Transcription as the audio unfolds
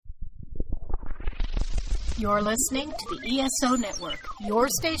You're listening to the ESO Network, your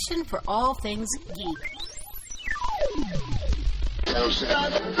station for all things geek.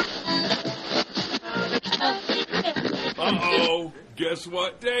 Uh-oh, guess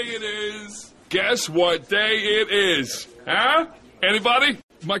what day it is? Guess what day it is? Huh? Anybody?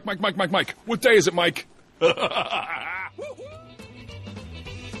 Mike. What day is it, Mike?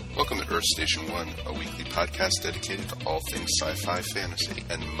 Welcome to Earth Station 1, a weekly podcast dedicated to all things sci-fi, fantasy,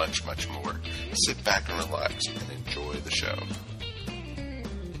 and much, much more. Sit back and relax and enjoy the show.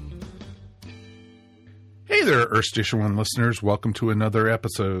 Hey there, Earth Station 1 listeners. Welcome to another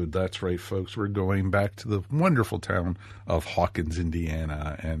episode. That's right, folks. We're going back to the wonderful town of Hawkins,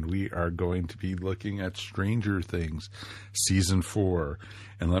 Indiana, and we are going to be looking at Stranger Things Season 4.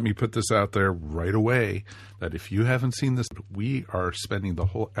 And let me put this out there right away, that if you haven't seen this, we are spending the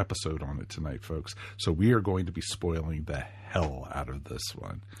whole episode on it tonight, folks. So we are going to be spoiling the hell out of this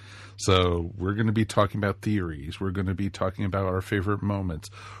one. So we're going to be talking about theories. We're going to be talking about our favorite moments.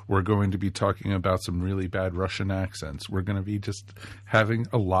 We're going to be talking about some really bad Russian accents. We're going to be just having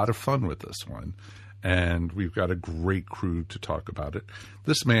a lot of fun with this one. And we've got a great crew to talk about it.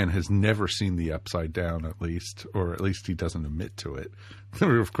 This man has never seen the Upside Down, at least, or at least he doesn't admit to it.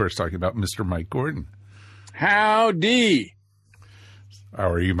 We're, of course, talking about Mr. Mike Gordon. Howdy.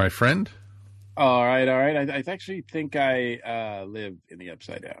 How are you, my friend? All right. I actually think I live in the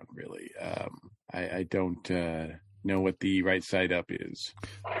Upside Down, really. I don't know what the right side up is.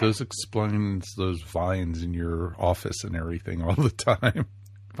 Those explains those vines in your office and everything all the time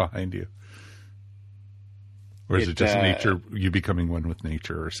behind you. Or is it just nature, you becoming one with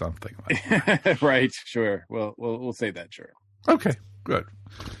nature or something like that? Right, sure. Well, we'll say that, sure. Okay, good.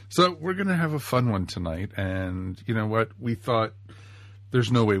 So we're going to have a fun one tonight. And you know what? We thought there's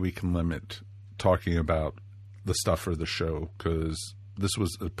no way we can limit talking about the stuff for the show because this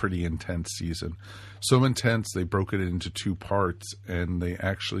was a pretty intense season. So intense, they broke it into 2 parts, and they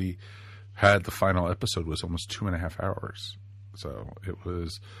actually had the final episode was almost 2.5 hours. So it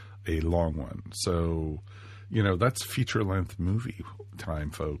was a long one. So, you know, that's feature-length movie time,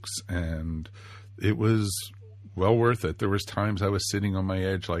 folks. And it was well worth it. There was times I was sitting on my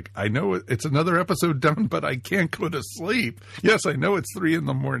edge like, I know it's another episode done, but I can't go to sleep. Yes, I know it's 3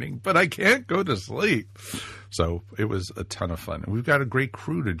 a.m, but I can't go to sleep. So it was a ton of fun. And we've got a great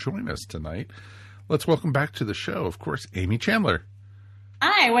crew to join us tonight. Let's welcome back to the show, of course, Amy Chandler.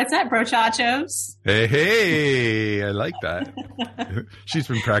 Hi, what's up, brochachos? Hey, I like that. She's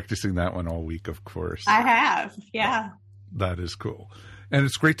been practicing that one all week, of course. I have, yeah. That is cool. And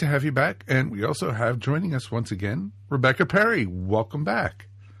it's great to have you back. And we also have joining us once again, Rebecca Perry. Welcome back.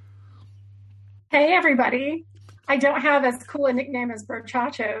 Hey, everybody. I don't have as cool a nickname as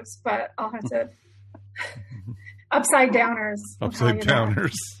brochachos, but I'll have to... Upside Downers. Upside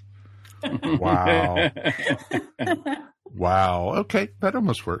Downers. Wow. Wow. Okay. That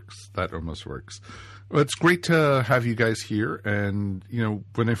almost works. Well, it's great to have you guys here. And, you know,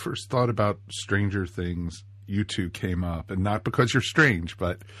 when I first thought about Stranger Things, you two came up. And not because you're strange,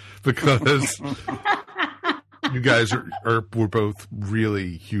 but because you guys were both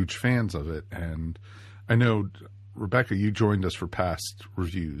really huge fans of it. And I know, Rebecca, you joined us for past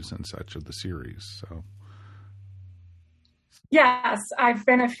reviews and such of the series. So. Yes, I've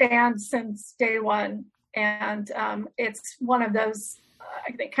been a fan since day one. And it's one of those,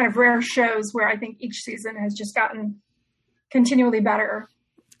 I think, kind of rare shows where I think each season has just gotten continually better.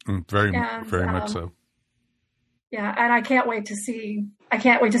 Very much so. Yeah, and I can't wait to see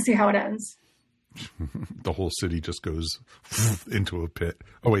how it ends. The whole city just goes into a pit.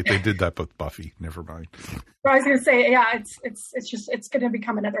 Oh wait, they did that with Buffy. Never mind. I was going to say, yeah, it's going to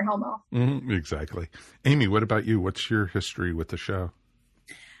become another Homo. Mm-hmm, exactly. Amy, what about you? What's your history with the show?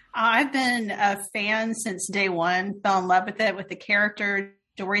 I've been a fan since day one. Fell in love with it, with the character,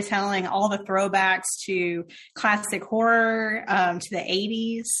 storytelling, all the throwbacks to classic horror, to the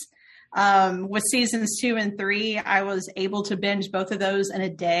 80s. With seasons 2 and 3, I was able to binge both of those in a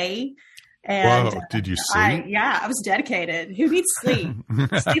day. And wow, did you sleep? I was dedicated. Who needs sleep?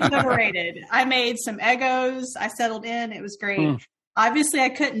 Sleep overrated. I made some Eggos. I settled in. It was great. Obviously, I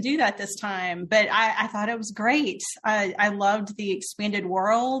couldn't do that this time, but I thought it was great. I loved the expanded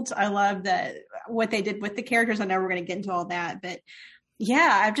world. I loved what they did with the characters. I know we're going to get into all that, but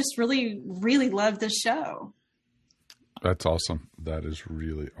yeah, I've just really, really loved this show. That's awesome. That is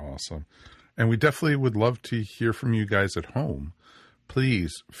really awesome. And we definitely would love to hear from you guys at home.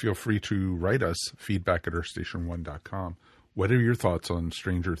 Please feel free to write us feedback@earthstation1.com. What are your thoughts on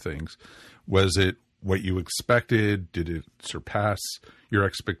Stranger Things? Was it what you expected? Did it surpass your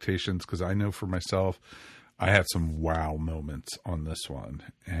expectations? Because I know for myself, I had some wow moments on this one,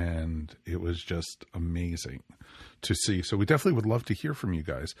 and it was just amazing to see. So we definitely would love to hear from you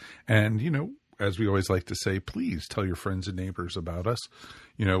guys. And, as we always like to say, please tell your friends and neighbors about us.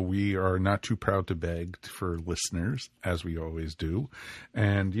 We are not too proud to beg for listeners, as we always do.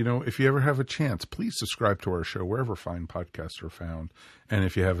 And, if you ever have a chance, please subscribe to our show wherever fine podcasts are found. And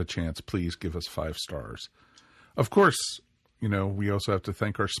if you have a chance, please give us 5 stars. Of course, we also have to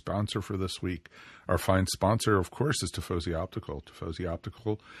thank our sponsor for this week. Our fine sponsor, of course, is Tifosi Optical. Tifosi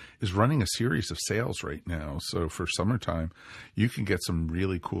Optical is running a series of sales right now. So for summertime, you can get some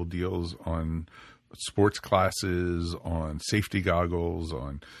really cool deals on sports glasses, on safety goggles,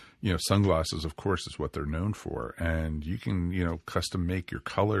 on sunglasses, of course, is what they're known for. And you can, custom make your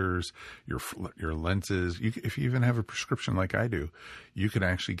colors, your lenses. If you even have a prescription like I do, you can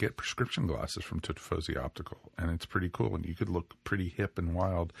actually get prescription glasses from Tifosi Optical. And it's pretty cool. And you could look pretty hip and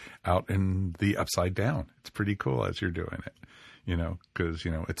wild out in the upside down. It's pretty cool as you're doing it, because,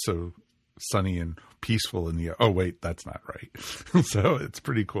 it's so sunny and peaceful in the, oh wait, that's not right. So it's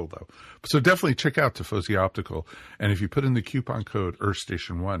pretty cool though. So definitely check out Tifosi Optical. And if you put in the coupon code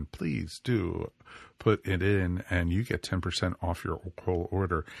EarthStation1, please do put it in and you get 10% off your whole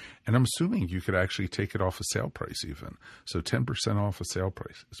order. And I'm assuming you could actually take it off a sale price even. So 10% off a sale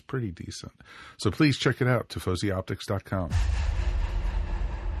price is pretty decent. So please check it out, TifosiOptics.com.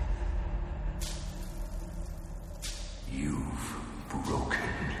 You've broken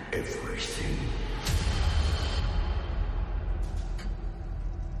everything.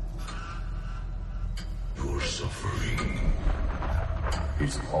 Your suffering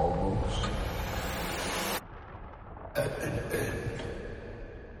is almost at an end.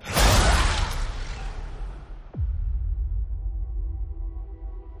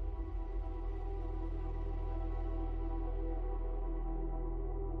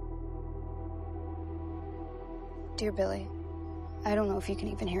 Dear Billy, I don't know if you can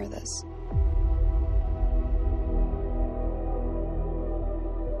even hear this.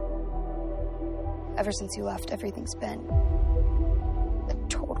 Ever since you left, everything's been a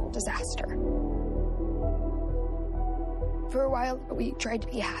total disaster. For a while, we tried to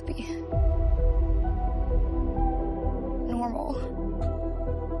be happy. Normal.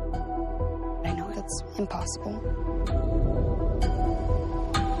 I know that's impossible.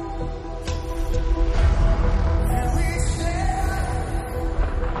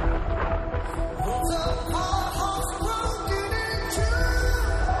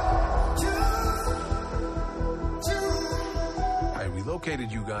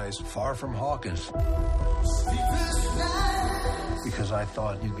 Located you guys far from Hawkins because I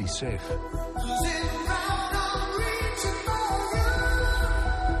thought you'd be safe.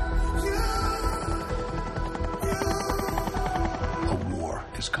 A war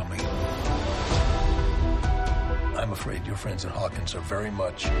is coming. I'm afraid your friends in Hawkins are very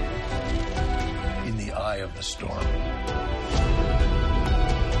much in the eye of the storm.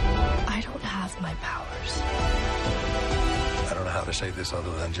 I don't have my powers. I don't know how to say this other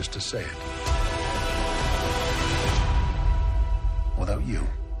than just to say it. Without you,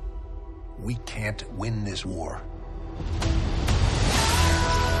 we can't win this war.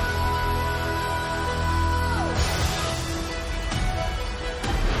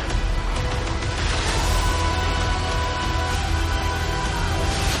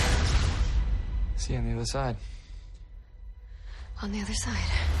 See you on the other side. On the other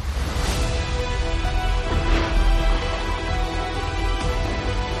side.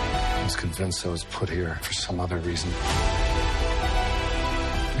 I was convinced I was put here for some other reason.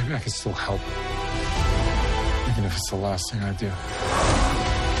 Maybe I can still help, even if it's the last thing I do.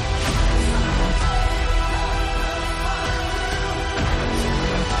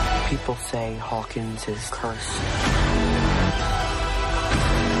 People say Hawkins is cursed.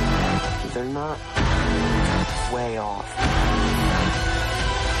 They're not way off.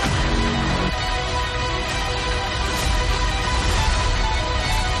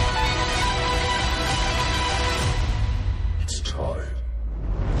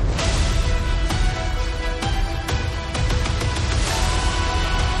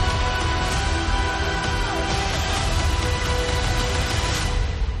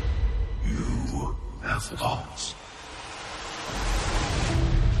 Lost.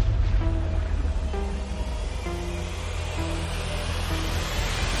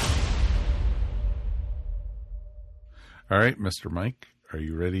 All right, Mr. Mike, are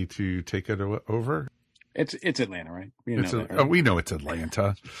you ready to take it over? It's Atlanta, right? We know it's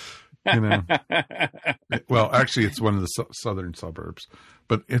Atlanta. Well, actually, it's one of the southern suburbs,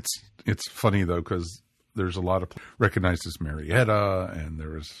 but it's funny though because there's a lot of recognized as Marietta, and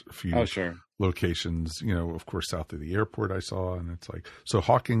there was a few locations, you know, of course, south of the airport I saw, and it's like, so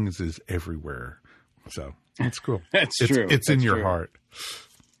Hawkins is everywhere. So it's cool. That's true. It's in That's your true. heart.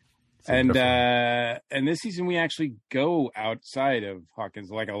 So And definitely. this season we actually go outside of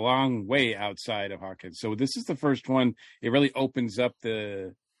Hawkins, like a long way outside of Hawkins. So this is the first one. It really opens up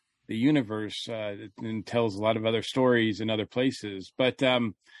the universe and tells a lot of other stories in other places. But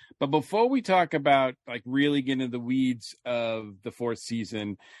before we talk about like really get into the weeds of the fourth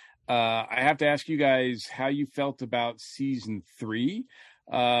season, I have to ask you guys how you felt about season 3.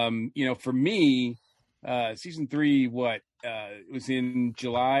 You know, for me, season 3, it was in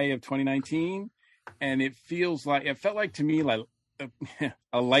July of 2019, and it felt like to me like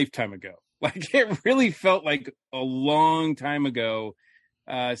a lifetime ago. Like it really felt like a long time ago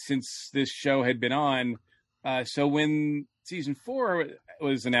since this show had been on. So when season 4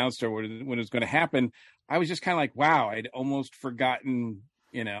 was announced, or when it was going to happen, I was just kind of like, wow, I'd almost forgotten.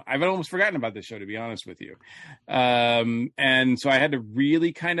 You know, I've almost forgotten about this show, to be honest with you. And so I had to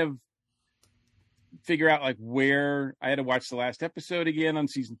really kind of figure out like where I had to watch the last episode again on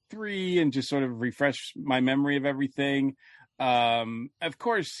season 3 and just sort of refresh my memory of everything. Of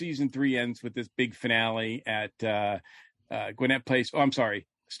course, season 3 ends with this big finale at Gwinnett Place. Oh, I'm sorry,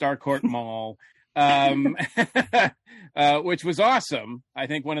 Starcourt Mall, which was awesome. I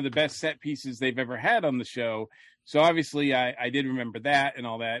think one of the best set pieces they've ever had on the show. So obviously I did remember that and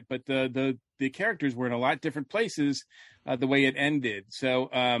all that, but the characters were in a lot different places the way it ended. So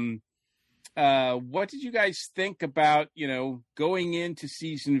what did you guys think about, you know, going into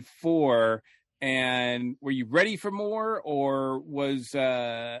season 4, and were you ready for more, or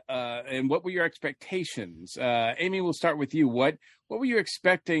and what were your expectations? Amy, we'll start with you. What were you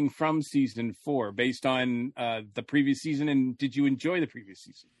expecting from season 4 based on the previous season, and did you enjoy the previous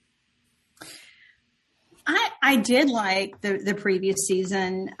season? I did like the previous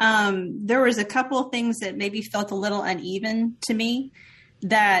season. There was a couple of things that maybe felt a little uneven to me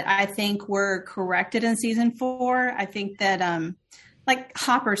that I think were corrected in season 4. I think that like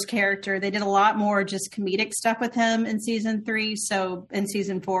Hopper's character, they did a lot more just comedic stuff with him in season 3. So in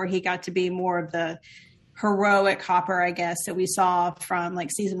season 4, he got to be more of the heroic Hopper, I guess, that we saw from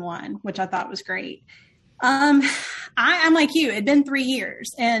like season 1, which I thought was great. I'm like you, it'd been 3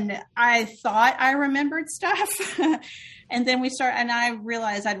 years and I thought I remembered stuff. And then I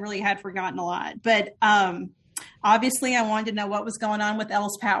realized I'd really had forgotten a lot, but, obviously I wanted to know what was going on with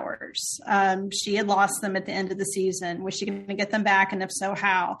Elle's powers. She had lost them at the end of the season. Was she going to get them back? And if so,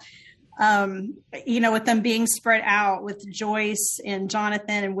 how? You know, with them being spread out with Joyce and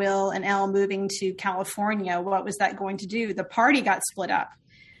Jonathan and Will and Elle moving to California, what was that going to do? The party got split up.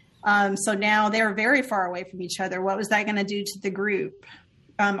 So now they're very far away from each other. What was that going to do to the group?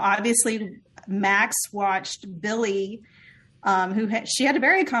 Obviously, Max watched Billy, she had a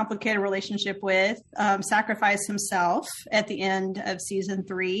very complicated relationship with, sacrifice himself at the end of season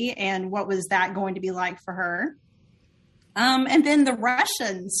 3. And what was that going to be like for her? And then the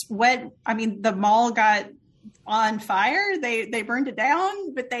Russians, the mall got on fire. They burned it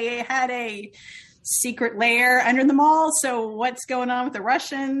down, but they had a secret lair under the mall. So what's going on with the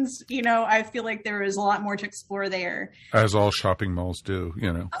Russians? You know, I feel like there is a lot more to explore there. As all shopping malls do,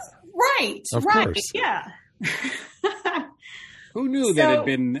 you know. Right. Of right. course. Yeah. Who knew that had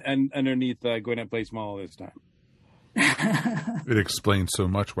been underneath Gwinnett Place Mall this time? It explains so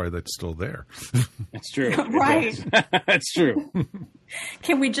much why that's still there. That's true. Right. That's true.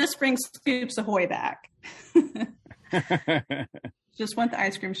 Can we just bring Scoops Ahoy back? Just want the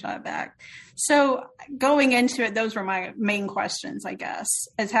ice cream shop back. So going into it, those were my main questions, I guess,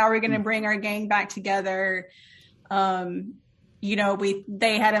 is how are we going to bring our gang back together? You know,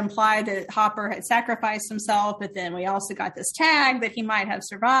 they had implied that Hopper had sacrificed himself, but then we also got this tag that he might have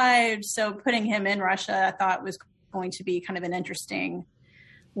survived. So putting him in Russia, I thought was going to be kind of an interesting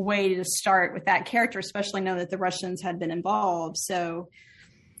way to start with that character, especially knowing that the Russians had been involved. So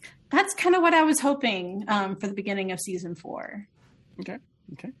that's kind of what I was hoping for the beginning of season 4. Okay.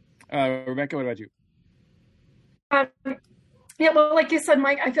 Rebecca, what about you? Yeah, well, like you said,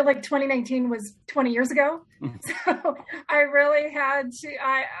 Mike, I feel like 2019 was 20 years ago. So I really had to,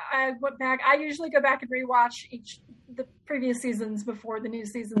 I went back. I usually go back and rewatch the previous seasons before the new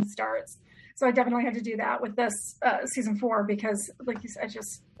season starts. So I definitely had to do that with this season 4 because, like you said,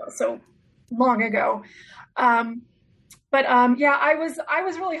 just so long ago. But I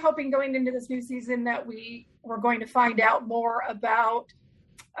was really hoping going into this new season that we were going to find out more about,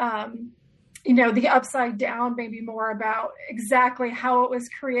 the Upside Down, maybe more about exactly how it was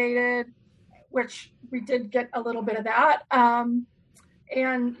created, which we did get a little bit of that.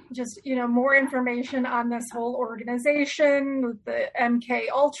 and just, more information on this whole organization with the MK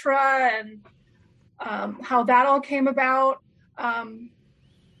Ultra and how that all came about.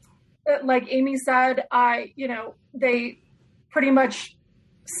 Like Amy said, they pretty much,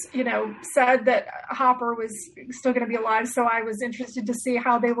 said that Hopper was still going to be alive. So I was interested to see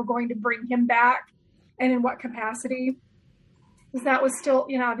how they were going to bring him back and in what capacity. Because that was still,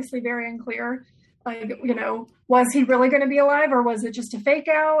 obviously very unclear. Like, was he really going to be alive, or was it just a fake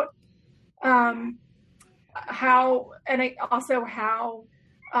out? How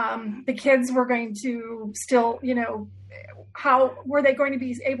the kids were going to still, how were they going to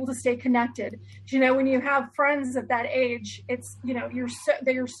be able to stay connected? When you have friends at that age, it's,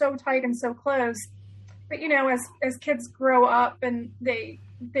 they're so tight and so close. But, as kids grow up and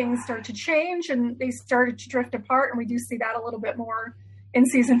things start to change and they started to drift apart, and we do see that a little bit more in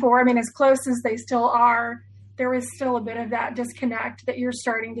season 4. I mean, as close as they still are, there is still a bit of that disconnect that you're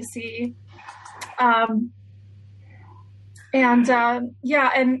starting to see. And I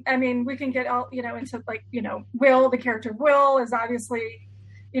mean, we can get all, into like, Will, the character of Will is obviously,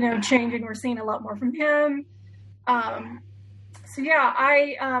 changing. We're seeing a lot more from him. I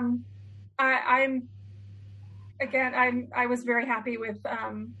was very happy with,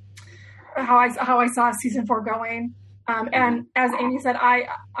 how I saw season 4 going. And as Amy said, I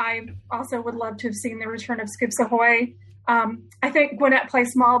also would love to have seen the return of Scoops Ahoy. I think Gwinnett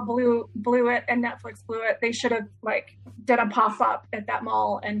Place Mall blew it, and Netflix blew it. They should have did a pop up at that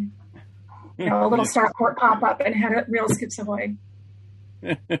mall and a little Starport pop up and had a real Scoops Ahoy.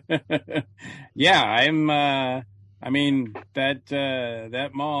 Yeah, I mean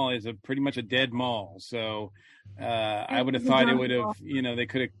that mall is pretty much a dead mall. So I would have thought it would have, they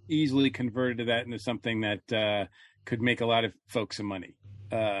could have easily converted that into something that could make a lot of folks some money.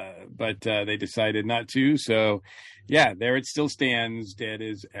 But they decided not to. So, yeah, there it still stands, dead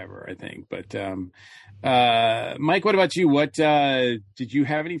as ever, I think. But Mike, what about you? What did you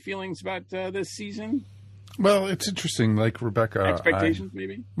have any feelings about this season? Well, it's interesting. Like Rebecca, expectations,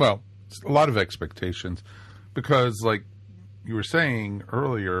 maybe. Well, a lot of expectations, because like you were saying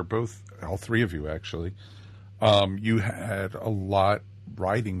earlier, all three of you actually, you had a lot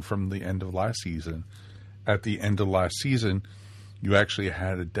riding from the end of last season. At the end of last season, you actually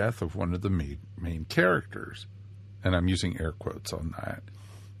had a death of one of the main characters. And I'm using air quotes on that.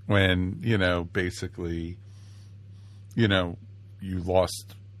 When, basically, you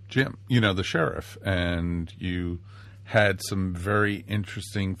lost Jim, the sheriff. And you had some very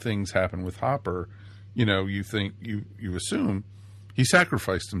interesting things happen with Hopper. You think, you assume he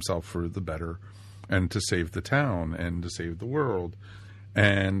sacrificed himself for the better and to save the town and to save the world.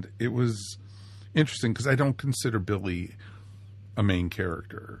 And it was interesting because I don't consider Billy a main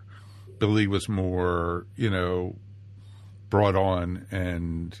character. Billy was more, brought on,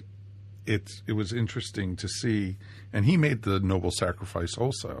 and it was interesting to see. And he made the noble sacrifice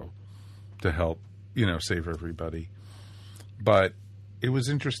also to help, save everybody. But it was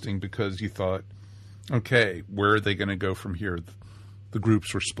interesting because you thought, okay, where are they going to go from here? The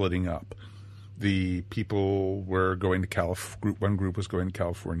groups were splitting up. The people were going to one group was going to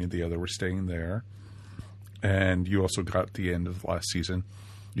California, the other were staying there. And you also got the end of last season.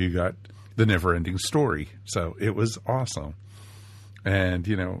 You got the never-ending story. So it was awesome. And,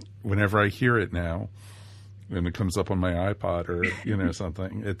 whenever I hear it now, when it comes up on my iPod or,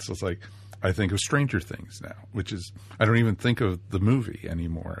 something, it's just like, I think of Stranger Things now, which is, I don't even think of the movie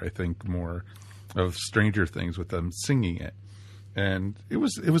anymore. I think more of Stranger Things with them singing it. And it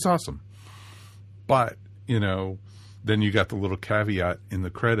was awesome. But, then you got the little caveat in the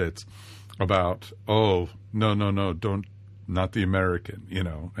credits about, oh, no, not the American,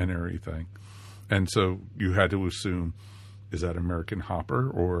 and everything. And so you had to assume, is that American Hopper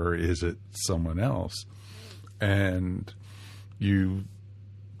or is it someone else? And you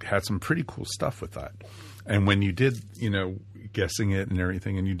had some pretty cool stuff with that. And when you did, guessing it and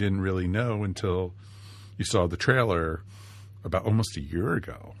everything, and you didn't really know until you saw the trailer about almost a year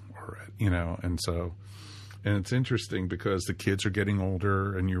ago, and it's interesting because the kids are getting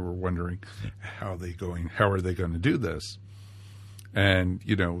older and you were wondering, how are they going to do this? And,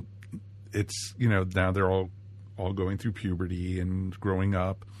 it's, now they're all going through puberty and growing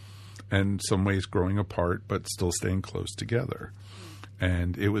up, and some ways growing apart, but still staying close together.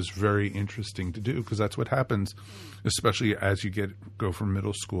 And it was very interesting to do because that's what happens, especially as you go from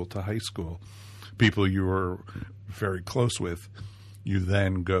middle school to high school. People you were very close with, you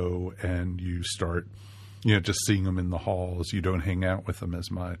then go and you start, just seeing them in the halls. You don't hang out with them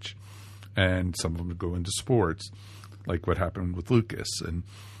as much. And some of them go into sports, like what happened with Lucas. And,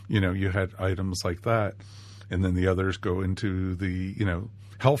 you had items like that. and then the others go into the,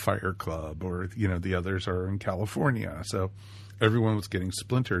 Hellfire Club, or, the others are in California. So everyone was getting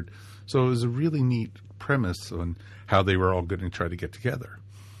splintered. So it was a really neat premise on how they were all going to try to get together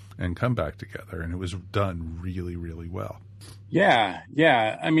and come back together. And it was done really, really well. Yeah.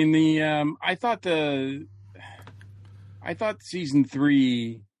 I mean, I thought season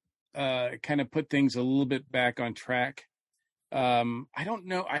 3 kind of put things a little bit back on track. I don't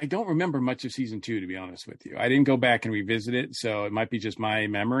know. I don't remember much of season 2, to be honest with you. I didn't go back and revisit it, so it might be just my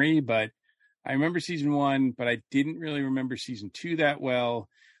memory, but I remember season 1, but I didn't really remember season 2 that well.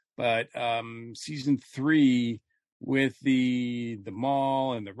 But season 3 with the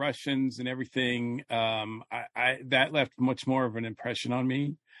mall and the Russians and everything, I that left much more of an impression on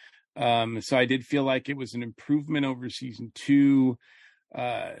me. So I did feel like it was an improvement over season 2.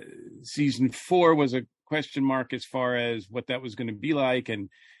 Season 4 was a question mark as far as what that was going to be like, and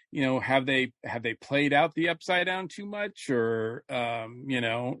have they played out the Upside Down too much, or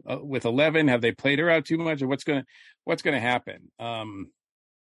with 11, have they played her out too much, or what's going to happen?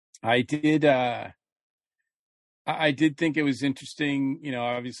 I did think it was interesting,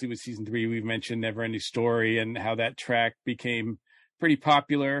 obviously with season 3 we've mentioned Neverending Story and how that track became pretty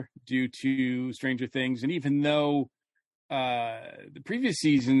popular due to Stranger Things, and even though the previous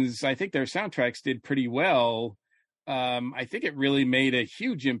seasons, I think their soundtracks did pretty well. I think it really made a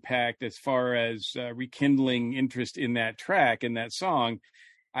huge impact as far as rekindling interest in that track and that song.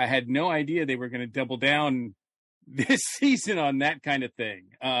 I had no idea they were going to double down this season on that kind of thing,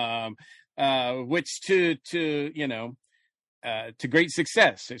 which to great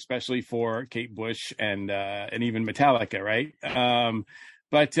success, especially for Kate Bush and even Metallica, right?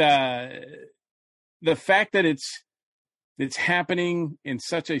 But the fact that it's happening in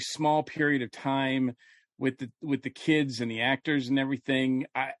such a small period of time with the kids and the actors and everything,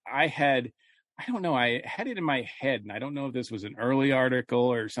 I had it in my head, and I don't know if this was an early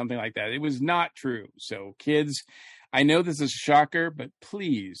article or something like that. It was not true. So kids, I know this is a shocker, but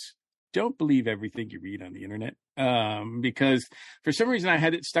please don't believe everything you read on the internet. Because for some reason I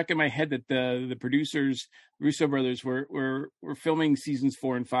had it stuck in my head that the producers, Russo brothers, were filming seasons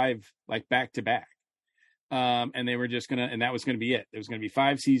 4 and 5 like back to back. And they were just and that was gonna be it. There was gonna be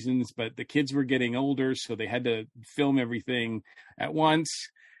 5 seasons, but the kids were getting older, so they had to film everything at once.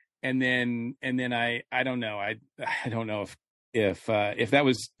 And then I don't know. I don't know if there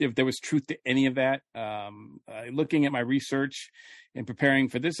was truth to any of that. Looking at my research and preparing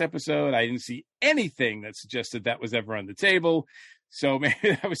for this episode, I didn't see anything that suggested that was ever on the table. So maybe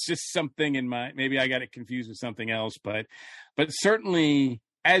that was just something maybe I got it confused with something else, but certainly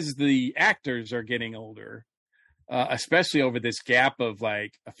as the actors are getting older, especially over this gap of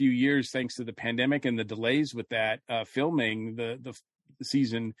like a few years, thanks to the pandemic and the delays with that filming the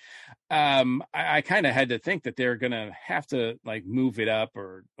season, I kind of had to think that they're going to have to like move it up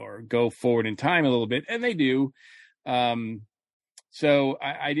or go forward in time a little bit. And they do. So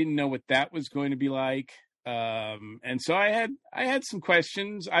I didn't know what that was going to be like. And so I had some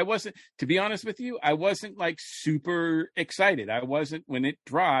questions. To be honest with you, I wasn't like super excited. I wasn't when it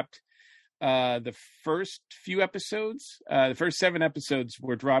dropped. The first few episodes, the first 7 episodes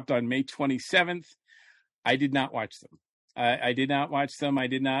were dropped on May 27th. I did not watch them. I did not watch them. I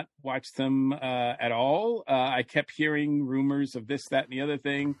did not watch them at all. I kept hearing rumors of this, that, and the other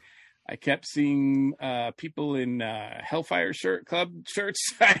thing. I kept seeing people in Hellfire Club shirts.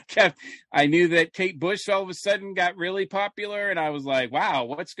 I knew that Kate Bush all of a sudden got really popular, and I was like, wow,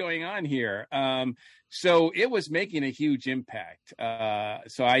 what's going on here? So it was making a huge impact.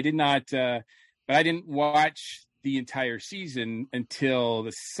 So I did not, but I didn't watch the entire season until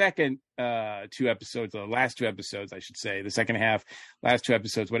the second 2 episodes, or the last 2 episodes, I should say, the second half, last 2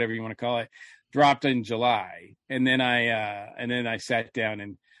 episodes, whatever you want to call it, dropped in July. And then I sat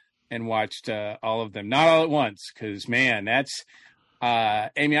down and watched all of them, not all at once, because man, that's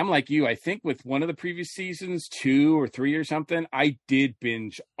Amy, I'm like you. I think with one of the previous seasons, 2 or 3 or something, I did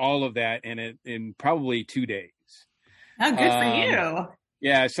binge all of that in probably 2 days. Oh, good for you.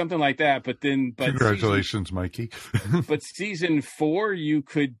 Yeah, something like that. But congratulations, Mikey. But season 4, you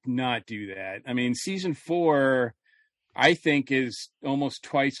could not do that. I mean, season 4, I think, is almost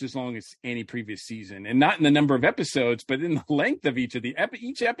twice as long as any previous season, and not in the number of episodes, but in the length of each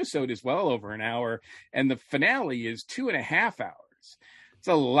episode is well over an hour, and the finale is 2.5 hours. It's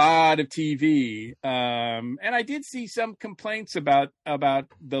a lot of TV. And I did see some complaints about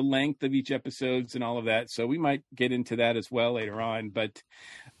the length of each episodes and all of that. So we might get into that as well later on. But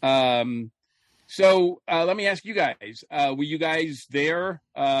So let me ask you guys, were you guys there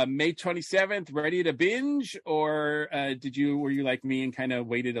May 27th ready to binge, or were you like me and kind of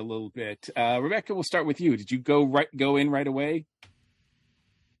waited a little bit? Rebecca, we'll start with you. Did you go in right away?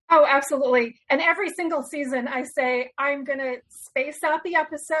 Oh, absolutely. And every single season I say, I'm going to space out the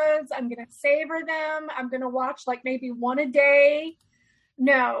episodes. I'm going to savor them. I'm going to watch like maybe one a day.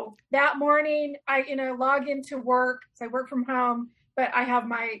 No, that morning I, log into work. So I work from home, but I have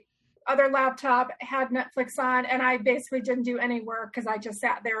my other laptop, had Netflix on, and I basically didn't do any work because I just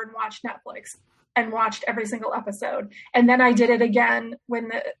sat there and watched Netflix and watched every single episode. And then I did it again when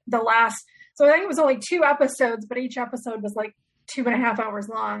the last, so I think it was only 2 episodes, but each episode was like 2.5 hours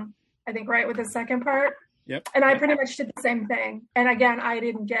long, I think, right, with the second part. Yep. And I pretty much did the same thing. And again, I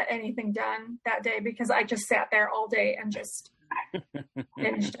didn't get anything done that day because I just sat there all day and just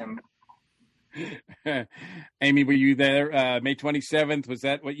binged them. Amy, were you there May 27th? Was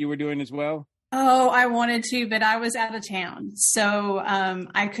that what you were doing as well? Oh, I wanted to, but I was out of town, so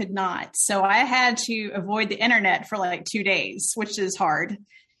I could not. So I had to avoid the internet for like 2 days, which is hard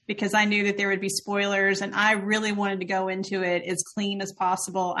because I knew that there would be spoilers, and I really wanted to go into it as clean as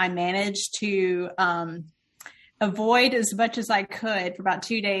possible. I managed to avoid as much as I could for about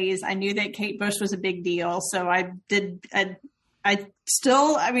 2 days. I knew that Kate Bush was a big deal, so that's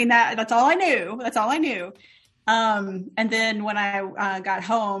all I knew. That's all I knew. And then when I got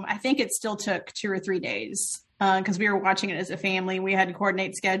home, I think it still took 2 or 3 days because we were watching it as a family. We had to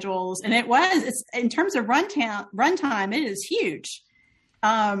coordinate schedules, and it's in terms of runtime, it is huge.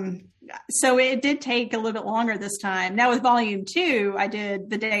 So it did take a little bit longer this time. Now with Volume 2, I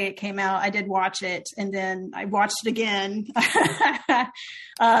did the day it came out, I did watch it, and then I watched it again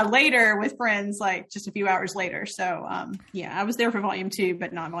later with friends, like just a few hours later. So I was there for Volume 2,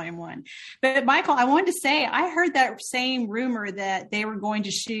 but not Volume 1. But Michael, I wanted to say, I heard that same rumor that they were going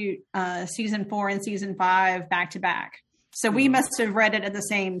to shoot season 4 and season 5 back to back. So we must have read it at the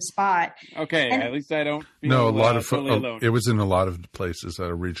same spot. Okay, and at least I don't feel no, a lot of totally alone. It was in a lot of places that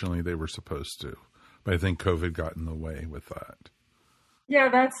originally they were supposed to, but I think COVID got in the way with that. Yeah,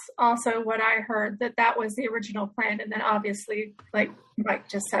 that's also what I heard, that was the original plan, and then obviously, like Mike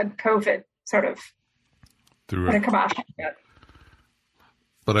just said, COVID sort of threw put a kibosh on it.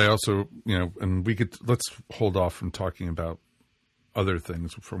 But I also, and let's hold off from talking about other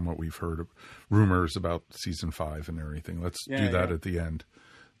things from what we've heard of rumors about season 5 and everything. Let's do that at the end.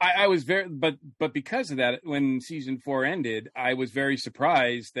 I was but because of that, when season 4 ended, I was very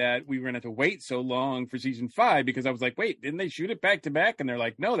surprised that we were going to have to wait so long for season 5, because I was like, wait, didn't they shoot it back to back? And they're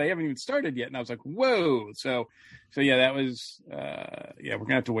like, no, they haven't even started yet. And I was like, whoa. So yeah, that was, we're going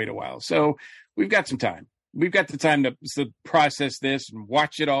to have to wait a while. So we've got some time. We've got the time to process this and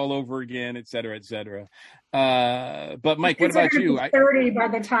watch it all over again, et cetera, et cetera. But Mike, what about you? 30 by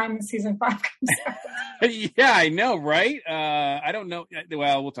the time season 5 comes out. Yeah, I know, right? I don't know.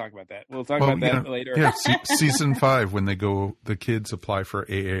 Well, we'll talk about that. We'll talk about that later. Yeah, season 5 when the kids apply for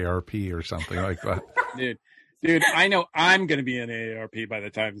AARP or something like that. Dude, I know I'm going to be in AARP by the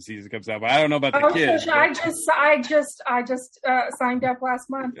time the season comes out, but I don't know about the kids. I just signed up last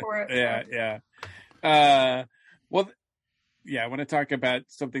month for it. Yeah. I want to talk about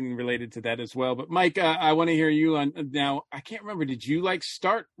something related to that as well. But Mike, I want to hear you on now. I can't remember. Did you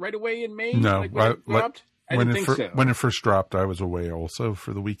start right away in May? No, when it first dropped, I was away also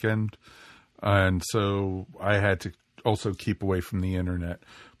for the weekend, and so I had to also keep away from the internet.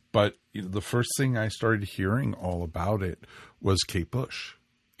 But the first thing I started hearing all about it was Kate Bush.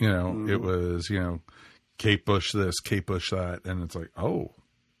 It was Kate Bush this, Kate Bush that, and it's like, oh.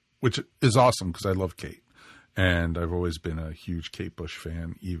 Which is awesome because I love Kate, and I've always been a huge Kate Bush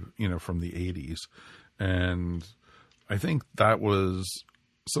fan, even from the 80s. And I think that was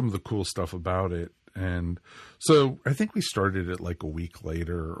some of the cool stuff about it. And so I think we started it like a week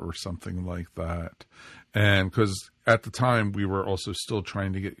later or something like that. And because at the time we were also still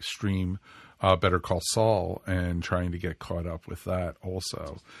trying to stream Better Call Saul and trying to get caught up with that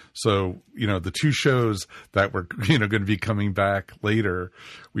also. So, the 2 shows that were, going to be coming back later,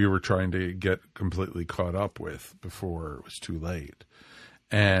 we were trying to get completely caught up with before it was too late.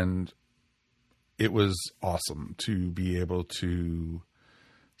 And it was awesome to be able to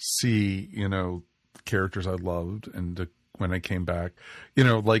see, characters I loved, and when I came back,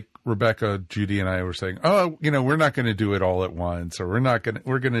 like Rebecca, Judy, and I were saying, we're not going to do it all at once, or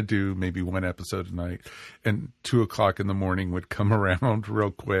we're going to do maybe 1 episode a night, and 2:00 in the morning would come around real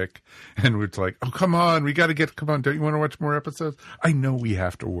quick, and we're like, oh, come on, come on, don't you want to watch more episodes? I know we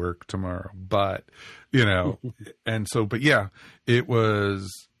have to work tomorrow, but, and so, but yeah, it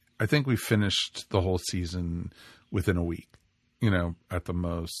was, I think we finished the whole season within a week, at the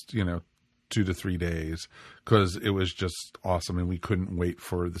most, 2 to 3 days because it was just awesome, and we couldn't wait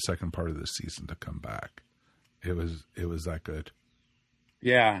for the second part of the season to come back. It was that good.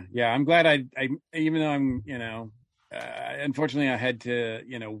 Yeah. I'm glad I even though I'm, unfortunately I had to,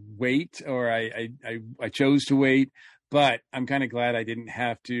 wait, or I chose to wait, but I'm kind of glad I didn't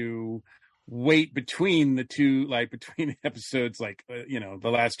have to wait between the two, between episodes, the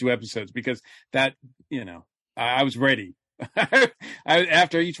last two episodes, because that, I was ready.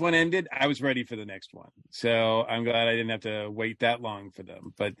 After each one ended, I was ready for the next one. So I'm glad I didn't have to wait that long for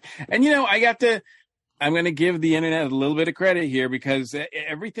them. I'm going to give the internet a little bit of credit here, because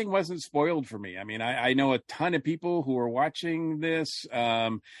everything wasn't spoiled for me. I mean, I know a ton of people who are watching this,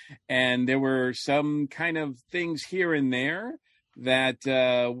 and there were some kind of things here and there that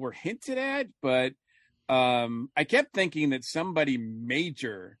were hinted at, but I kept thinking that somebody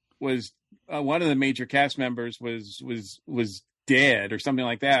major was one of the major cast members was dead or something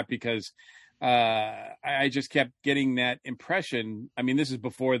like that, because I just kept getting that impression. I mean, this is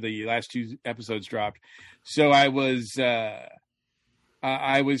before the last two episodes dropped, so I was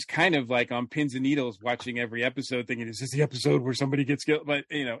kind of like on pins and needles watching every episode, thinking, is this the episode where somebody gets killed? But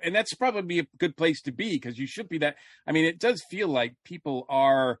and that's probably a good place to be, because you should be that. I mean, it does feel like people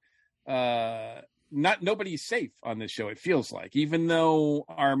are nobody's safe on this show. It feels like, even though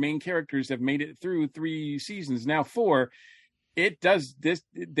our main characters have made it through 3 seasons, now 4. It does this.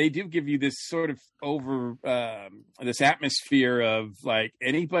 They do give you this sort of this atmosphere of like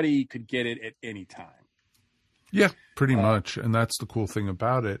anybody could get it at any time. Yeah, pretty much. And that's the cool thing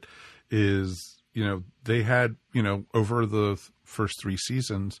about it is, they had, over the first 3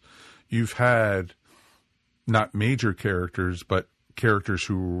 seasons, you've had not major characters, but characters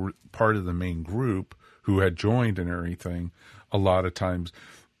who were part of the main group who had joined and everything. A lot of times,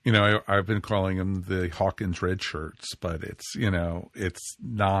 I've been calling them the Hawkins red shirts, but it's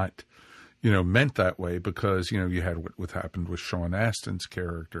not, meant that way, because, you had what happened with Sean Astin's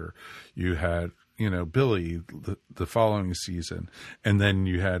character. You had, Billy the following season. And then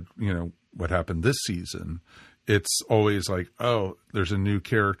you had, what happened this season. It's always like, oh, there's a new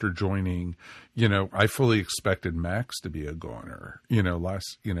character joining. I fully expected Max to be a goner,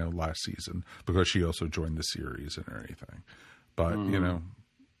 last season, because she also joined the series and everything. But,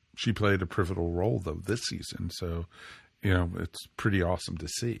 she played a pivotal role, though, this season. So, it's pretty awesome to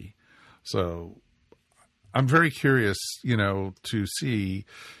see. So I'm very curious, to see,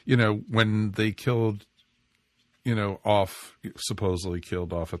 when they supposedly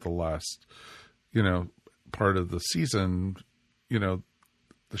killed off at the last, part of the season, the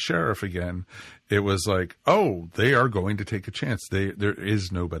sheriff again, it was like, oh, they are going to take a chance. There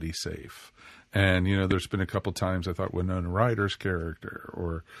is nobody safe. And, there's been a couple times I thought Winona Ryder's character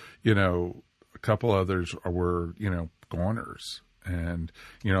or, a couple others were, goners. And,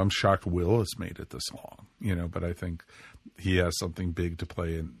 I'm shocked Will has made it this long, but I think he has something big to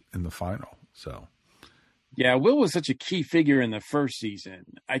play in the final. So. Yeah, Will was such a key figure in the first season.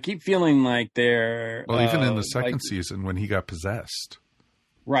 I keep feeling like they're... Well, even in the second season when he got possessed.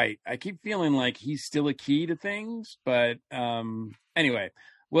 Right. I keep feeling like he's still a key to things. But anyway,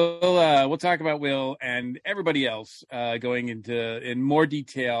 we'll talk about Will and everybody else going in more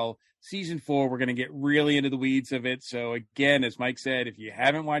detail. Season 4, we're going to get really into the weeds of it. So again, as Mike said, if you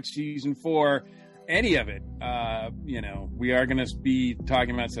haven't watched season 4, any of it, we are going to be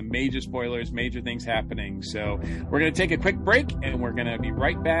talking about some major spoilers, major things happening. So we're going to take a quick break, and we're going to be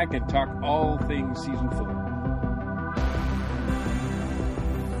right back and talk all things season 4.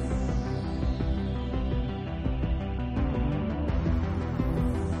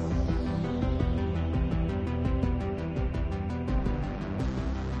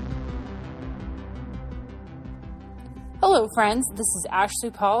 Hello, friends. This is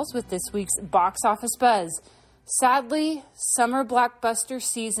Ashley Pauls with this week's Box Office Buzz. Sadly, summer blockbuster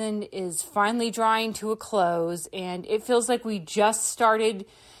season is finally drawing to a close, and it feels like we just started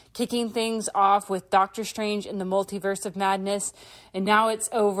kicking things off with Doctor Strange in the Multiverse of Madness, and now it's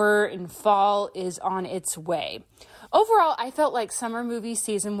over and fall is on its way. Overall, I felt like summer movie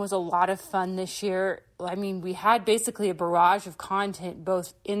season was a lot of fun this year. I mean, we had basically a barrage of content,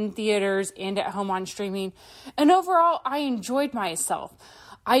 both in theaters and at home on streaming. And overall, I enjoyed myself.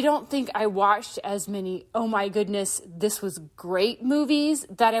 I don't think I watched as many, oh my goodness, this was great movies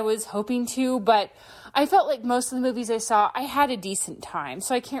that I was hoping to, but I felt like most of the movies I saw, I had a decent time,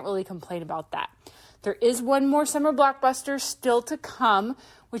 so I can't really complain about that. There is one more summer blockbuster still to come,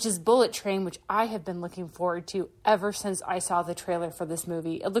 which is Bullet Train, which I have been looking forward to ever since I saw the trailer for this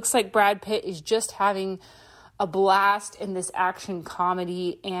movie. It looks like Brad Pitt is just having a blast in this action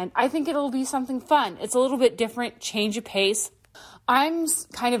comedy, and I think it'll be something fun. It's a little bit different, change of pace. I'm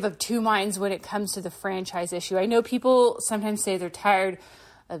kind of two minds when it comes to the franchise issue. I know people sometimes say they're tired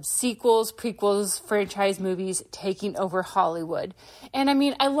of sequels, prequels, franchise movies taking over Hollywood. And I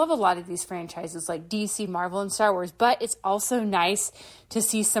mean, I love a lot of these franchises like DC, Marvel, and Star Wars, but it's also nice to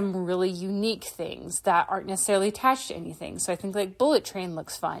see some really unique things that aren't necessarily attached to anything. So I think like Bullet Train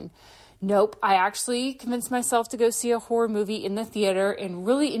looks fun. Nope, I actually convinced myself to go see a horror movie in the theater and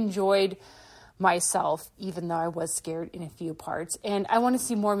really enjoyed myself, even though I was scared in a few parts. And I want to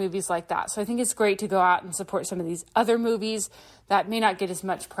see more movies like that. So I think it's great to go out and support some of these other movies that may not get as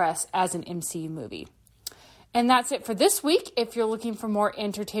much press as an MCU movie. And that's it for this week. If you're looking for more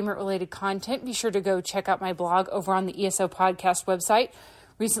entertainment-related content, be sure to go check out my blog over on the ESO Podcast website.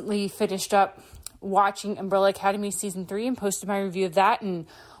 Recently finished up watching Umbrella Academy Season 3 and posted my review of that, and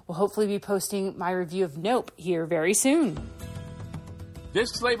will hopefully be posting my review of Nope here very soon.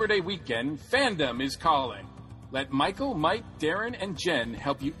 This Labor Day weekend, fandom is calling. Let Michael, Mike, Darren, and Jen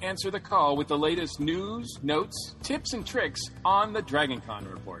help you answer the call with the latest news, notes, tips, and tricks on the DragonCon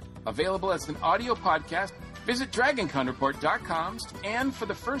Report. Available as an audio podcast, visit DragonConReport.com, and for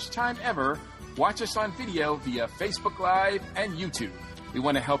the first time ever, watch us on video via Facebook Live and YouTube. We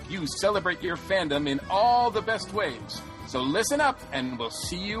want to help you celebrate your fandom in all the best ways. So listen up, and we'll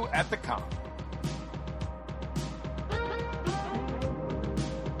see you at the con.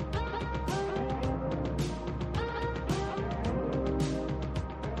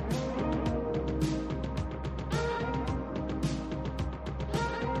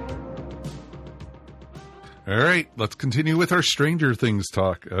 All right, let's continue with our Stranger Things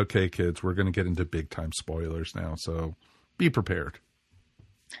talk. Okay, kids, we're going to get into big-time spoilers now, so be prepared.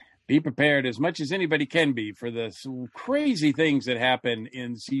 Be prepared as much as anybody can be for the crazy things that happen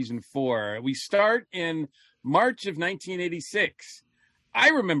in Season 4. We start in March of 1986. I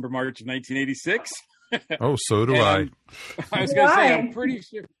remember March of 1986. Oh, so do I. I was going to say,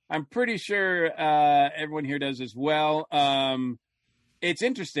 I'm pretty sure everyone here does as well. It's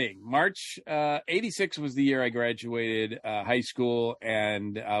interesting. March 86 was the year I graduated high school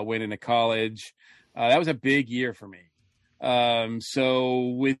and went into college. That was a big year for me.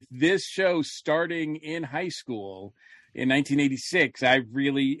 So with this show starting in high school in 1986, I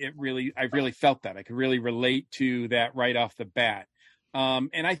really felt that. I could really relate to that right off the bat.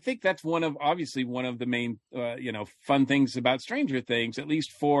 And I think that's one of the main, fun things about Stranger Things, at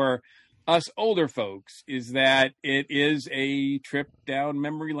least for us older folks, is that it is a trip down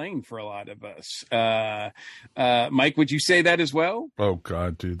memory lane for a lot of us. Mike, would you say that as well? Oh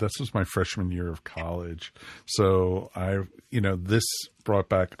God, dude, this was my freshman year of college. So this brought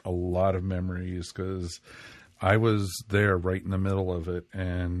back a lot of memories because I was there right in the middle of it.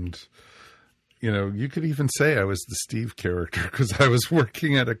 And, you could even say I was the Steve character because I was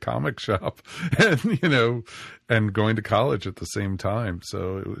working at a comic shop and going to college at the same time.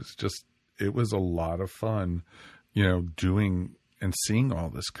 So it was a lot of fun, doing and seeing all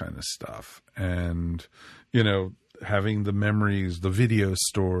this kind of stuff and, having the memories, the video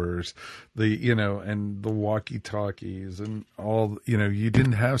stores, and the walkie-talkies and all, you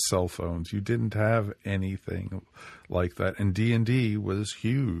didn't have cell phones. You didn't have anything like that. And D&D was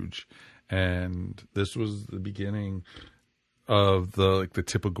huge. And this was the beginning of the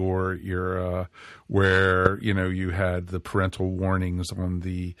Tipper-Gore era where, you had the parental warnings on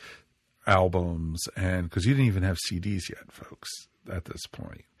the albums, and because you didn't even have CDs yet, folks, at this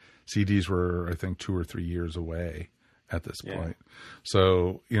point. CDs were, I think, 2 or 3 years away at this point.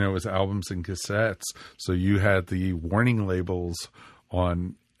 So, it was albums and cassettes. So you had the warning labels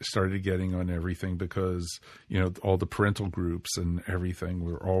started getting on everything because, all the parental groups and everything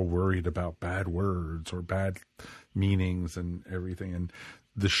were all worried about bad words or bad meanings and everything. And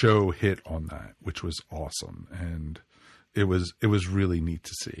the show hit on that, which was awesome. And it was really neat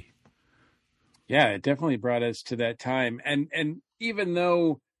to see. Yeah, it definitely brought us to that time. And even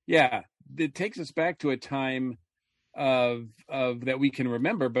though, it takes us back to a time of that we can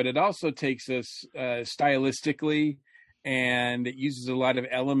remember, but it also takes us stylistically, and it uses a lot of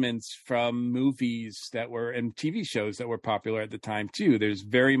elements from movies and TV shows that were popular at the time too. There's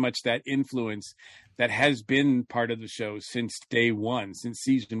very much that influence that has been part of the show since day one, since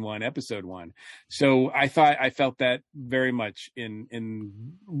season 1, episode 1. So I felt that very much in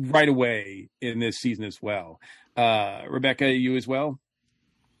right away in this season as well. Rebecca, you as well?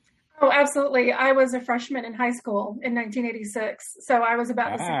 Oh, absolutely. I was a freshman in high school in 1986. So I was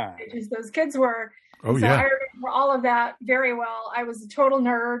about the same age as those kids were. Oh, so yeah. I remember all of that very well. I was a total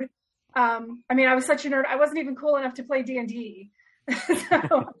nerd. I was such a nerd. I wasn't even cool enough to play D&D.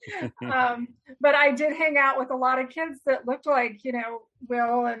 But I did hang out with a lot of kids that looked like,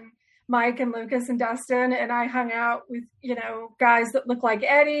 Will and Mike and Lucas and Dustin, and I hung out with, guys that look like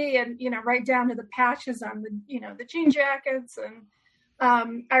Eddie, and, right down to the patches on the jean jackets.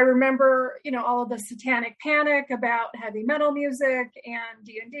 And I remember, all of the satanic panic about heavy metal music and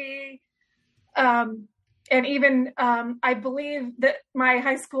D&D. And even I believe that my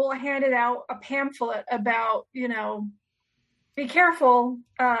high school handed out a pamphlet about, be careful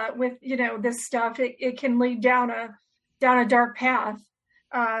with, this stuff. It can lead down a dark path.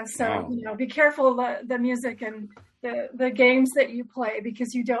 So, be careful of the music and the games that you play,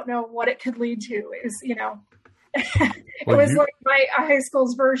 because you don't know what it could lead to. It was, it was like my high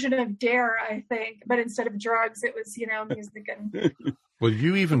school's version of Dare, I think, but instead of drugs, it was, music and. Well,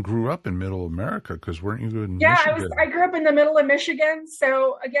 you even grew up in Middle America, because weren't you in Michigan? I grew up in the middle of Michigan.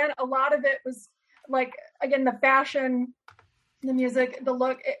 So again, a lot of it was like, again, the fashion, the music, the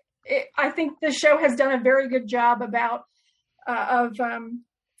look. I think the show has done a very good job about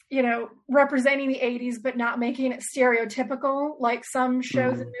representing the 80s, but not making it stereotypical, like some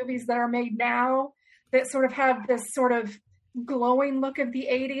shows and movies that are made now that sort of have this sort of glowing look of the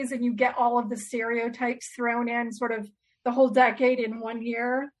 80s, and you get all of the stereotypes thrown in sort of the whole decade in one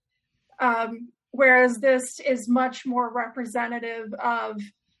year. Whereas this is much more representative of,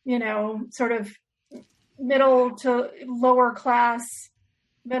 sort of middle to lower class,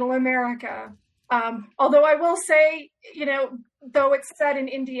 middle America. Although I will say, though it's set in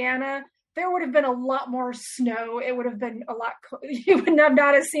Indiana, there would have been a lot more snow. It would have been a lot, you would not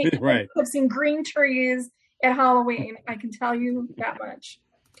have seen, right. Have seen green trees at Halloween. I can tell you that much.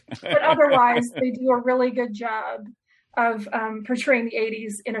 But otherwise, they do a really good job of portraying the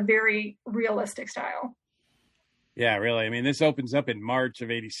 80s in a very realistic style. Yeah, really. I mean, this opens up in March of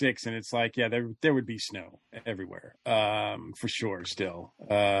 '86, and it's like, yeah, there would be snow everywhere, for sure. Still,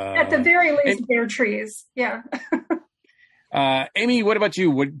 at the very least, bare trees. Yeah. Amy, what about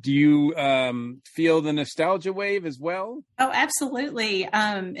you? What do you feel the nostalgia wave as well? Oh, absolutely.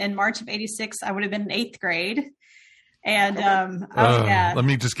 In March of '86, I would have been in 8th grade. And yeah. Let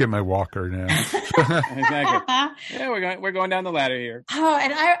me just get my walker now. Exactly. Yeah, we're going down the ladder here. Oh,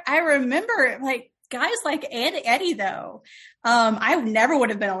 and I remember like guys like Eddie though. I never would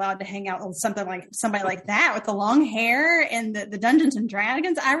have been allowed to hang out with somebody like that with the long hair and the Dungeons and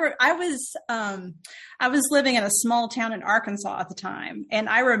Dragons. I was living in a small town in Arkansas at the time, and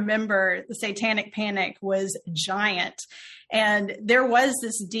I remember the Satanic Panic was giant. And there was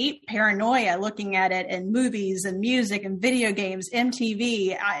this deep paranoia looking at it in movies and music and video games,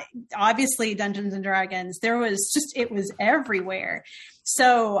 MTV, obviously Dungeons and Dragons. It was everywhere.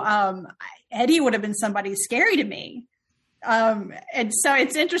 So Eddie would have been somebody scary to me. And so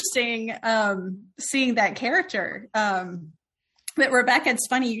it's interesting seeing that character. But Rebecca, it's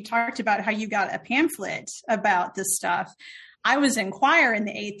funny, you talked about how you got a pamphlet about this stuff. I was in choir in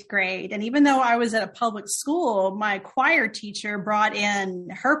the 8th grade, and even though I was at a public school, my choir teacher brought in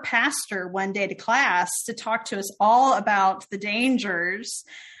her pastor one day to class to talk to us all about the dangers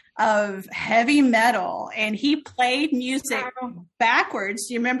of heavy metal, and he played music backwards.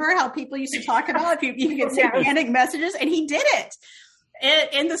 Do you remember how people used to talk about it? You could say panic messages, and he did it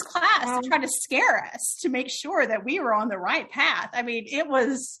in this class to try to scare us, to make sure that we were on the right path. I mean, it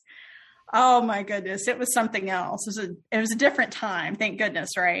was... Oh my goodness. It was something else. It was a different time. Thank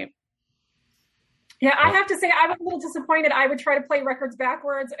goodness. Right. Yeah. I have to say, I was a little disappointed. I would try to play records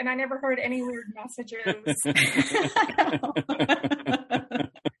backwards and I never heard any weird messages.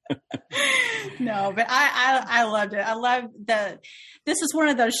 No, but I loved it. I love this is one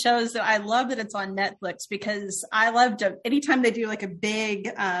of those shows that I love that it's on Netflix, because I loved anytime they do like a big,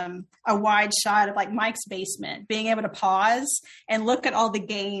 a wide shot of like Mike's basement, being able to pause and look at all the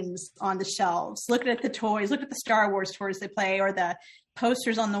games on the shelves, look at the toys, look at the Star Wars toys they play, or the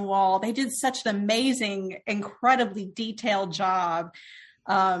posters on the wall. They did such an amazing, incredibly detailed job.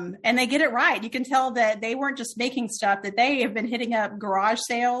 And they get it right. You can tell that they weren't just making stuff, that they have been hitting up garage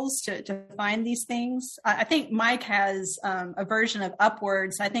sales to find these things. I think Mike has a version of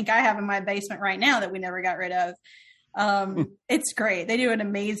Upwards. I think I have in my basement right now that we never got rid of. It's great. They do an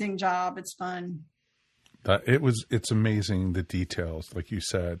amazing job. It's fun. It's amazing, the details, like you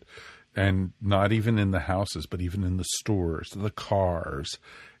said, and not even in the houses, but even in the stores, the cars,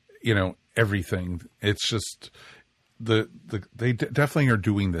 everything. It's just... they definitely are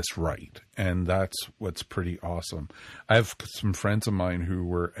doing this right, and that's what's pretty awesome. I have some friends of mine who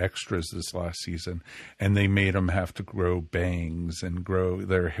were extras this last season, and they made them have to grow bangs and grow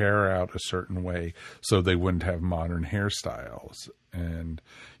their hair out a certain way so they wouldn't have modern hairstyles. And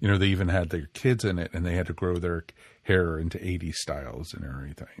they even had their kids in it, and they had to grow their hair into 80s styles and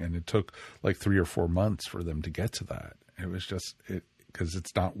everything. And it took like 3 or 4 months for them to get to that. It was just because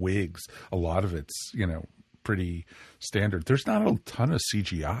it's not wigs. A lot of it's, you know, pretty standard. There's not a ton of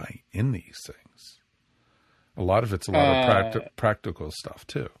CGI in these things. A lot of it's a lot of practical stuff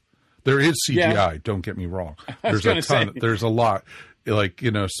too. There is CGI. Don't get me wrong. There's a ton. There's a lot, like,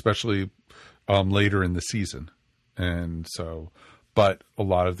 you know, especially later in the season, and so. But a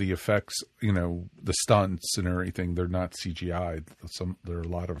lot of the effects, you know, the stunts and everything, they're not CGI. There are a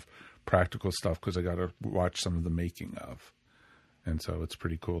lot of practical stuff because I got to watch some of the making of, and so it's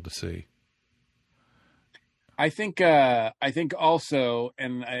pretty cool to see. I think also,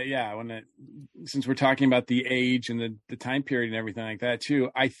 and since we're talking about the age and the time period and everything like that too,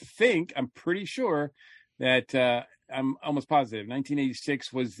 I'm pretty sure that I'm almost positive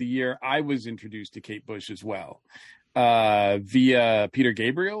 1986 was the year I was introduced to Kate Bush as well. Via Peter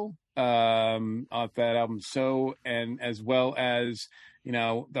Gabriel off that album So, and as well as, you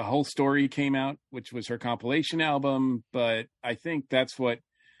know, The Whole Story came out, which was her compilation album. But I think that's what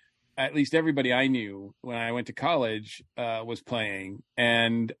at least everybody I knew when I went to college was playing,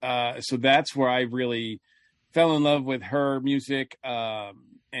 and so that's where I really fell in love with her music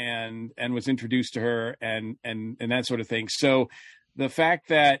and was introduced to her and that sort of thing. So the fact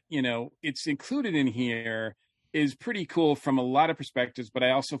that, you know, it's included in here is pretty cool from a lot of perspectives, but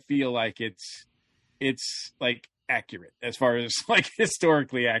I also feel like it's like accurate as far as like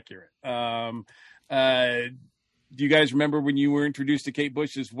historically accurate. Do you guys remember when you were introduced to Kate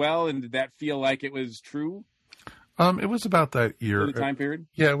Bush as well? And did that feel like it was true? It was about that year. The time period?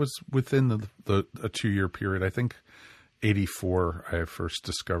 Yeah, it was within a 2-year period. I think 84, I first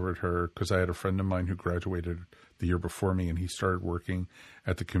discovered her because I had a friend of mine who graduated the year before me, and he started working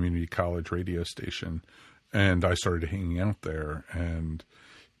at the community college radio station. And I started hanging out there, and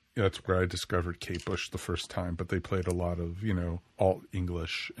that's where I discovered Kate Bush the first time. But they played a lot of, you know, alt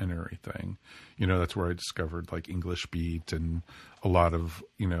English and everything. You know, that's where I discovered like English Beat and a lot of,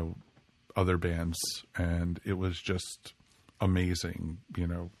 you know, other bands. And it was just amazing, you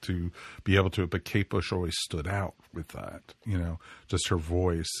know, to be able to. But Kate Bush always stood out with that, you know, just her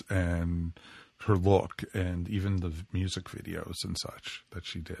voice and her look, and even the music videos and such that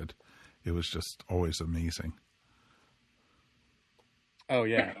she did. It was just always amazing. Oh,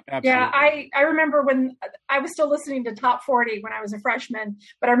 yeah. Absolutely. Yeah, I remember when I was still listening to Top 40 when I was a freshman,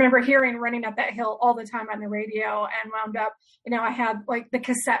 but I remember hearing Running Up That Hill all the time on the radio, and wound up, you know, I had like the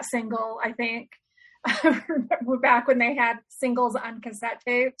cassette single, I think. I remember back when they had singles on cassette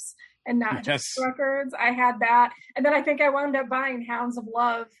tapes and not just records. I had that. And then I think I wound up buying Hounds of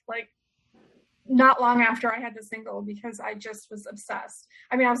Love, like, not long after I had the single, because I just was obsessed.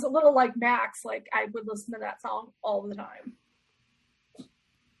 I mean, I was a little like Max, like I would listen to that song all the time.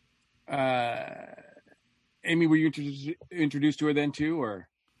 Amy, were you introduced to her then too, or?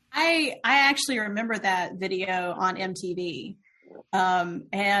 I actually remember that video on MTV. And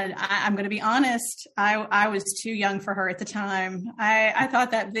I'm going to be honest, I was too young for her at the time. I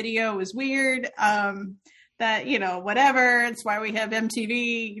thought that video was weird. That, you know, whatever, it's why we have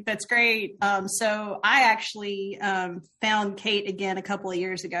MTV. That's great. So I actually found Kate again a couple of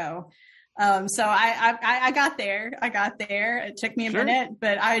years ago. So I got there. It took me a minute,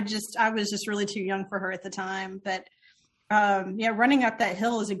 but I was just really too young for her at the time. But Running Up That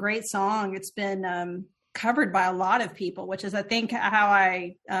Hill is a great song. It's been covered by a lot of people, which is, I think, how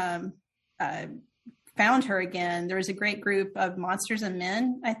I found her again. There was a great group of Monsters and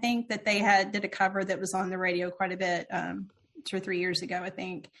Men, I think, that they did a cover that was on the radio quite a bit 2 or 3 years ago, I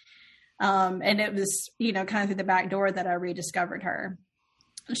think. And it was, you know, kind of through the back door that I rediscovered her.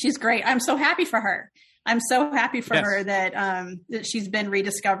 She's great. I'm so happy for her. I'm so happy for her that she's been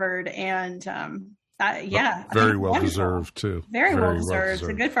rediscovered, and very well deserved too. Very well deserved.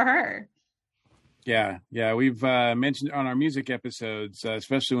 So good for her. Yeah. We've mentioned on our music episodes,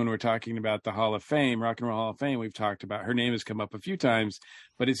 especially when we're talking about the Hall of Fame, Rock and Roll Hall of Fame, we've talked about her name has come up a few times,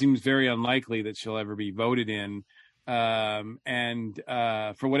 but it seems very unlikely that she'll ever be voted in, and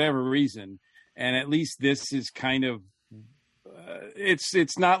for whatever reason. And at least this is kind of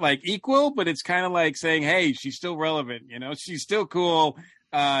it's not like equal, but it's kind of like saying, hey, she's still relevant. You know, she's still cool.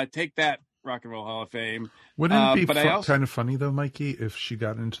 Take that, Rock and Roll Hall of Fame. Wouldn't it be kind of funny though, Mikey, if she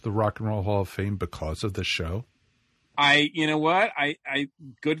got into the Rock and Roll Hall of Fame because of the show? You know what? I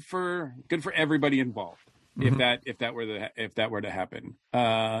good for everybody involved. Mm-hmm. If that were to happen,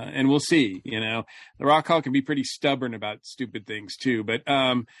 and we'll see. You know, the Rock Hall can be pretty stubborn about stupid things too. But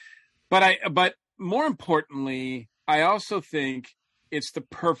more importantly, I also think it's the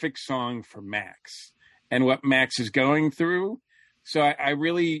perfect song for Max and what Max is going through. So I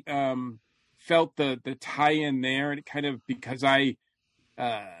really felt the tie-in there, and it kind of, because I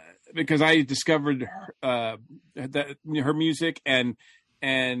because I discovered her music and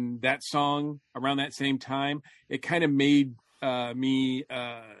that song around that same time, it kind of made me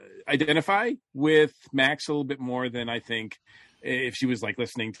identify with Max a little bit more than I think if she was like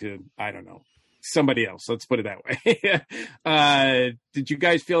listening to, I don't know, somebody else. Let's put it that way. Did you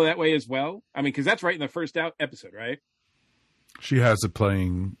guys feel that way as well? I mean, because that's right in the first episode, right? She has it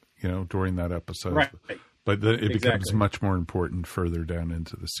playing, during that episode. Right. But it becomes much more important further down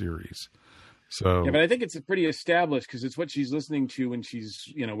into the series. So yeah, but I think it's pretty established because it's what she's listening to when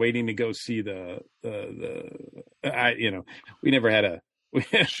she's, waiting to go see we never had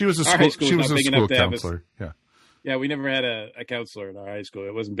she was a school counselor. Yeah. Yeah, we never had a counselor in our high school.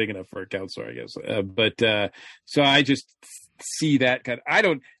 It wasn't big enough for a counselor, I guess. So I just see that kind of, I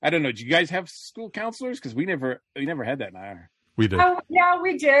don't know. Do you guys have school counselors? Because we never had that in our. We did. Oh, yeah,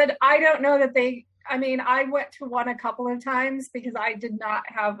 we did. I don't know that I went to one a couple of times because I did not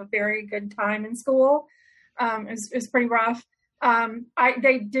have a very good time in school. It was pretty rough.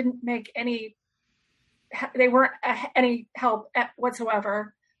 They didn't make they weren't any help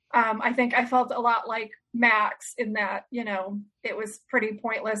whatsoever. I think I felt a lot like Max in that, it was pretty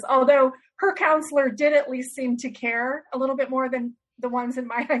pointless. Although her counselor did at least seem to care a little bit more than the ones in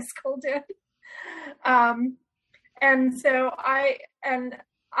my high school did. And so I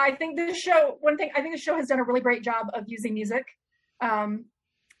think the show has done a really great job of using music and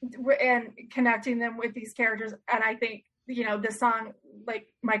connecting them with these characters. And I think, this song, like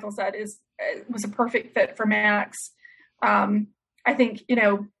Michael said, was a perfect fit for Max. I think,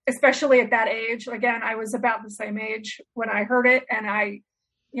 especially at that age, again, I was about the same age when I heard it, and I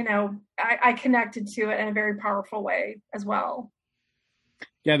connected to it in a very powerful way as well.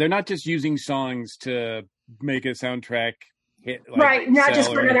 Yeah, they're not just using songs to make a soundtrack hit. Right, not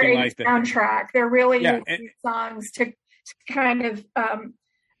just for another 80s soundtrack. They're really using songs to kind of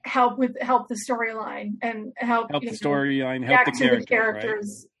help the storyline and help the storyline, help the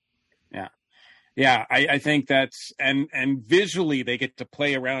characters. Right? Yeah, I think that's and visually they get to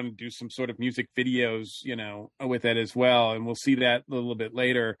play around and do some sort of music videos, with it as well, and we'll see that a little bit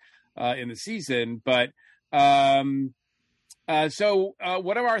later in the season. But so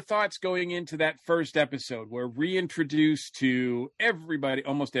what are our thoughts going into that first episode? We're reintroduced to everybody,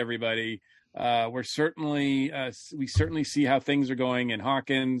 almost everybody. We certainly see how things are going in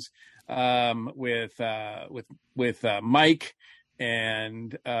Hawkins with Mike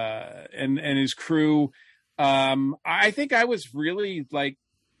and his crew. I think I was really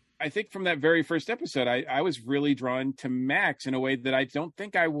from that very first episode, I was really drawn to Max in a way that I don't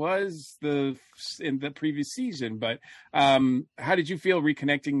think I was in the previous season. But how did you feel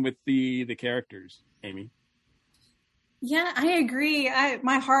reconnecting with the characters, Amy? Yeah, I agree.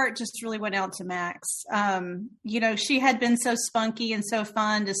 My heart just really went out to Max. She had been so spunky and so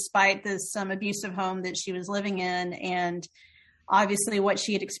fun despite this abusive home that she was living in. And obviously what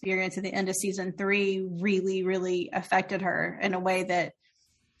she had experienced at the end of season 3 really, really affected her in a way that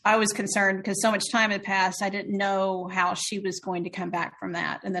I was concerned because so much time had passed. I didn't know how she was going to come back from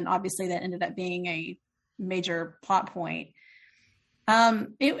that. And then obviously that ended up being a major plot point.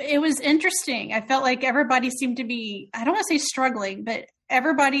 It was interesting. I felt like everybody seemed to be, I don't want to say struggling, but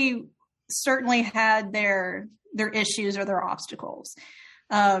everybody certainly had their issues or their obstacles.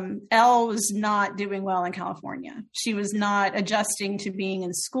 Elle was not doing well in California. She was not adjusting to being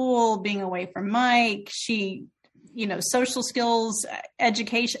in school, being away from Mike. She, social skills,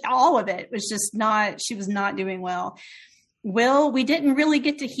 education, all of it was just she was not doing well. Will, we didn't really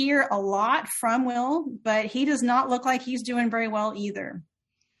get to hear a lot from Will, but he does not look like he's doing very well either.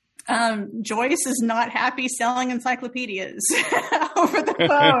 Joyce is not happy selling encyclopedias over the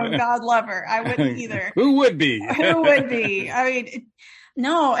phone. God love her. I wouldn't either. Who would be? Who would be? I mean,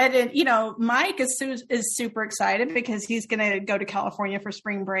 no. And Mike is super excited because he's going to go to California for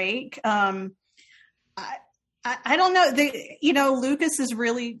spring break. I don't know. Lucas is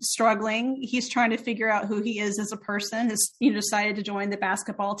really struggling. He's trying to figure out who he is as a person. Has decided to join the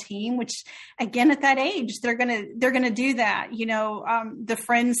basketball team, which again, at that age, they're gonna do that. The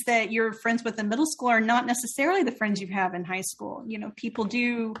friends that you're friends with in middle school are not necessarily the friends you have in high school. People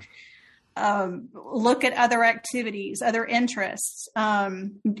do look at other activities, other interests,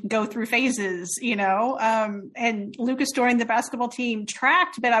 go through phases, and Lucas joined the basketball team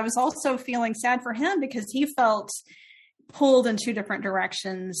tracked, but I was also feeling sad for him because he felt pulled in 2 different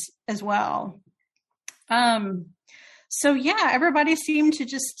directions as well. So yeah, everybody seemed to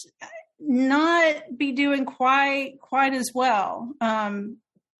just not be doing quite as well.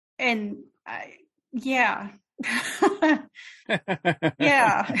 Yeah.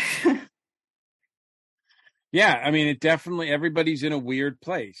 Yeah. Yeah, I mean, it definitely, everybody's in a weird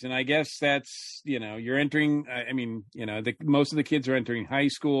place. And I guess that's, you're entering, most of the kids are entering high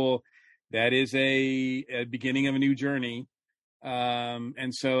school. That is a beginning of a new journey.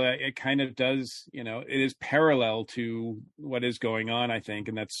 And so it kind of does, it is parallel to what is going on, I think.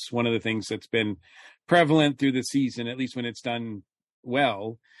 And that's one of the things that's been prevalent through the season, at least when it's done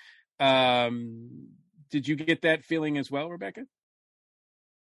well. Did you get that feeling as well, Rebecca?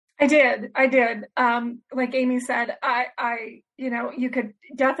 I did. Like Amy said, I you could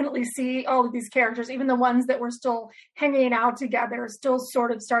definitely see all of these characters, even the ones that were still hanging out together, still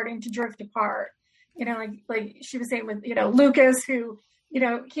sort of starting to drift apart. Like she was saying with, Lucas, who,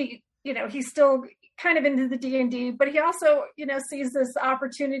 he's still kind of into the D&D, but he also, sees this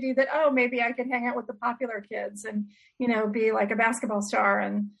opportunity that, oh, maybe I could hang out with the popular kids and, be like a basketball star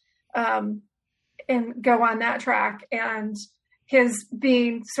and go on that track. And his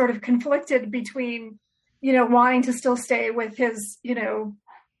being sort of conflicted between, wanting to still stay with his,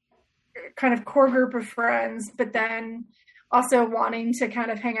 kind of core group of friends, but then also wanting to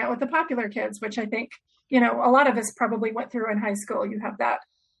kind of hang out with the popular kids, which I think, a lot of us probably went through in high school. You have that,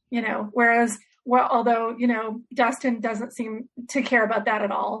 whereas, although, Dustin doesn't seem to care about that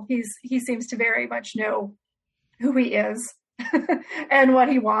at all. He seems to very much know who he is and what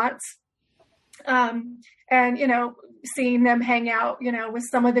he wants. And, seeing them hang out, with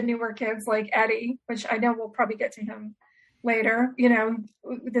some of the newer kids like Eddie, which I know we'll probably get to him later,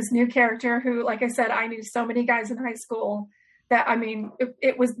 this new character who, like I said, I knew so many guys in high school that, I mean,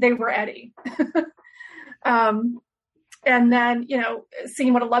 they were Eddie. And then,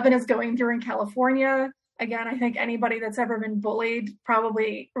 seeing what 11 is going through in California. Again, I think anybody that's ever been bullied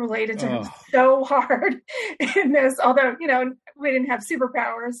probably related to him so hard in this, although, we didn't have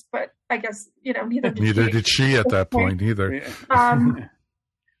superpowers, but I guess, neither did she at that point either.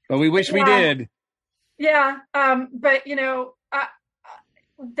 But we wish we did. Yeah. But,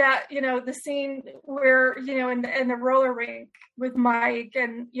 that, the scene where, in the roller rink with Mike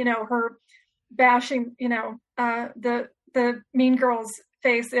and, her bashing, the mean girl's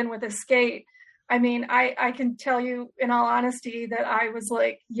face in with a skate. I mean, I can tell you in all honesty that I was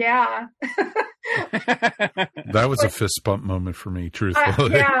like, yeah. That was a fist bump moment for me,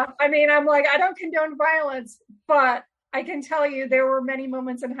 truthfully. Yeah. I mean, I'm like, I don't condone violence, but I can tell you there were many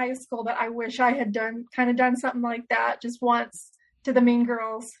moments in high school that I wish I had done something like that just once to the mean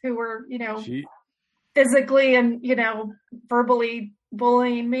girls who were, physically and, verbally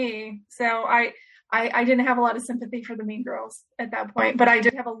bullying me. So I didn't have a lot of sympathy for the mean girls at that point, but I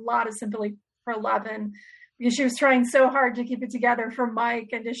did have a lot of sympathy for 11 because she was trying so hard to keep it together for Mike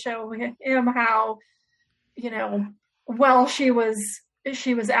and to show him how, well she was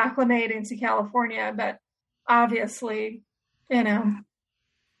acclimating to California, but obviously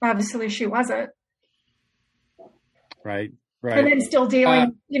she wasn't. Right. And then still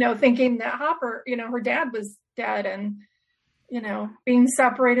dealing, thinking that Hopper, her dad was dead and, being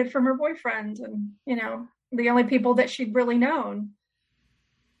separated from her boyfriend and, the only people that she'd really known.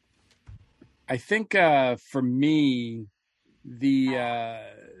 I think for me, the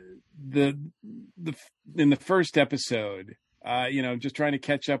in the first episode, just trying to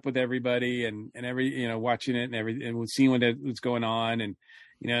catch up with everybody and watching it and seeing what was going on and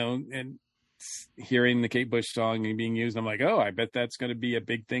and hearing the Kate Bush song being used, I'm like, oh, I bet that's going to be a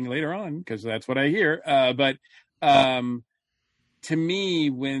big thing later on because that's what I hear. But to me,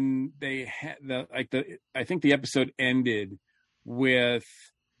 when they had I think the episode ended with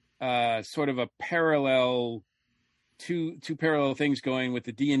sort of a parallel, two parallel things going with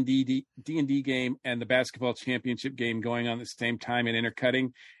the D&D game and the basketball championship game going on at the same time and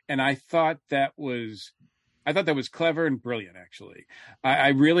intercutting. And I thought that was clever and brilliant, actually. I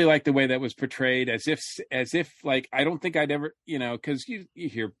really like the way that was portrayed as if like, I don't think I'd ever, cause you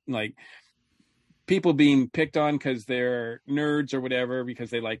hear like people being picked on cause they're nerds or whatever, because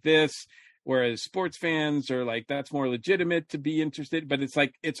they like this. Whereas sports fans are like, that's more legitimate to be interested, but it's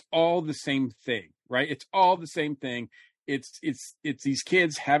like, it's all the same thing, right? It's all the same thing. It's these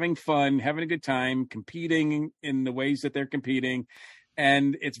kids having fun, having a good time, competing in the ways that they're competing.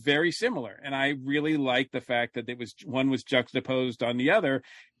 And it's very similar. And I really like the fact that one was juxtaposed on the other.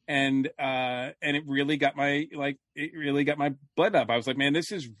 And it really got my blood up. I was like, man,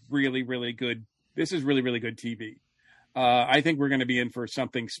 this is really, really good. This is really, really good TV. I think we're going to be in for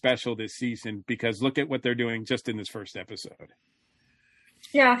something special this season because look at what they're doing just in this first episode.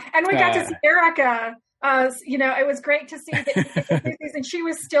 Yeah. And we got to see Erica It was great to see that season she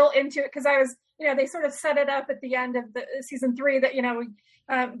was still into it, because I was, they sort of set it up at the end of the season 3 that,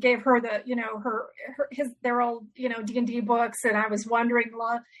 gave her the, their old, D&D books. And I was wondering,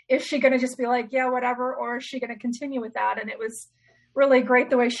 is she going to just be like, yeah, whatever, or is she going to continue with that? And it was really great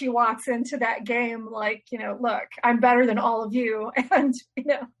the way she walks into that game, like, look, I'm better than all of you. And,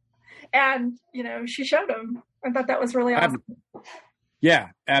 she showed them. I thought that was really awesome. Yeah,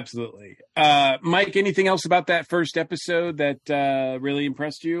 absolutely. Mike, anything else about that first episode that really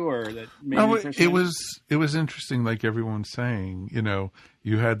impressed you, or that made you frustrated? It was interesting, like everyone's saying,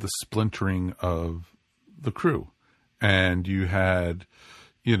 you had the splintering of the crew, and you had,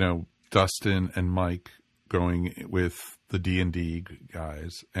 Dustin and Mike going with the D&D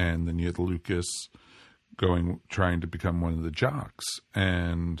guys, and then you had Lucas trying to become one of the jocks,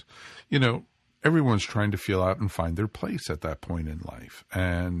 and, everyone's trying to feel out and find their place at that point in life.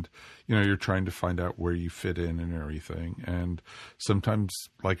 And, you're trying to find out where you fit in and everything. And sometimes,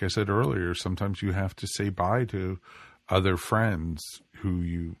 like I said earlier, sometimes you have to say bye to other friends who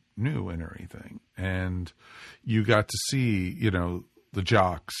you knew and everything. And you got to see, the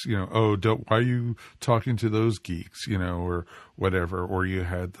jocks, why are you talking to those geeks, or whatever. Or you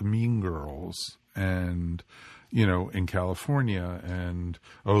had the mean girls and, in California, and,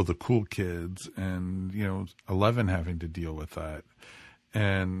 the cool kids, and, 11 having to deal with that.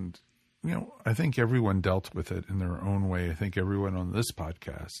 And, I think everyone dealt with it in their own way. I think everyone on this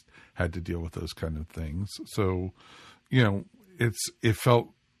podcast had to deal with those kind of things. So, it felt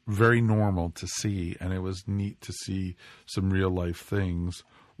very normal to see, and it was neat to see some real life things,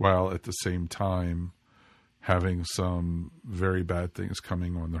 while at the same time having some very bad things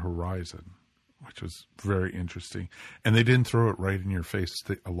coming on the horizon, which was very interesting. And they didn't throw it right in your face.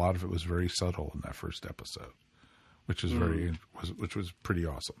 A lot of it was very subtle in that first episode, which is which was pretty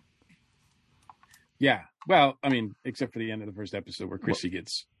awesome. Yeah. Well, I mean, except for the end of the first episode where Chrissy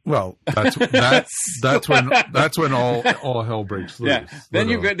gets. Well, that's when all hell breaks loose. Yeah. Then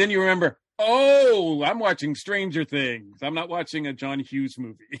you remember, I'm watching Stranger Things. I'm not watching a John Hughes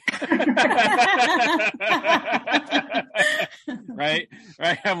movie. Right.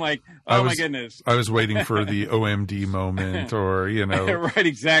 I'm like, my goodness. I was waiting for the OMD moment, or, right.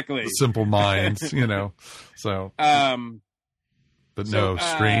 Exactly. Simple Minds, so, but no,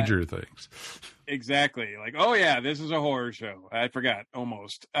 Stranger Things. Exactly. Like, oh yeah, this is a horror show. I forgot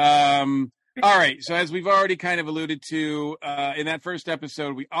almost. All right. So as we've already kind of alluded to, in that first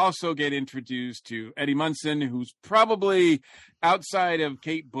episode, we also get introduced to Eddie Munson, who's probably outside of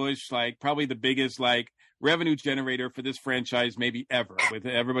Kate Bush, like probably the biggest, revenue generator for this franchise maybe ever, with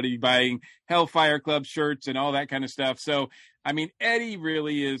everybody buying Hellfire Club shirts and all that kind of stuff. So, I mean, Eddie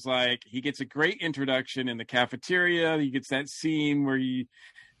really is he gets a great introduction in the cafeteria. He gets that scene where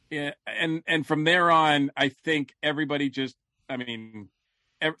and from there on, I think everybody I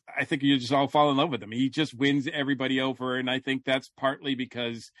think you just all fall in love with him. He just wins everybody over. And I think that's partly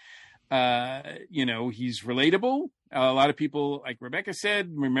because, he's relatable. A lot of people, like Rebecca said,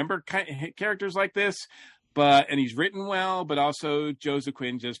 remember characters like this, and he's written well, but also Joseph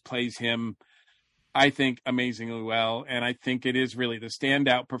Quinn just plays him, I think, amazingly well. And I think it is really the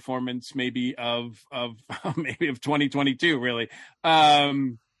standout performance maybe of 2022, really.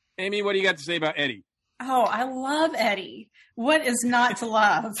 Amy, what do you got to say about Eddie? Oh, I love Eddie. What is not to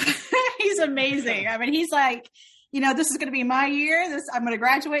love? He's amazing. I mean, he's like, this is going to be my year. I'm going to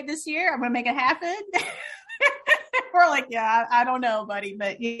graduate this year. I'm going to make it happen. We're like, yeah, I don't know, buddy,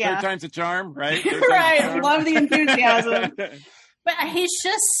 but yeah. Third time's a charm, right? Right. Love the enthusiasm. But he's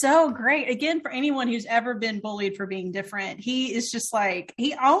just so great. Again, for anyone who's ever been bullied for being different, he is just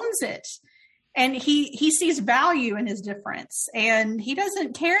he owns it. And he sees value in his difference, and he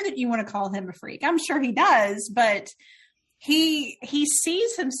doesn't care that you want to call him a freak. I'm sure he does, but he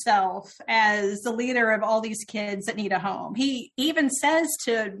sees himself as the leader of all these kids that need a home. He even says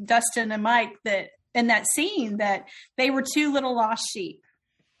to Dustin and Mike that in that scene that they were 2 little lost sheep,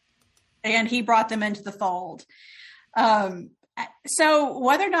 and he brought them into the fold. So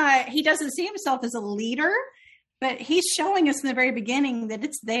whether or not he doesn't see himself as a leader, but he's showing us in the very beginning that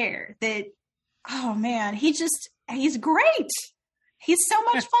it's there, that, oh man, he's great. He's so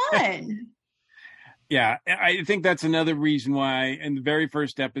much fun. Yeah, I think that's another reason why in the very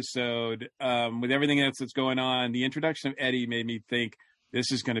first episode, with everything else that's going on, the introduction of Eddie made me think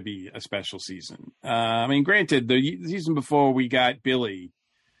this is going to be a special season. I mean, granted, the season before we got Billy,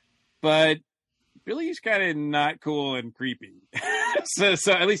 but Billy's kind of not cool and creepy. so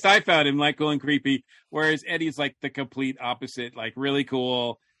at least I found him cool and creepy, whereas Eddie's the complete opposite, really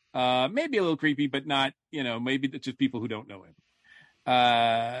cool. Maybe a little creepy, but not, maybe just people who don't know him.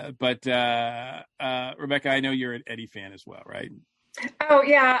 But Rebecca, I know you're an Eddie fan as well, right? Oh,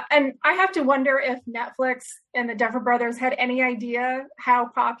 yeah. And I have to wonder if Netflix and the Duffer Brothers had any idea how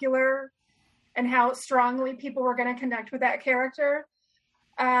popular and how strongly people were going to connect with that character.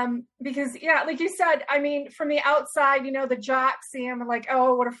 Because, yeah, like you said, I mean, from the outside, the jocks see him like,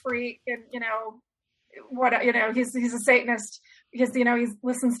 oh, what a freak. And, he's a Satanist because, he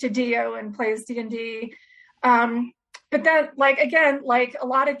listens to Dio and plays D&D. But then, again, a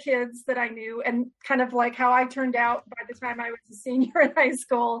lot of kids that I knew and kind of like how I turned out by the time I was a senior in high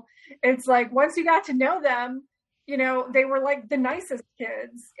school, it's like once you got to know them, they were like the nicest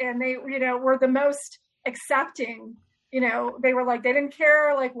kids and they, were the most accepting. They were like, they didn't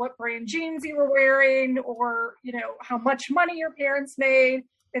care like what brand jeans you were wearing or, how much money your parents made.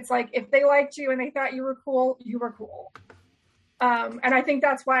 It's like, if they liked you and they thought you were cool, you were cool. And I think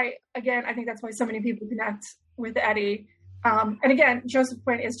that's why so many people connect with Eddie. And again, Joseph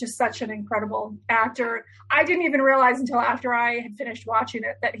Quinn is just such an incredible actor. I didn't even realize until after I had finished watching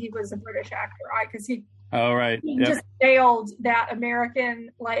it that he was a British actor. Because he just nailed that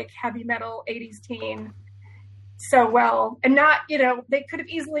American heavy metal 80s teen so well. And not, they could have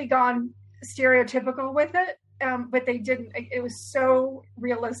easily gone stereotypical with it, but they didn't. It was so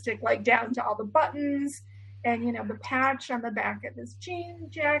realistic, down to all the buttons and, the patch on the back of his jean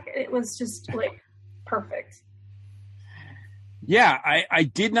jacket. It was just perfect. Yeah, I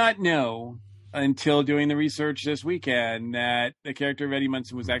did not know until doing the research this weekend that the character of Eddie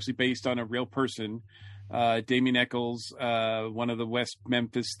Munson was actually based on a real person, Damien Eccles, one of the West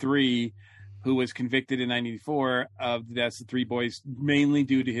Memphis Three, who was convicted in 1994 of the deaths of 3 boys, mainly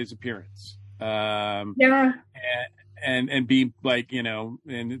due to his appearance. And being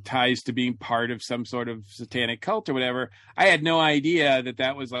and ties to being part of some sort of satanic cult or whatever. I had no idea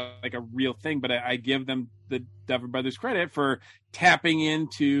that was like a real thing, but I give them, the Duffer Brothers, credit for tapping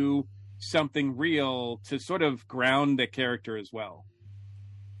into something real to sort of ground the character as well.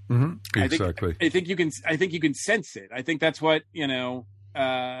 Mm-hmm. Exactly. I think you can sense it. I think that's what, them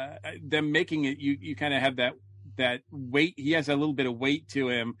making it, you kind of have that weight. He has a little bit of weight to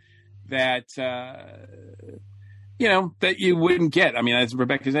him that, that you wouldn't get. I mean, as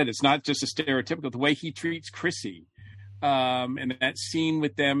Rebecca said, it's not just a stereotypical, the way he treats Chrissy. And that scene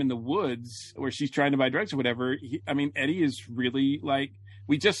with them in the woods where she's trying to buy drugs or whatever. Eddie is really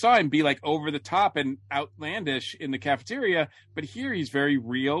we just saw him be over the top and outlandish in the cafeteria, but here he's very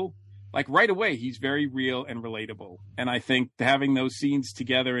real. Right away, he's very real and relatable. And I think having those scenes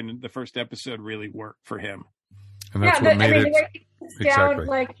together in the first episode really worked for him. And that's what made it. The way he sits down,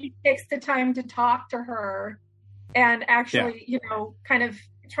 he takes the time to talk to her and actually, kind of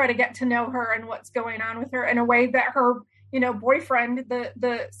try to get to know her and what's going on with her in a way that her, boyfriend,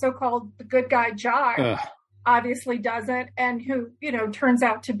 the so-called the good guy jock, obviously doesn't, and who, turns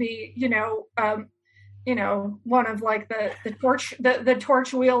out to be, one of the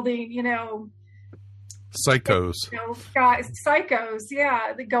torch wielding, psychos, guys, psychos,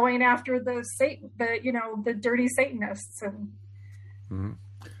 yeah, going after the dirty Satanists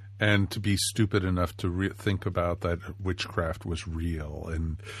and to be stupid enough to think about that witchcraft was real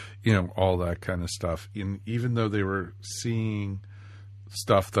and, all that kind of stuff. Even though they were seeing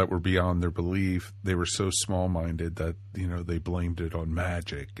stuff that were beyond their belief, they were so small-minded that, they blamed it on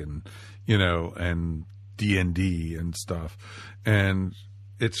magic and, and D&D and stuff. And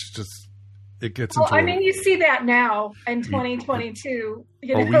it's just, it gets into... Well, you see that now in 2022.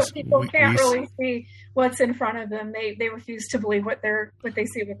 People can't really see what's in front of them. They refuse to believe what they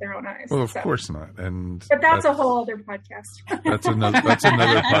see with their own eyes. Well, of course not. But that's a whole other podcast. That's another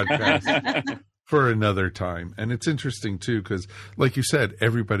podcast for another time. And it's interesting too, because like you said,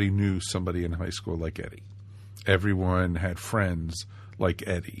 everybody knew somebody in high school like Eddie. Everyone had friends like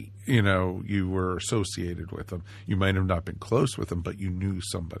Eddie. You were associated with them. You might have not been close with them, but you knew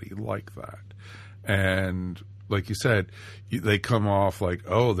somebody like that. And like you said, they come off like,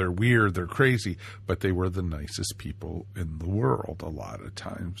 oh, they're weird, they're crazy, but they were the nicest people in the world a lot of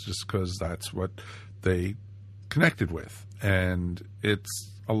times, just because that's what they connected with. And it's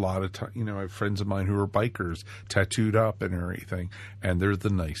a lot of time, I have friends of mine who are bikers, tattooed up and everything, and they're the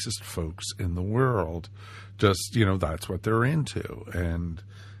nicest folks in the world. Just, that's what they're into. And,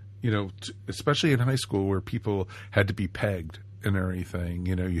 especially in high school where people had to be pegged and everything,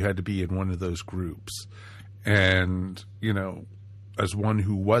 you had to be in one of those groups. And, as one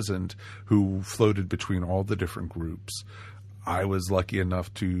who wasn't, who floated between all the different groups, I was lucky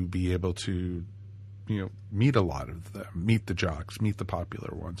enough to be able to, meet a lot of them, meet the jocks, meet the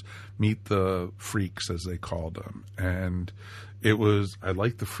popular ones, meet the freaks as they called them. And I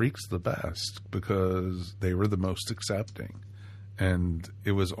liked the freaks the best because they were the most accepting. and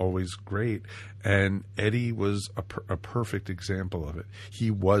it was always great. And Eddie was a perfect example of it. He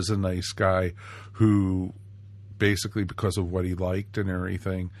was a nice guy who basically, because of what he liked and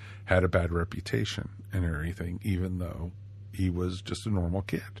everything, had a bad reputation and everything, even though he was just a normal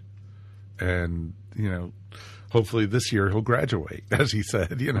kid. And, hopefully this year he'll graduate, as he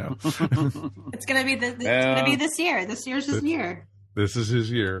said, It's going to be it's going to be this year. This year's his year. This is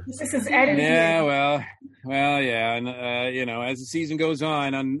his year. This is Eddie's year. Yeah, well, yeah, and as the season goes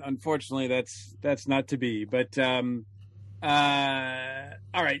on, unfortunately, that's not to be. But all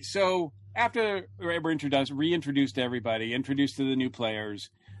right. So after we're reintroduced to everybody, introduced to the new players,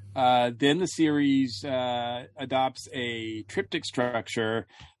 then the series adopts a triptych structure.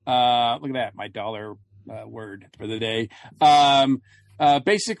 Look at that, my dollar word for the day.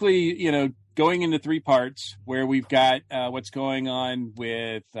 Basically, going into 3 parts where we've got what's going on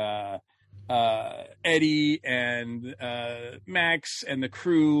with Eddie and Max and the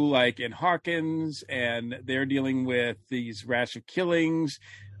crew, like in Hawkins, and they're dealing with these rash of killings.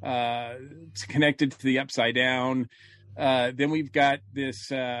 It's connected to the Upside Down. Then we've got this.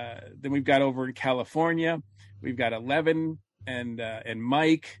 Then we've got over in California, we've got Eleven and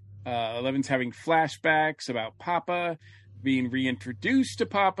Mike. Eleven's having flashbacks about Papa, being reintroduced to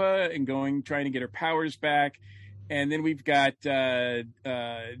Papa and trying to get her powers back. And then we've got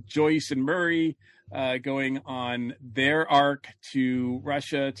Joyce and Murray going on their arc to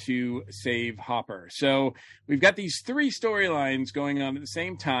Russia to save Hopper. So we've got these 3 storylines going on at the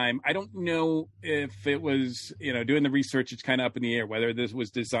same time. I don't know if it was, doing the research, it's kind of up in the air, whether this was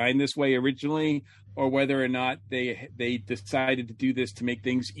designed this way originally or whether or not they decided to do this to make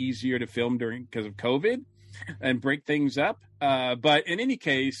things easier to film because of COVID and break things up. But in any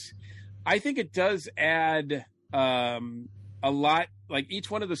case, I think it does add a lot. Like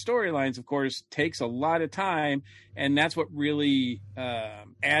each one of the storylines, of course, takes a lot of time, and that's what really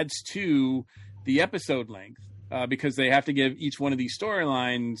adds to the episode length because they have to give each one of these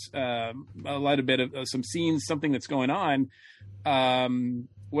storylines a little bit of some scenes, something that's going on.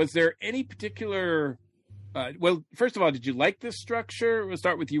 Was there any particular? Well, first of all, did you like this structure? We'll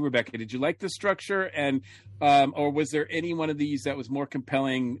start with you, Rebecca. Did you like this structure, and or was there any one of these that was more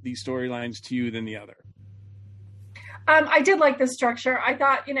compelling, these storylines, to you than the other? I did like this structure. I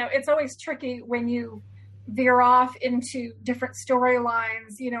thought, it's always tricky when you veer off into different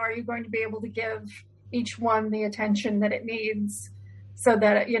storylines. Are you going to be able to give each one the attention that it needs so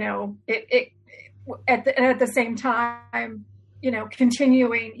that, it at the same time,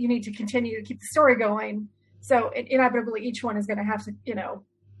 continuing, you need to continue to keep the story going. So inevitably each one is going to have to,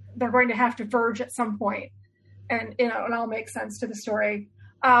 they're going to have to verge at some point, and, it all makes sense to the story.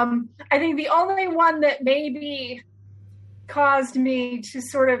 I think the only one that maybe caused me to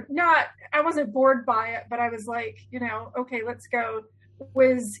sort of I wasn't bored by it, but I was like, okay, let's go,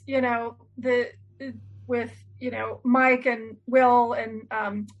 was, with Mike and Will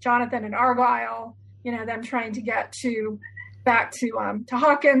and Jonathan and Argyle, them trying to get back to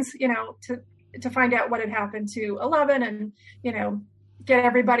Hawkins, to find out what had happened to 11 and, get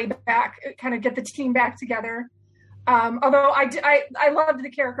everybody back, kind of get the team back together. Although I loved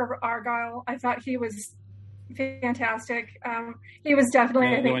the character of Argyle. I thought he was fantastic. He was definitely,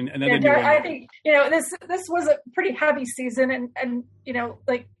 I think, this was a pretty heavy season, and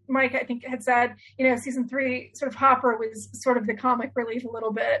like Mike, I think, had said, season 3 sort of Hopper was sort of the comic relief a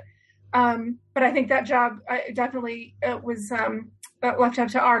little bit. But I think that job definitely was left up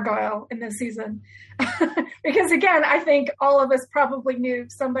to Argyle in this season. Because again, I think all of us probably knew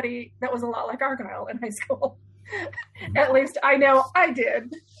somebody that was a lot like Argyle in high school. At least I know I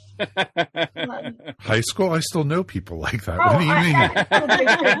did. High school? I still know people like that. What do you mean?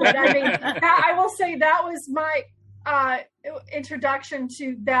 I will say that was my introduction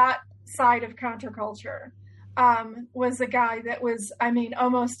to that side of counterculture. Was a guy that was,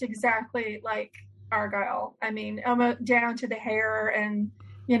 almost exactly like Argyle. Almost down to the hair and,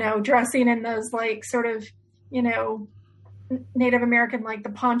 dressing in those like sort of, Native American, like the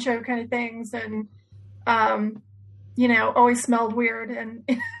poncho kind of things. And, always smelled weird and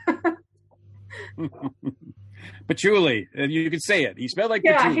Patchouli, you could say it. He smelled like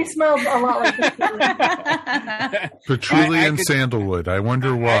patchouli. Yeah, he smelled a lot like patchouli. Patchouli and sandalwood. I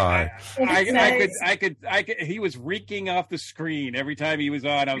wonder why. I could. He was reeking off the screen every time he was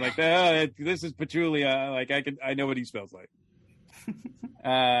on. I was like, oh, this is patchouli. I know what he smells like.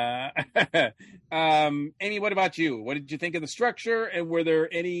 Amy, what about you? What did you think of the structure, and were there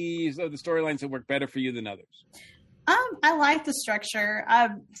any of the storylines that worked better for you than others? I like the structure.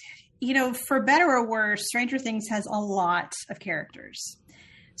 For better or worse, Stranger Things has a lot of characters.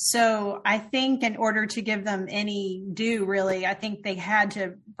 So I think in order to give them any due, really, I think they had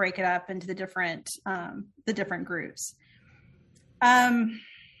to break it up into the different groups.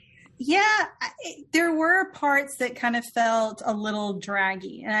 There were parts that kind of felt a little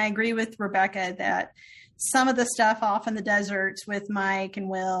draggy. And I agree with Rebecca that some of the stuff off in the deserts with Mike and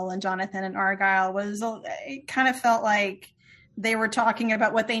Will and Jonathan and Argyle it kind of felt like they were talking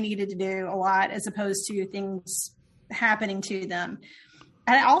about what they needed to do a lot as opposed to things happening to them.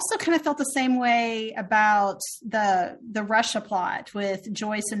 And I also kind of felt the same way about the Russia plot with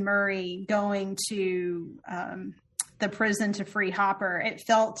Joyce and Murray going to the prison to free Hopper.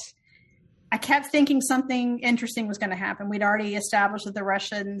 I kept thinking something interesting was going to happen. We'd already established that the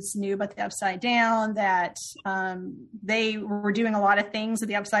Russians knew about the Upside Down, that they were doing a lot of things with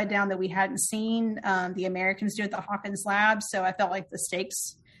the Upside Down that we hadn't seen the Americans do at the Hawkins lab. So I felt like the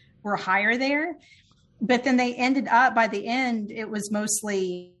stakes were higher there. But then they ended up, by the end, it was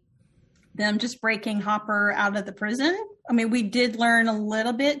mostly them just breaking Hopper out of the prison. I mean, we did learn a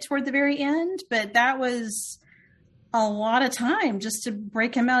little bit toward the very end, but that was a lot of time just to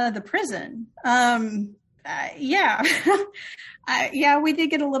break him out of the prison. We did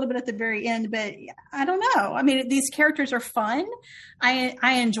get a little bit at the very end, but I don't know. I mean, these characters are fun. I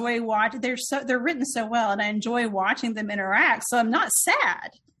enjoy watching. They're written so well, and I enjoy watching them interact. So I'm not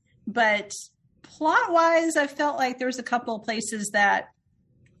sad, but plot wise, I felt like there was a couple of places that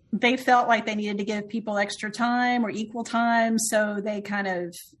they felt like they needed to give people extra time or equal time. So they kind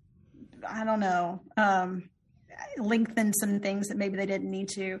of, I don't know, lengthened some things that maybe they didn't need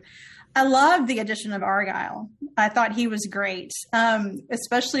to. I love the addition of Argyle. I thought he was great,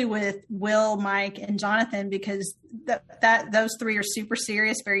 especially with Will, Mike, and Jonathan, because those three are super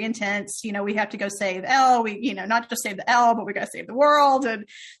serious, very intense. You know, we have to go save Elle. We, not just save the Elle, but we got to save the world. And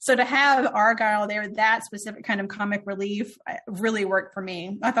so to have Argyle there, that specific kind of comic relief really worked for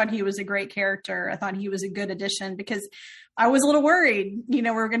me. I thought he was a great character. I thought he was a good addition because I was a little worried.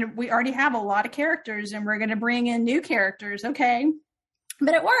 We already have a lot of characters and we're going to bring in new characters. Okay.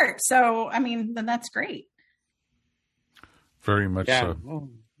 But it worked. So, I mean, then that's great. Very much so.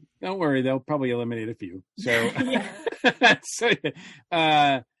 Well, don't worry. They'll probably eliminate a few. So,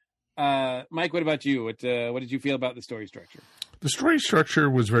 Mike, what about you? What did you feel about the story structure? The story structure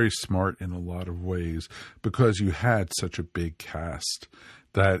was very smart in a lot of ways because you had such a big cast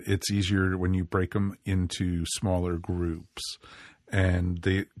that it's easier when you break them into smaller groups. And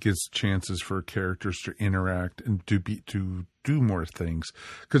it gives chances for characters to interact and to do more things.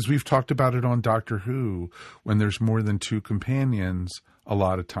 Because we've talked about it on Doctor Who. When there's more than two companions, a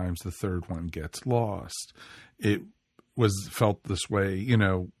lot of times the third one gets lost. It felt this way,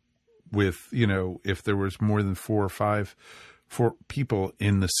 with, if there was more than four people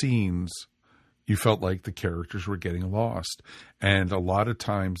in the scenes, you felt like the characters were getting lost. And a lot of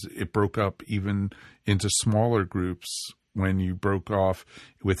times it broke up even into smaller groups when you broke off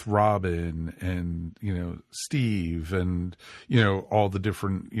with Robin and, Steve and, all the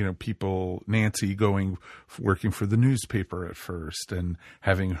different, people, Nancy working for the newspaper at first and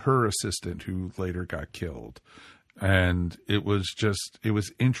having her assistant who later got killed. And it was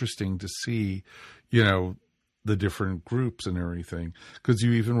interesting to see, the different groups and everything, because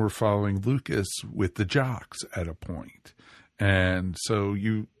you even were following Lucas with the jocks at a point. And so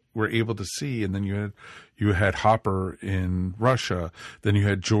you were able to see, and then you had Hopper in Russia, then you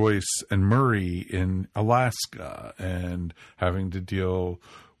had Joyce and Murray in Alaska and having to deal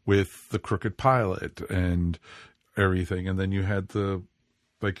with the crooked pilot and everything. And then you had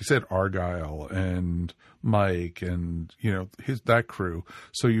like you said, Argyle and Mike and, that crew.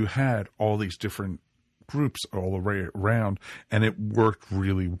 So you had all these different groups all around, and it worked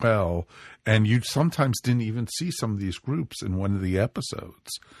really well. And you sometimes didn't even see some of these groups in one of the episodes.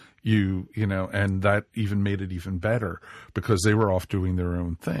 And that even made it even better because they were off doing their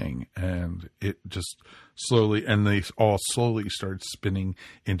own thing, and it just they all slowly started spinning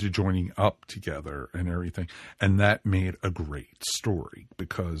into joining up together and everything. And that made a great story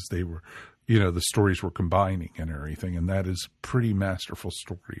because they were, the stories were combining and everything. And that is pretty masterful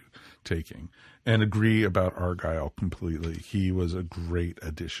story taking. And agree about Argyle completely. He was a great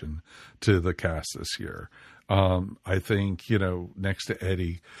addition to the cast this year. I think, next to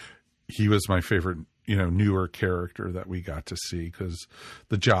Eddie, he was my favorite, newer character that we got to see because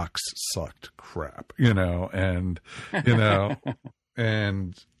the jocks sucked crap, and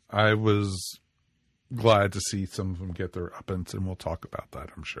I was glad to see some of them get their uppance, and we'll talk about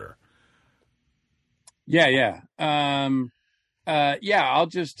that, I'm sure. Yeah. I'll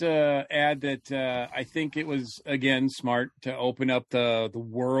just add that I think it was, again, smart to open up the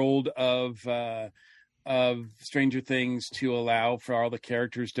world of Stranger Things to allow for all the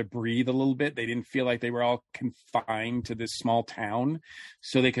characters to breathe a little bit. They didn't feel like they were all confined to this small town,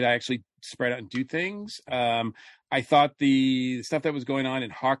 so they could actually spread out and do things. I thought the stuff that was going on in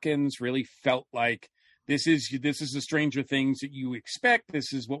Hawkins really felt like this is the Stranger Things that you expect.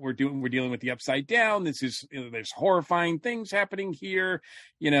 This is what we're doing. We're dealing with the Upside Down. This is, there's horrifying things happening here.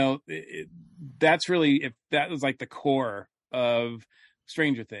 That's really, if that was like the core of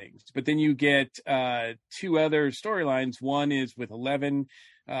Stranger Things. But then you get two other storylines. One is with Eleven,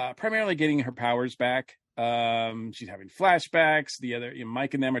 primarily getting her powers back. She's having flashbacks. The other,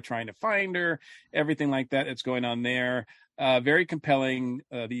 Mike and them are trying to find her. Everything like that that's going on there. Very compelling.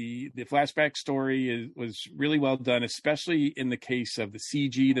 The flashback story was really well done, especially in the case of the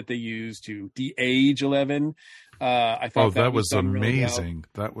CG that they used to de-age 11. I thought that was amazing. Really well.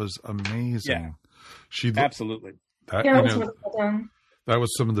 That was amazing. Yeah, absolutely. That, yeah, was really well done. That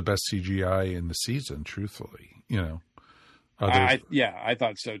was some of the best CGI in the season, truthfully. I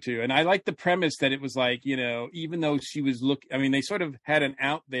thought so too. And I like the premise that it was like, even though she was they sort of had an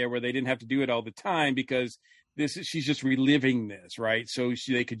out there where they didn't have to do it all the time because she's just reliving this, right? So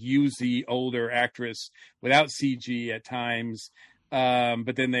they could use the older actress without CG at times.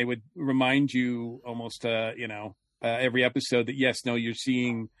 But then they would remind you almost, every episode that, yes, no, you're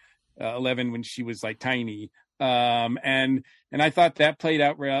seeing 11 when she was like tiny. And I thought that played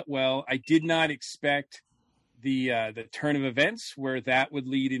out well. I did not expect the turn of events where that would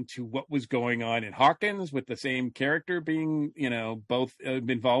lead into what was going on in Hawkins with the same character being, both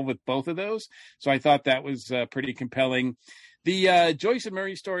involved with both of those. So I thought that was pretty compelling. The Joyce and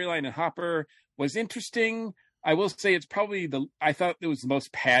Murray storyline in Hopper was interesting. I will say it's probably I thought it was the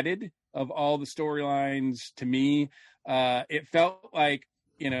most padded of all the storylines to me. It felt like,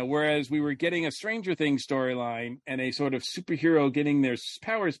 whereas we were getting a Stranger Things storyline and a sort of superhero getting their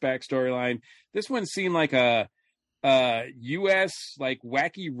powers back storyline, this one seemed like a U.S. like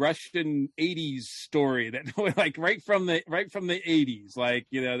wacky Russian 80s story that like right from the 80s, like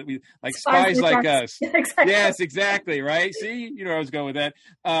that we like Spies Like Us. Exactly. Yes, exactly. Right. See, I was going with that.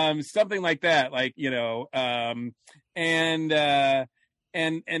 Something like that, like and I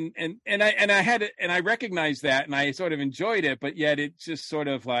recognized that and I sort of enjoyed it, but yet it just sort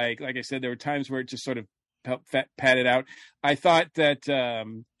of like I said, there were times where it just sort of padded out. I thought that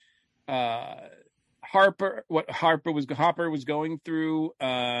Hopper was going through,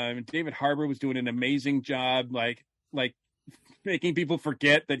 David Harbour was doing an amazing job, like making people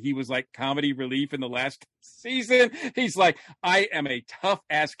forget that he was like comedy relief in the last season. He's like, I am a tough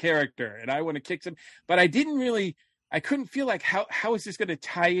ass character and I want to kick some, but I couldn't feel like how is this going to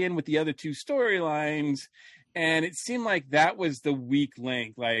tie in with the other two storylines? And it seemed like that was the weak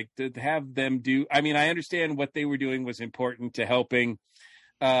link, like to have them do. I mean, I understand what they were doing was important to helping,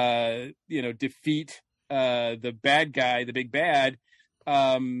 defeat the bad guy, the big bad,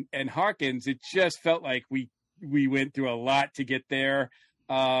 and Hawkins. It just felt like we went through a lot to get there.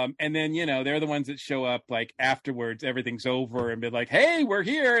 And then, they're the ones that show up like afterwards, everything's over and be like, hey, we're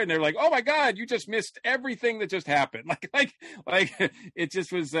here. And they're like, oh my God, you just missed everything that just happened. Like it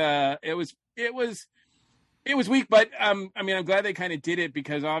just was, it was weak, but, I'm glad they kind of did it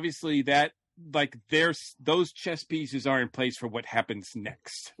because obviously that, like those chess pieces are in place for what happens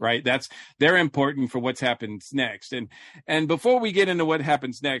next, right? They're important for what's happens next. And before we get into what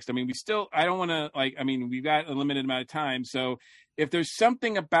happens next, I don't want to we've got a limited amount of time. So if there's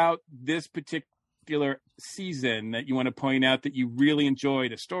something about this particular season that you want to point out that you really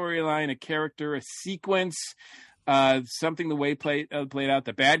enjoyed, a storyline, a character, a sequence, something the way played out,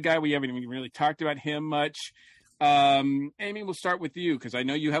 the bad guy, we haven't even really talked about him much. Amy, we'll start with you because I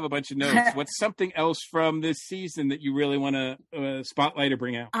know you have a bunch of notes. What's something else from this season that you really want to spotlight or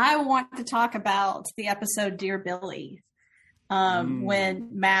bring out? I want to talk about the episode Dear Billy. When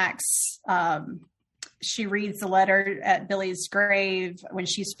Max, she reads the letter at Billy's grave when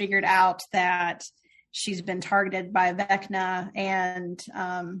she's figured out that she's been targeted by Vecna and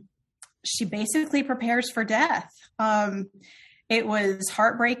she basically prepares for death. It was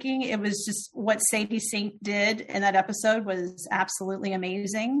heartbreaking. It was just what Sadie Sink did in that episode was absolutely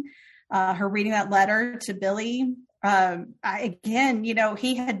amazing. Her reading that letter to Billy, he had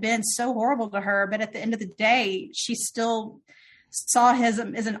been so horrible to her, but at the end of the day, she still saw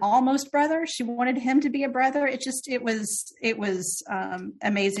him as an almost brother. She wanted him to be a brother. It was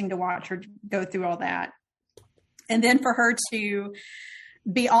amazing to watch her go through all that. And then for her to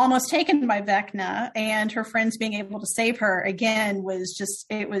be almost taken by Vecna and her friends being able to save her again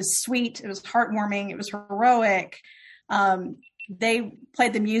it was sweet. It was heartwarming. It was heroic. they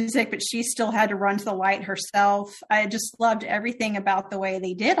played the music, but she still had to run to the light herself. I just loved everything about the way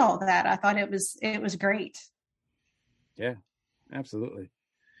they did all that. I thought it was great. Yeah, absolutely.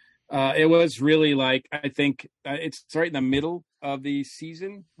 It was really like, I think it's right in the middle of the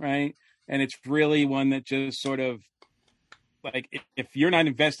season, right? And it's really one that just sort of like, if you're not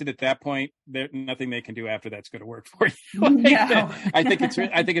invested at that point, there's nothing they can do after that's going to work for you. I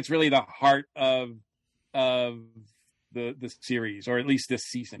think it's really the heart of the series, or at least this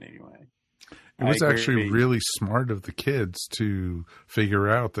season anyway. It was actually really smart of the kids to figure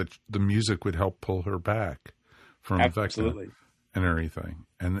out that the music would help pull her back from Vecna and everything.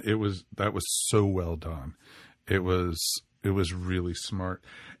 And that was so well done. It was really smart.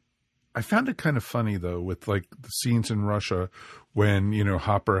 I found it kind of funny though, with like the scenes in Russia when,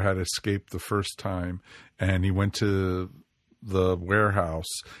 Hopper had escaped the first time and he went to the warehouse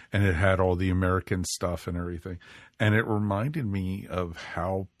and it had all the American stuff and everything. And it reminded me of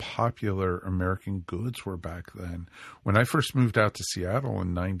how popular American goods were back then. When I first moved out to Seattle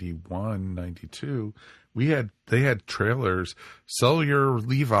in 91, 92, they had trailers, sell your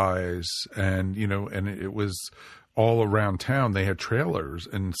Levi's, and, and it was all around town. They had trailers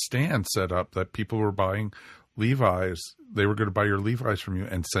and stands set up that people were buying Levi's. They were going to buy your Levi's from you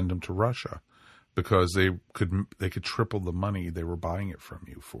and send them to Russia because they could triple the money they were buying it from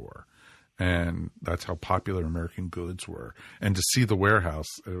you for. And that's how popular American goods were. And to see the warehouse,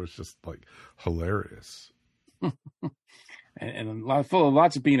 it was just like hilarious. and full of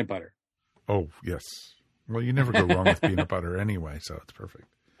lots of peanut butter. Oh, yes. Well, you never go wrong with peanut butter anyway, so it's perfect.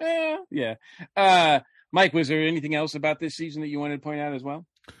 Yeah. Mike, was there anything else about this season that you wanted to point out as well?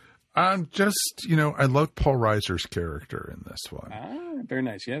 Just, I loved Paul Reiser's character in this one. Very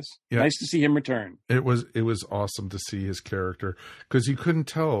nice. Yes. Yeah. Nice to see him return. It was awesome to see his character because you couldn't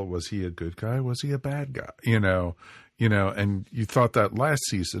tell, was he a good guy? Was he a bad guy? And you thought that last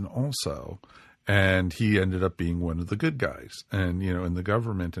season also, and he ended up being one of the good guys and, in the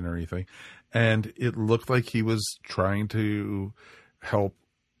government and everything. And it looked like he was trying to help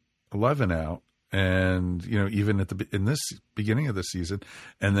Eleven out. And, even in this beginning of the season,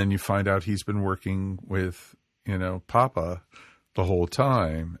 and then you find out he's been working with, Papa the whole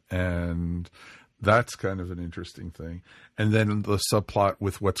time. And that's kind of an interesting thing. And then the subplot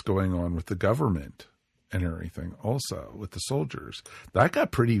with what's going on with the government and everything also with the soldiers, that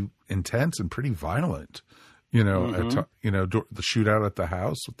got pretty intense and pretty violent, the shootout at the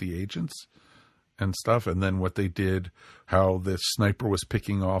house with the agents and stuff. And then what they did, how the sniper was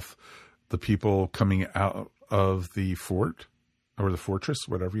picking off the people coming out of the fort or the fortress,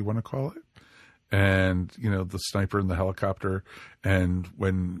 whatever you want to call it. And, the sniper in the helicopter. And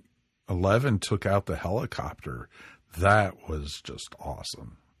when 11 took out the helicopter, that was just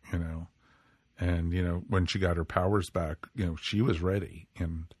awesome, And, when she got her powers back, she was ready.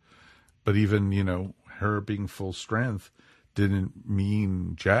 But even, her being full strength didn't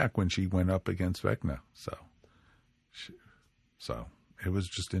mean jack when she went up against Vecna. So it was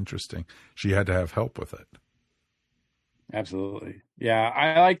just interesting. She had to have help with it. Absolutely. Yeah.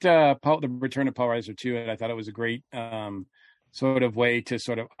 I liked the return of Paul Reiser too. And I thought it was a great sort of way to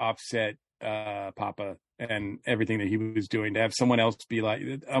sort of offset Papa and everything that he was doing, to have someone else be like,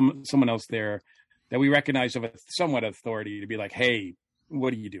 someone else there that we recognize of a somewhat authority to be like, hey,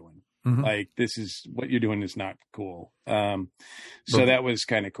 what are you doing? Mm-hmm. Like, this is what you're doing is not cool. So that was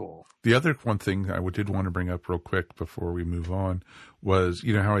kind of cool. The other one thing I did want to bring up real quick before we move on was,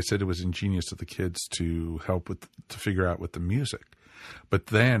 how I said it was ingenious of the kids to help to figure out with the music, but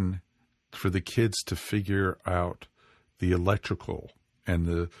then for the kids to figure out the electrical and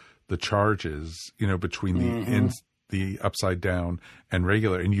the charges, between the upside down and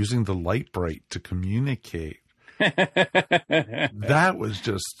regular, and using the light bright to communicate. That was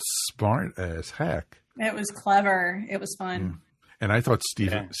just smart as heck. It was clever. It was fun. And I thought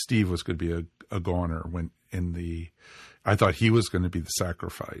Steve was going to be a goner I thought he was going to be the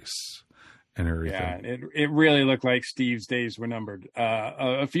sacrifice and everything. Yeah, it really looked like Steve's days were numbered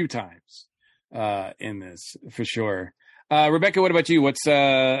a few times in this, for sure. Rebecca, what about you? What's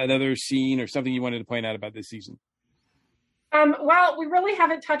another scene or something you wanted to point out about this season? Well, we really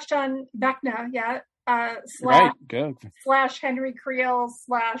haven't touched on Vecna yet. Right, good. / Henry Creel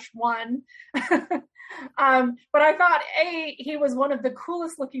 /1. But I thought, he was one of the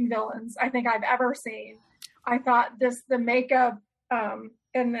coolest looking villains I think I've ever seen. I thought the makeup and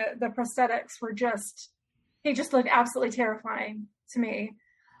the prosthetics were he just looked absolutely terrifying to me.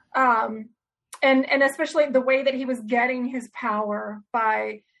 And especially the way that he was getting his power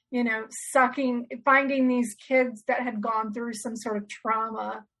by, finding these kids that had gone through some sort of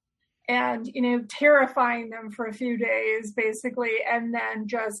trauma and, terrifying them for a few days, basically, and then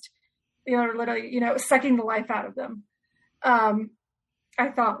just, literally, sucking the life out of them. I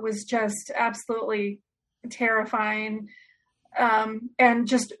thought was just absolutely terrifying, and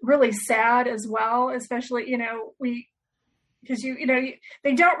just really sad as well, especially, because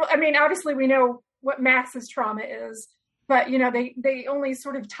they don't, obviously we know what Max's trauma is, but, they only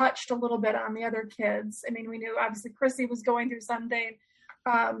sort of touched a little bit on the other kids. We knew obviously Chrissy was going through something.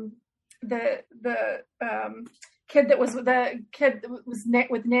 The kid that was with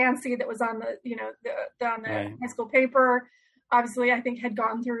Nancy that was on the on the high school paper, obviously I think had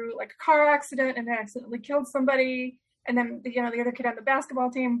gone through like a car accident and accidentally killed somebody. And then, the other kid on the basketball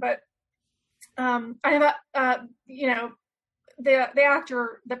team. But I have the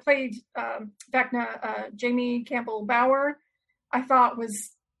actor that played Vecna, Jamie Campbell Bower, I thought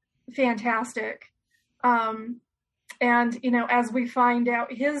was fantastic. And, as we find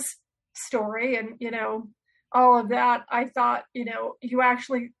out his story and, all of that, I thought, you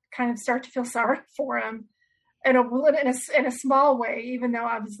actually kind of start to feel sorry for him in a small way, even though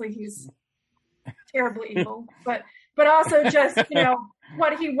obviously he's terribly evil, but also just,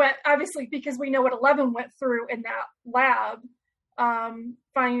 what he went, obviously, because we know what Eleven went through in that lab,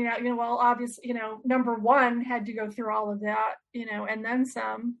 finding out, well, obviously, number one had to go through all of that, and then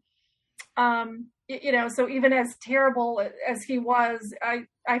some, so even as terrible as he was, I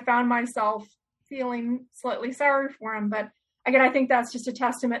found myself feeling slightly sorry for him. But again, I think that's just a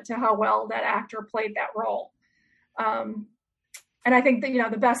testament to how well that actor played that role. And I think that,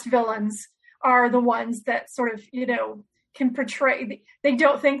 the best villains are the ones that sort of, can portray, they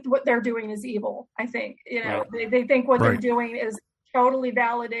don't think what they're doing is evil. I think, right. they think what they're doing is totally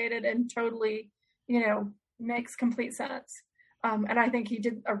validated and totally, makes complete sense. And I think he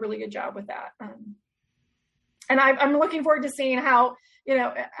did a really good job with that. And I'm looking forward to seeing how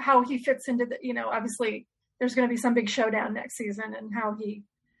he fits into the, obviously there's going to be some big showdown next season and how he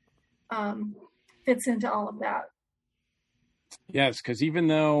fits into all of that. Yes, because even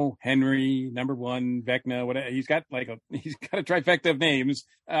though Henry, number one, Vecna, whatever, he's got a trifecta of names.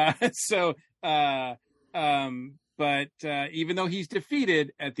 But even though he's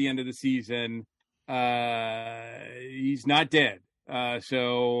defeated at the end of the season, he's not dead.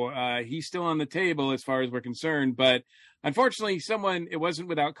 So he's still on the table as far as we're concerned. But unfortunately, it wasn't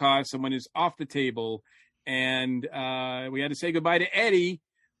without cause. Someone is off the table, and we had to say goodbye to Eddie.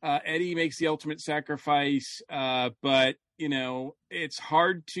 Eddie makes the ultimate sacrifice, but it's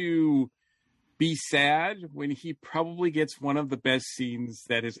hard to be sad when he probably gets one of the best scenes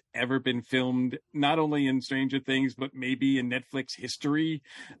that has ever been filmed, not only in Stranger Things, but maybe in Netflix history.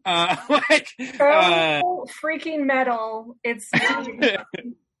 Freaking metal. It's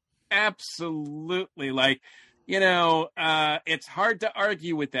absolutely it's hard to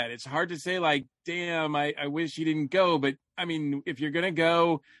argue with that. It's hard to say damn, I wish he didn't go. But if you're going to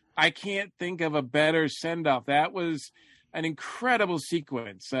go, I can't think of a better send-off. That was an incredible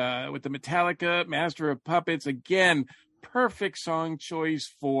sequence with the Metallica Master of Puppets. Again, perfect song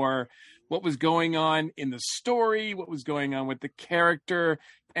choice for what was going on in the story, what was going on with the character,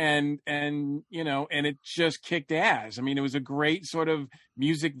 and it just kicked ass. It was a great sort of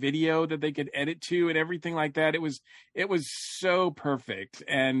music video that they could edit to and everything like that. It was so perfect.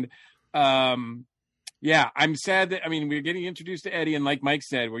 And I'm sad that we're getting introduced to Eddie, and like Mike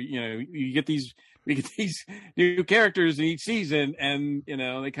said, we get these new characters in each season, and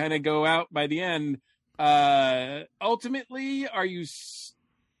they kind of go out by the end. Ultimately,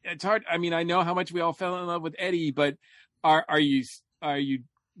 it's hard. I know how much we all fell in love with Eddie, but are you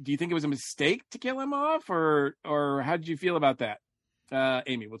do you think it was a mistake to kill him off, or how did you feel about that?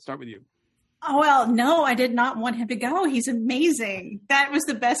 Amy, we'll start with you. Oh, well, no, I did not want him to go. He's amazing. That was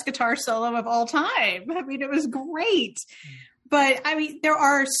the best guitar solo of all time. It was great. But there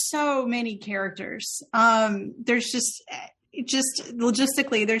are so many characters. There's just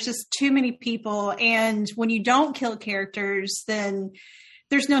logistically, there's just too many people. And when you don't kill characters, then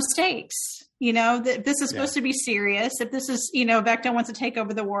there's no stakes. This is supposed to be serious. If this is, Vecna wants to take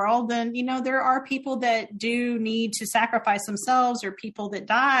over the world, then, there are people that do need to sacrifice themselves, or people that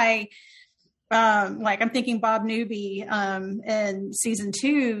die. I'm thinking Bob Newby in season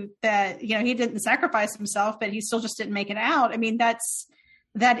 2 that, he didn't sacrifice himself, but he still just didn't make it out.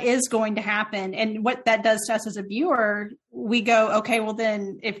 That is going to happen. And what that does to us as a viewer, we go, okay, well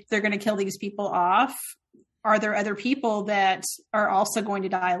then if they're going to kill these people off, are there other people that are also going to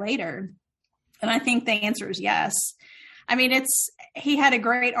die later? And I think the answer is yes. He had a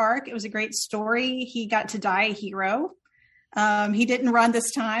great arc. It was a great story. He got to die a hero. He didn't run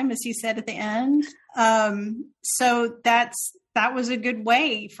this time, as he said at the end. So that's that was a good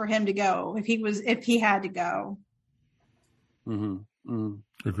way for him to go if he had to go. Mm-hmm.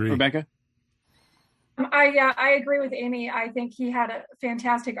 Mm-hmm. Agree. Rebecca? I agree with Amy. I think he had a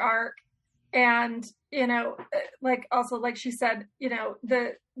fantastic arc, and like she said,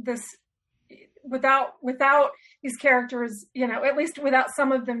 without these characters, at least without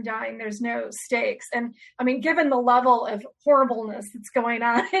some of them dying, there's no stakes. And I mean, given the level of horribleness that's going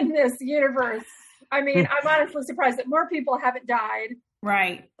on in this universe, I mean, I'm honestly surprised that more people haven't died.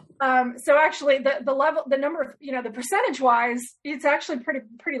 Right. So actually the level, the number of, the percentage wise, it's actually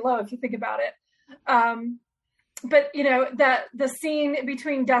pretty low if you think about it. But that the scene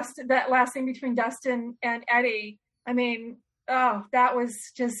between Dustin, that last scene between Dustin and Eddie, I mean, that was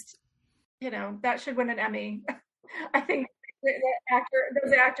just, that should win an Emmy. I think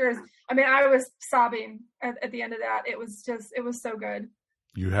those actors, I mean, I was sobbing at the end of that. It was so good.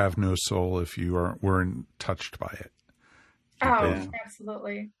 You have no soul if you weren't touched by it.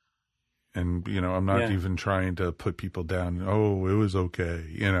 Absolutely. And, I'm not even trying to put people down. Oh, it was okay,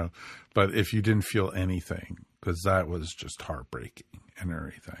 but if you didn't feel anything, because that was just heartbreaking and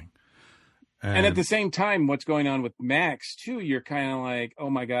everything. And at the same time, what's going on with Max too, you're kind of like, oh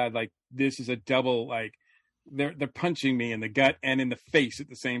my God, like this is a double, like they're punching me in the gut and in the face at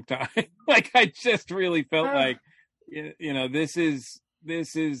the same time. Like I just really felt like, this is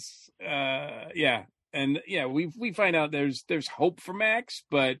And we find out there's hope for Max,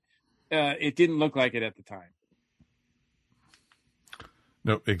 but it didn't look like it at the time.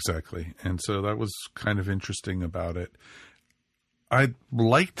 No, exactly. And so that was kind of interesting about it. I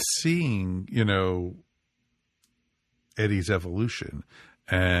liked seeing, Eddie's evolution,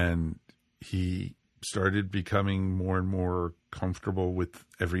 and he started becoming more and more comfortable with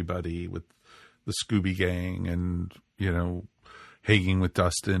everybody, with the Scooby Gang, and, hanging with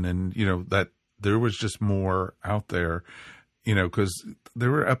Dustin, and, that there was just more out there, because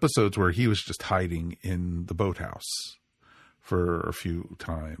there were episodes where he was just hiding in the boathouse for a few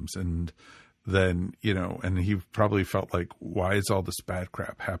times. And then, and he probably felt like, why is all this bad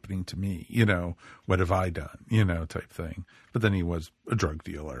crap happening to me? What have I done? Type thing. But then he was a drug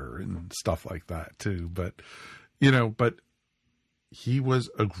dealer and stuff like that too. But, but he was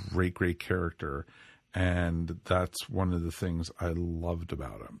a great, great character. And that's one of the things I loved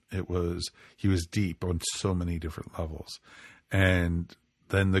about him. He was deep on so many different levels. And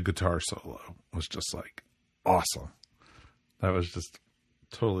then the guitar solo was just like awesome. That was just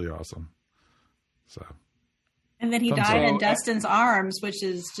totally awesome. So. And then he died in Dustin's arms, which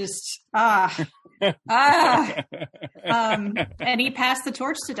is just, and he passed the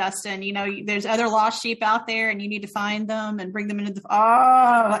torch to Dustin. There's other lost sheep out there and you need to find them and bring them into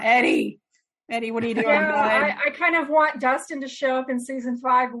Eddie, what are you doing? I kind of want Dustin to show up in season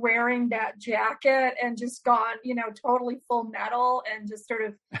 5 wearing that jacket and just gone, totally full metal and just sort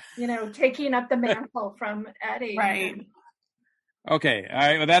of, taking up the mantle from Eddie. Right. Okay. All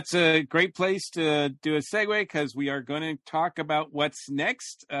right. Well, that's a great place to do a segue because we are going to talk about what's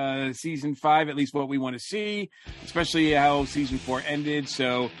next. Season 5, at least what we want to see, especially how season 4 ended.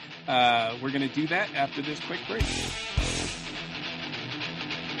 So we're going to do that after this quick break.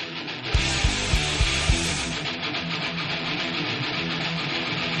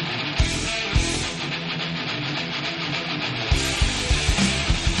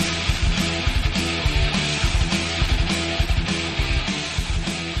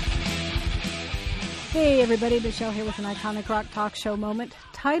 Hey everybody, Michelle here with an Iconic Rock Talk Show moment.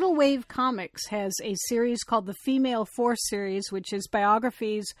 Tidal Wave Comics has a series called the Female Force series, which is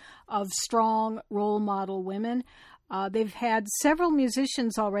biographies of strong role model women. They've had several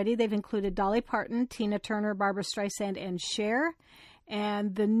musicians already. They've included Dolly Parton, Tina Turner, Barbra Streisand, and Cher.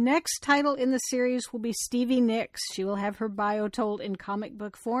 And the next title in the series will be Stevie Nicks. She will have her bio told in comic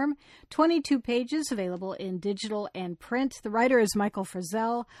book form. 22 pages available in digital and print. The writer is Michael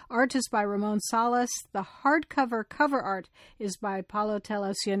Frizzell. Art is by Ramon Salas. The hardcover cover art is by Paolo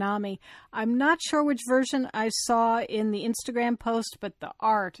Tellez-Yanami. I'm not sure which version I saw in the Instagram post, but the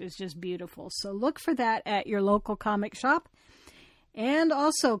art is just beautiful. So look for that at your local comic shop. And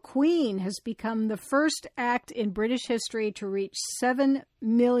also, Queen has become the first act in British history to reach 7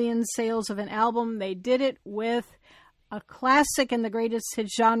 million sales of an album. They did it with a classic in the greatest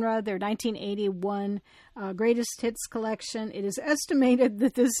hits genre, their 1981 greatest hits collection. It is estimated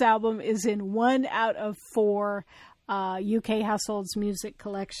that this album is in 1 out of 4 UK households' music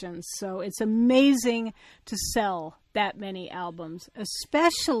collections. So it's amazing to sell that many albums,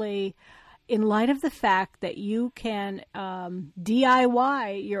 especially in light of the fact that you can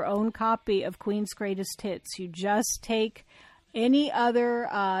DIY your own copy of Queen's Greatest Hits. You just take any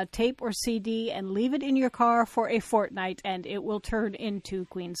other tape or CD and leave it in your car for a fortnight, and it will turn into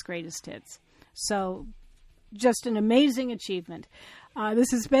Queen's Greatest Hits. So, just an amazing achievement.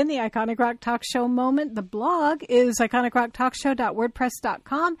 This has been the Iconic Rock Talk Show moment. The blog is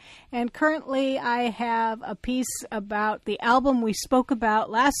iconicrocktalkshow.wordpress.com, and currently I have a piece about the album we spoke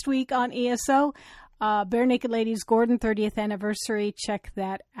about last week on ESO, Bare Naked Ladies Gordon 30th Anniversary. Check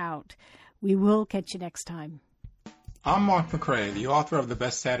that out. We will catch you next time. I'm Mark McCrae, the author of The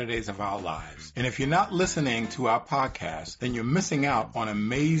Best Saturdays of Our Lives. And if you're not listening to our podcast, then you're missing out on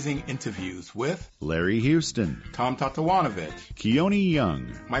amazing interviews with Larry Houston, Tom Tatawanovich, Keone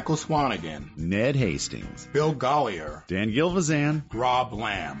Young, Michael Swanigan, Ned Hastings, Bill Gollier, Dan Gilvazan, Rob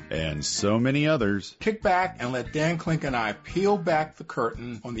Lamb, and so many others. Kick back and let Dan Klink and I peel back the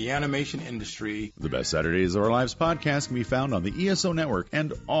curtain on the animation industry. The Best Saturdays of Our Lives podcast can be found on the ESO Network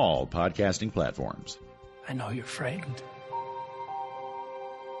and all podcasting platforms. I know you're frightened.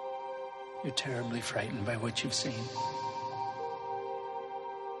 You're terribly frightened by what you've seen.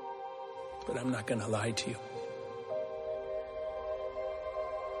 But I'm not going to lie to you.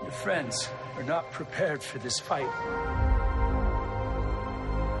 Your friends are not prepared for this fight.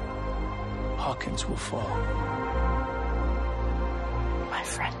 Hawkins will fall. My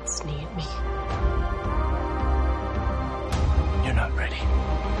friends need me. You're not ready.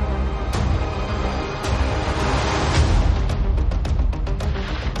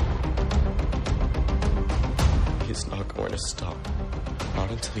 He's not going to stop. Not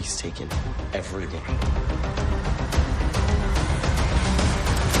until he's taken everyone.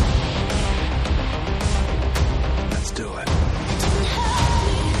 Let's do it.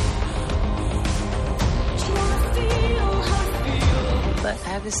 But I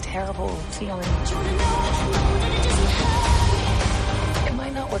have this terrible feeling. It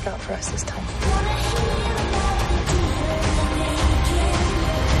might not work out for us this time.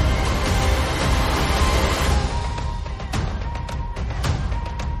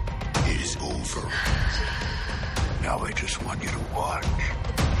 Now I just want you to watch.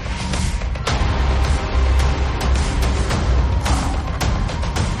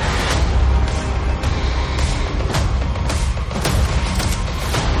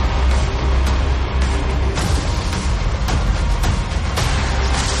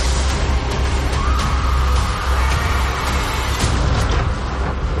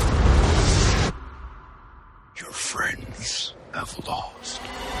 Your friends have lost.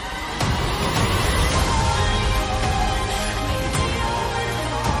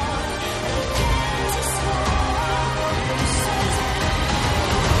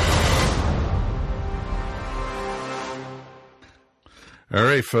 All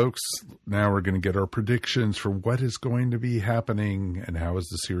right, folks, now we're going to get our predictions for what is going to be happening and how is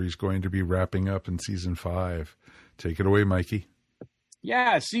the series going to be wrapping up in season 5. Take it away, Mikey.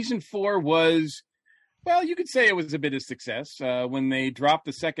 Yeah, season 4 was, well, you could say it was a bit of success. When they dropped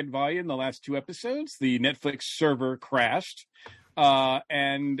the second volume, the last 2 episodes, the Netflix server crashed.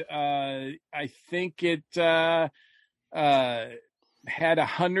 And I think it had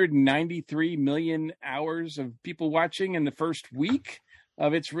 193 million hours of people watching in the first week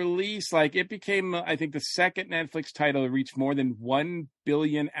of its release. Like, it became, I think, the second Netflix title to reach more than 1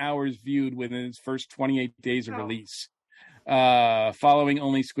 billion hours viewed within its first 28 days of release, following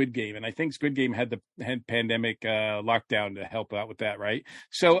only Squid Game. And I think Squid Game had pandemic lockdown to help out with that, right?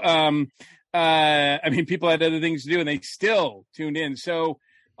 So, I mean, people had other things to do, and they still tuned in. So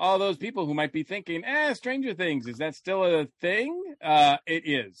all those people who might be thinking, Stranger Things, is that still a thing? It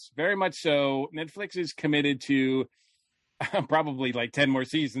is, very much so. Netflix is committed to probably like 10 more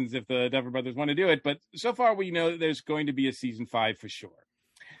seasons if the Duffer Brothers want to do it. But so far, we know that there's going to be a season 5 for sure.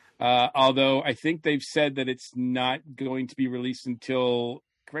 Although I think they've said that it's not going to be released until,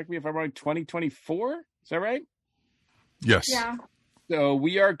 correct me if I'm wrong, 2024? Is that right? Yes. Yeah. So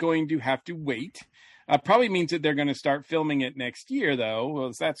we are going to have to wait. Probably means that they're going to start filming it next year, though.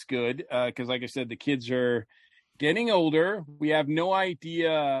 Well, that's good because, like I said, the kids are getting older. We have no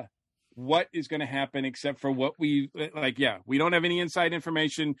idea what is going to happen except for what we like. Yeah, we don't have any inside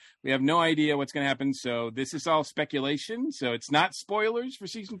information. We have no idea what's going to happen. So this is all speculation. So it's not spoilers for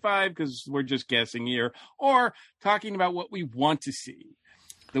season 5 because we're just guessing here or talking about what we want to see.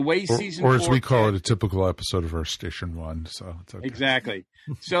 The way season 4, or as we call it, a typical episode of our Station 1. So it's okay. Exactly.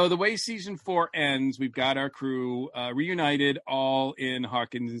 So the way season 4 ends, we've got our crew reunited, all in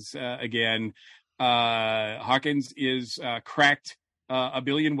Hawkins again. Hawkins is cracked a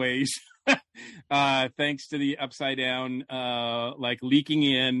billion ways, thanks to the upside down, like leaking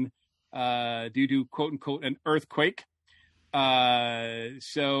in due to quote unquote an earthquake.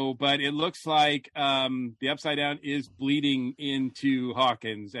 But it looks like the Upside Down is bleeding into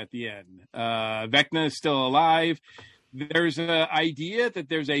Hawkins at the end. Vecna is still alive. There's an idea that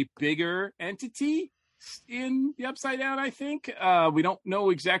there's a bigger entity in the Upside Down, I think. We don't know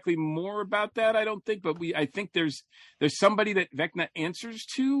exactly more about that, I don't think, but I think there's somebody that Vecna answers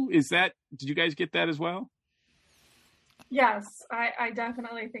to. Did you guys get that as well? Yes, I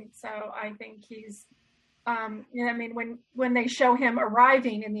definitely think so. I think he's, when they show him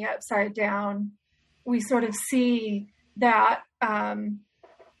arriving in the Upside Down, we sort of see that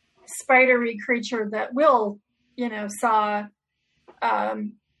spidery creature that Will, saw.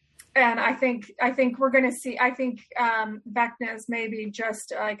 And I think we're going to see, Vecna is maybe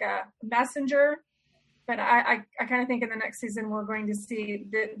just like a messenger, but I kind of think in the next season, we're going to see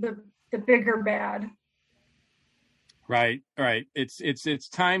the bigger bad. Right. It's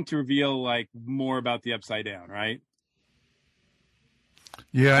time to reveal like more about the Upside Down, right?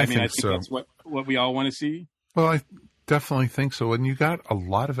 Yeah, I think so. That's what we all want to see. Well, I definitely think so. And you got a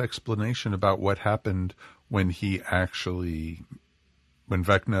lot of explanation about what happened when Vecna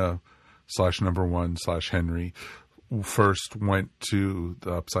 /1/Henry first went to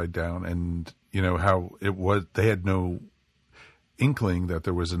the Upside Down, and how it was. They had no inkling that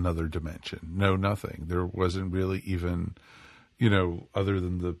there was another dimension. No, nothing. There wasn't really even, other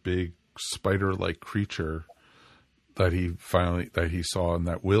than the big spider-like creature that he saw and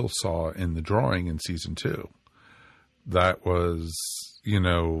that Will saw in the drawing in season 2. That was,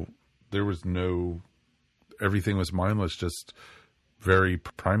 there was no, everything was mindless, just very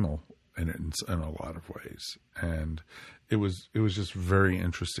primal in a lot of ways. And it was just very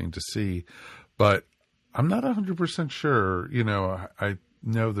interesting to see, but I'm not 100% sure, I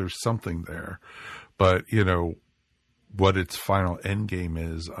know there's something there, but, what its final end game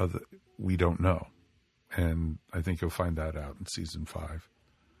is, we don't know. And I think you'll find that out in season 5.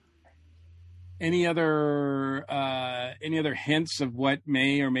 Any other hints of what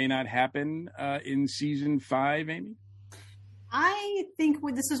may or may not happen in season 5, Amy? I think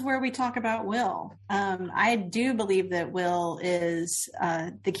this is where we talk about Will. I do believe that Will is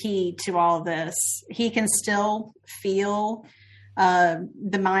the key to all of this. He can still feel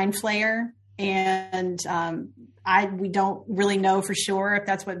the Mind Flayer, and we don't really know for sure if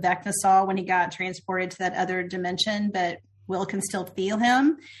that's what Vecna saw when he got transported to that other dimension, but Will can still feel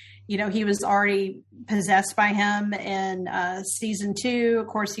him. He was already possessed by him in season 2. Of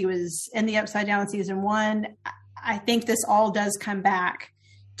course, he was in the Upside Down in season 1. I think this all does come back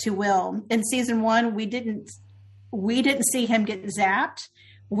to Will. In season 1, we didn't see him get zapped.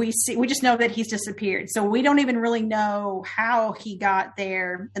 We just know that he's disappeared. So we don't even really know how he got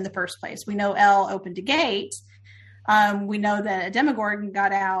there in the first place. We know El opened a gate. We know that a Demogorgon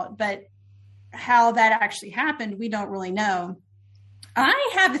got out, but how that actually happened, we don't really know.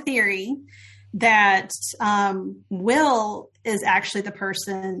 I have a theory that Will is actually the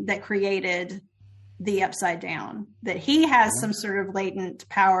person that created the Upside Down, that he has some sort of latent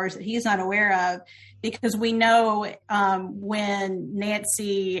powers that he's not aware of, because we know when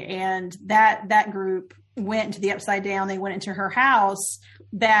Nancy and that group went into the Upside Down, they went into her house,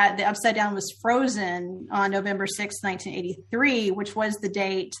 that the Upside Down was frozen on November 6, 1983, which was the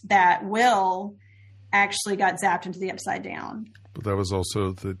date that Will actually got zapped into the Upside Down. But that was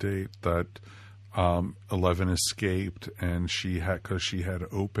also the date that 11 escaped, and because she had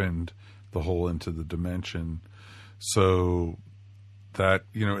opened the hole into the dimension, so that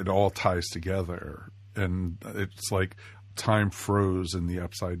it all ties together, and it's like time froze in the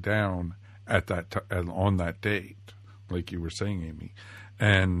Upside Down at that on that date, like you were saying, Amy.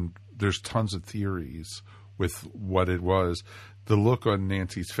 And there's tons of theories with what it was. The look on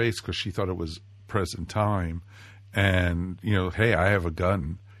Nancy's face, because she thought it was present time, and hey, I have a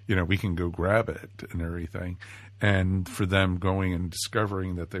gun, we can go grab it and everything. And for them going and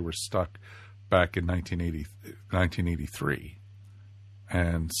discovering that they were stuck back in 1983.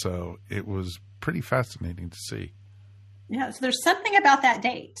 And so it was pretty fascinating to see. Yeah, so there's something about that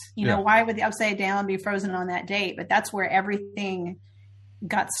date. Why would the Upside Down be frozen on that date? But that's where everything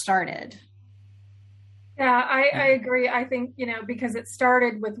got started. Yeah, I agree. I think, because it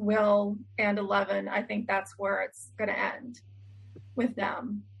started with Will and 11, I think that's where it's going to end with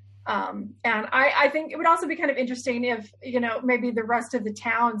them. And I think it would also be kind of interesting if, maybe the rest of the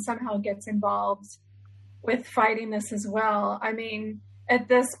town somehow gets involved with fighting this as well. I mean, at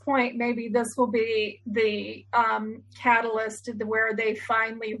this point, maybe this will be the catalyst where they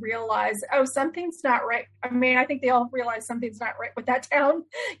finally realize, something's not right. I mean, I think they all realize something's not right with that town,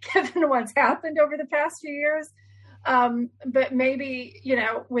 given what's happened over the past few years. But maybe,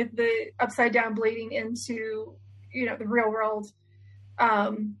 with the Upside Down bleeding into the real world.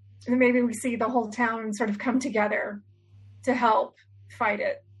 And maybe we see the whole town sort of come together to help fight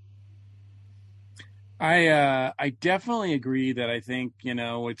it. I definitely agree that I think,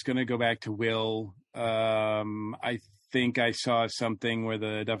 it's going to go back to Will. I think I saw something where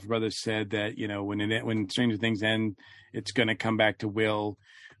the Duffer Brothers said that, when Stranger Things end, it's going to come back to Will.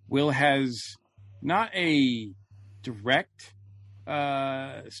 Will has not a direct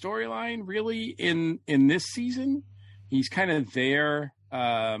storyline really in this season. He's kind of there.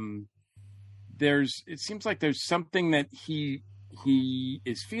 It seems like there's something that he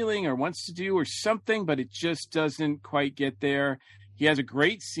is feeling or wants to do or something, but it just doesn't quite get there. He has a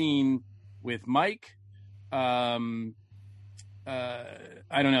great scene with Mike. I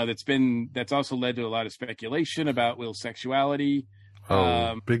don't know. That's also led to a lot of speculation about Will's sexuality.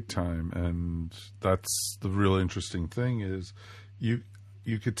 Big time. And that's the real interesting thing is you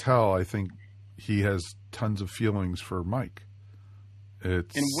could tell, I think he has tons of feelings for Mike.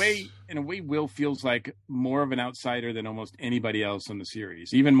 It's in a way, Will feels like more of an outsider than almost anybody else in the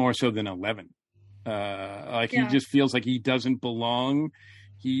series, even more so than 11. He just feels like he doesn't belong.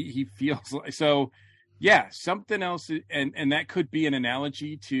 He feels like, so yeah, something else. And that could be an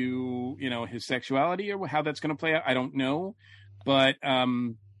analogy to, his sexuality or how that's going to play out. I don't know. But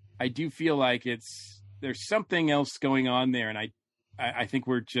I do feel like there's something else going on there. And I think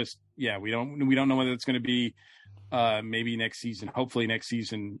we're just, we don't know whether it's going to be maybe next season. Hopefully next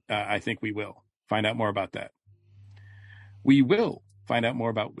season, I think we will find out more about that. We will find out more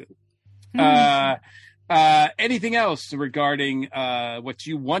about Will. Anything else regarding what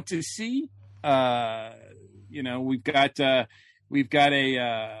you want to see? We've got a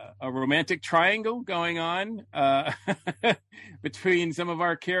romantic triangle going on between some of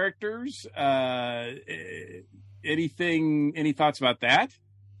our characters. Any thoughts about that?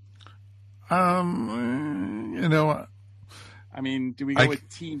 Do we go with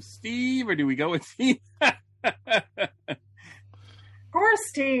Team Steve or do we go with Team? Poor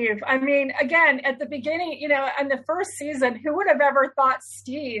Steve. Again, at the beginning, in the first season, who would have ever thought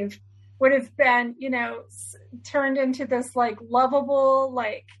Steve would have been, turned into this lovable,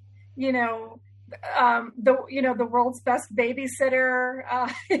 the world's best babysitter.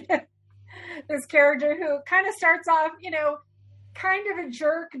 This character who kind of starts off, kind of a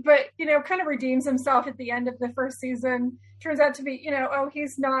jerk, but, kind of redeems himself at the end of the first season. Turns out to be,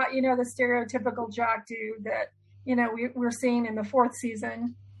 he's not, the stereotypical jock dude that, we're seeing in the fourth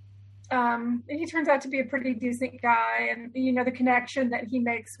season. He turns out to be a pretty decent guy, and the connection that he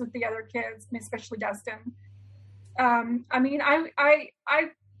makes with the other kids, especially Dustin. You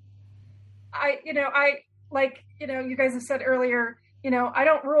guys have said earlier, I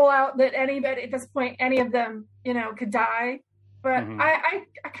don't rule out that anybody at this point, any of them, could die, but I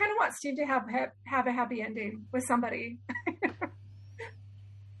kind of want Steve to have a happy ending with somebody.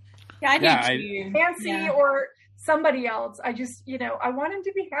 I do too. Nancy or somebody else. I just, I want him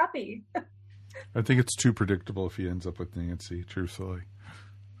to be happy. I think it's too predictable if he ends up with Nancy, truthfully.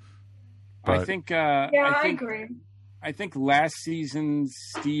 But, I agree. I think last season's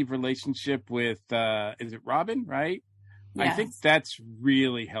Steve relationship with, is it Robin, right? Yes. I think that's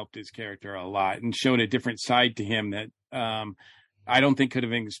really helped his character a lot and showed a different side to him that I don't think could have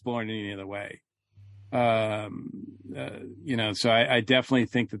been explored in any other way. So I definitely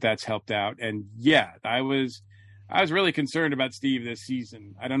think that that's helped out. And I was really concerned about Steve this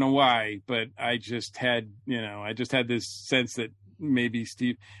season. I don't know why, but I just had this sense that maybe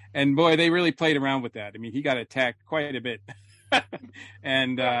Steve, and boy, they really played around with that. He got attacked quite a bit.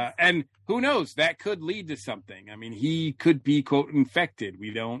 And who knows, that could lead to something. He could be, quote, infected.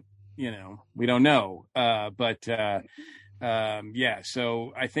 We don't know.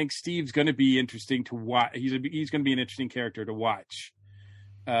 So I think Steve's going to be interesting to watch. He's going to be an interesting character to watch.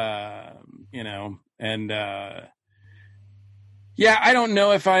 I don't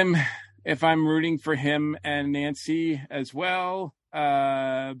know if I'm rooting for him and Nancy as well.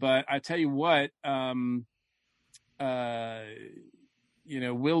 But I tell you what,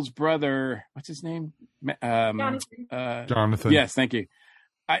 Will's brother, what's his name? Jonathan. Yes, thank you.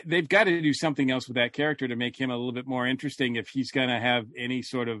 They've got to do something else with that character to make him a little bit more interesting if he's going to have any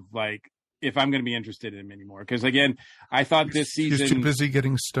sort of if I'm going to be interested in him anymore. Because again, I thought this season he's too busy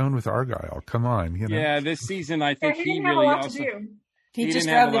getting stoned with Argyle. Come on, Yeah, this season I think he really also. He just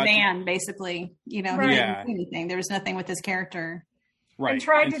drove the van, basically. He didn't do anything. There was nothing with his character. Right. And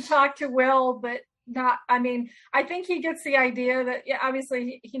tried to talk to Will, but not. I think he gets the idea that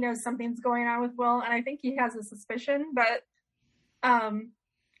obviously he knows something's going on with Will, and I think he has a suspicion, but.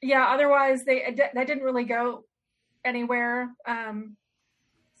 Otherwise that didn't really go anywhere.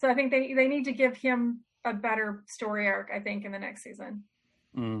 So I think they need to give him a better story arc, I think, in the next season.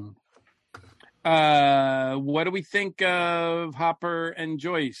 What do we think of Hopper and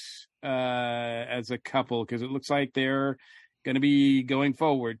Joyce as a couple? Because it looks like they're going to be going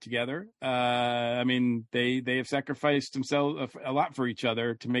forward together. I mean, they have sacrificed themselves a lot for each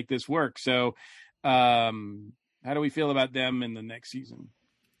other to make this work. So how do we feel about them in the next season?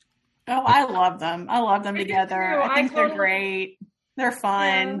 Oh, I love them. I love them together. I think they're great. They're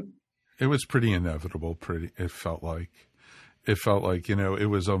fun. It was pretty inevitable. It felt like, you know, it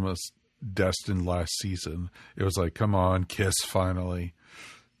was almost destined last season. It was like, come on, kiss finally.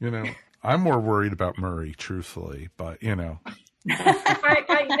 You know, I'm more worried about Murray, truthfully, but you know.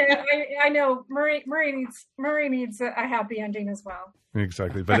 I know Murray needs a happy ending as well.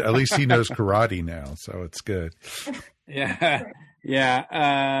 Exactly, but at least he knows karate now, so it's good. Yeah.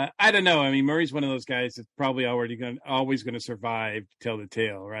 I don't know. I mean, Murray's one of those guys that's probably always going to survive to tell the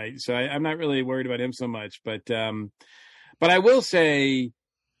tale, right? So I'm not really worried about him so much, but I will say,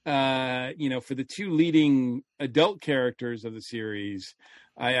 you know, for the two leading adult characters of the series,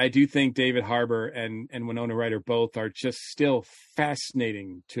 I do think David Harbour and Winona Ryder both are just still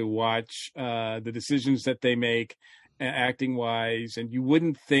fascinating to watch, the decisions that they make acting wise. And you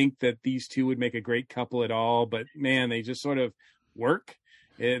wouldn't think that these two would make a great couple at all, but man, they just sort of work.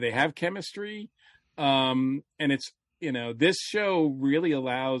 They have chemistry. And it's, you know, this show really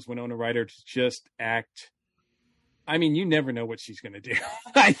allows Winona Ryder to just act. I mean, you never know what she's going to do.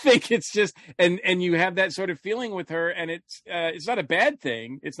 I think it's just, and you have that sort of feeling with her, and it's not a bad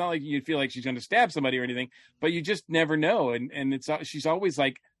thing. It's not like you feel like she's going to stab somebody or anything, but you just never know. And she's always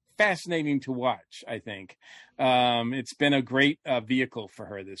like fascinating to watch. I think it's been a great vehicle for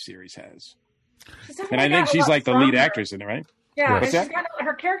her. This series has, and I think she's like the lead actress in it, right? Yeah,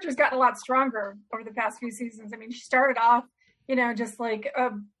 her character's gotten a lot stronger over the past few seasons. I mean, she started off, you know, just like a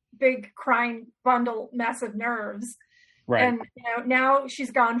big crying bundle mess of nerves, right? And you know, now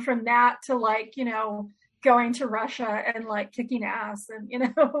she's gone from that to like, you know, going to Russia and like kicking ass, and you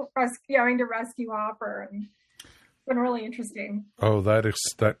know, going to rescue Hopper, and it's been really interesting. Oh, that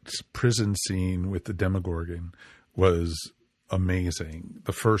prison scene with the Demogorgon was amazing.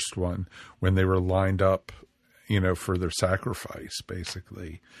 The first one when they were lined up, you know, for their sacrifice,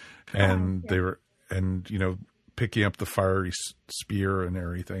 basically, and they were, and you know, picking up the fiery spear and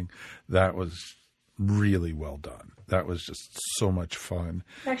everything. That was really well done. That was just so much fun.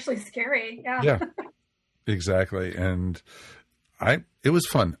 It's actually scary. Yeah. Yeah, exactly. And it was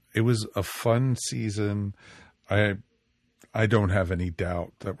fun. It was a fun season. I don't have any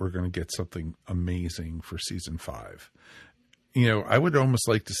doubt that we're going to get something amazing for season 5. You know, I would almost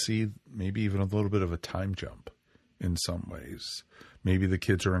like to see maybe even a little bit of a time jump in some ways. Maybe the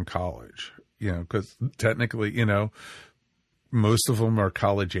kids are in college. You know, because technically, you know, most of them are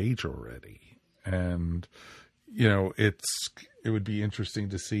college age already. And, you know, it would be interesting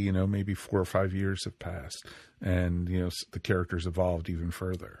to see, you know, maybe 4 or 5 years have passed and, you know, the characters evolved even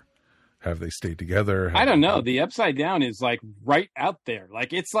further. Have they stayed together? I don't know. The Upside Down is like right out there.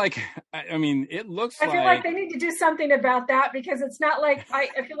 Like, it's like, I mean, it looks I feel like they need to do something about that, because it's not like, I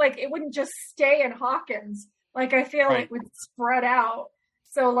feel like it wouldn't just stay in Hawkins. Like, I feel like it would spread out.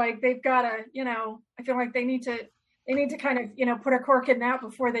 So like they've got to, you know, I feel like they need to kind of, you know, put a cork in that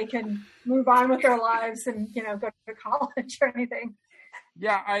before they can move on with their lives and, you know, go to college or anything.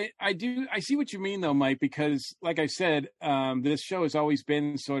 Yeah, I do. I see what you mean though, Mike, because like I said, this show has always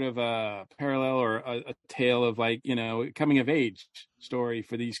been sort of a parallel or a tale of like, you know, coming of age story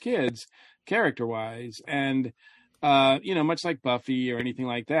for these kids character wise. And, you know, much like Buffy or anything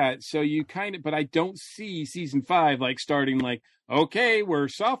like that. So you kind of, but I don't see season 5 like starting like, okay, we're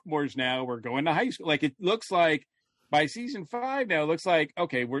sophomores now, we're going to high school. Like, it looks like by season 5 now, it looks like,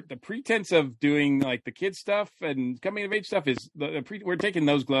 okay, we're the pretense of doing like the kid stuff and coming of age stuff is we're taking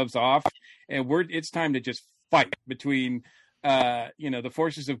those gloves off, and it's time to just fight between, you know, the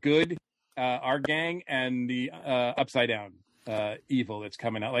forces of good, our gang, and the Upside Down evil that's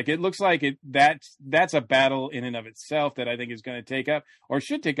coming out. Like, it looks like that's a battle in and of itself that I think is going to take up, or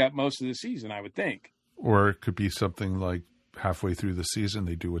should take up, most of the season, I would think. Or it could be something like halfway through the season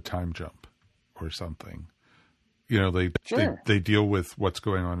they do a time jump or something. You know, they deal with what's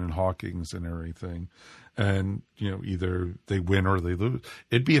going on in Hawkins and everything, and you know, either they win or they lose.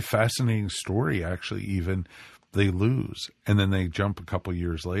 It'd be a fascinating story, actually. Even they lose and then they jump a couple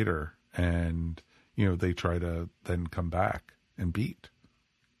years later, and you know, they try to then come back and beat.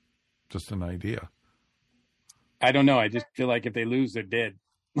 Just an idea. I don't know. I just feel like if they lose, they're dead.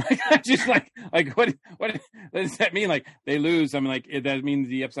 Like, I just like what does that mean? Like, they lose. I mean, like, that means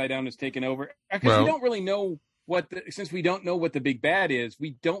the Upside Down is taken over, because you don't really know since we don't know what the big bad is,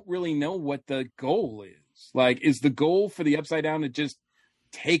 we don't really know what the goal is. Like, is the goal for the Upside Down to just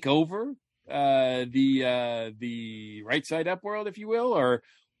take over the right side up world, if you will,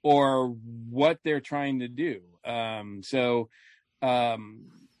 or what they're trying to do? I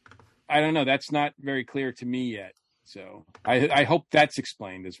don't know. That's not very clear to me yet. So I hope that's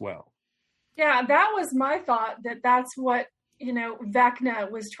explained as well. Yeah, that was my thought, that's what,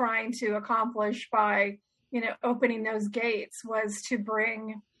 Vecna was trying to accomplish by, opening those gates, was to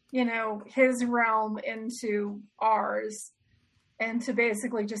bring, his realm into ours and to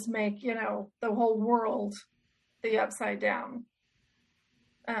basically just make, the whole world the Upside Down.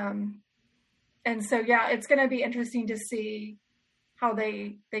 And so, yeah, it's going to be interesting to see how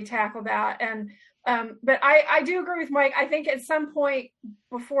they tackle that. And but I do agree with Mike. I think at some point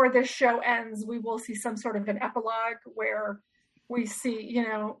before this show ends, we will see some sort of an epilogue where we see,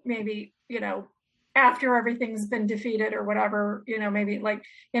 maybe, after everything's been defeated or whatever, maybe like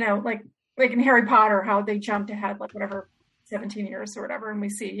in Harry Potter, how they jumped ahead, like whatever, 17 years or whatever. And we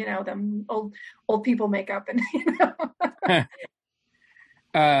see, them old people makeup and,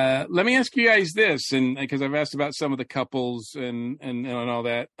 let me ask you guys this, and because I've asked about some of the couples and all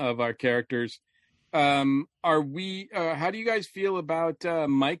that of our characters. How do you guys feel about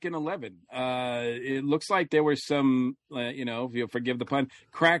Mike and Eleven? It looks like there were some, if you'll forgive the pun,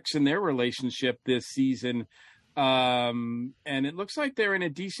 cracks in their relationship this season. And it looks like they're in a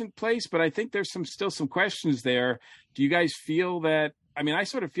decent place, but I think there's still some questions there. Do you guys feel that? I mean, I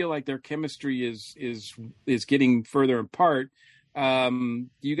sort of feel like their chemistry is getting further apart. Do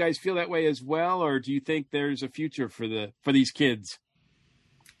you guys feel that way as well, or do you think there's a future for these kids?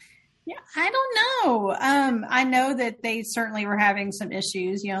 Yeah, I don't know. I know that they certainly were having some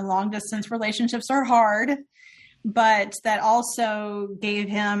issues. Long distance relationships are hard, but that also gave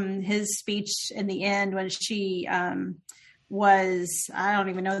him his speech in the end when she was, I don't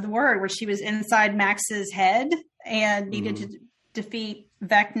even know the word, where she was inside Max's head and needed to defeat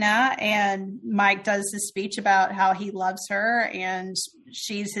Vecna, and Mike does his speech about how he loves her and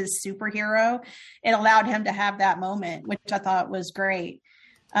she's his superhero. It allowed him to have that moment, which I thought was great.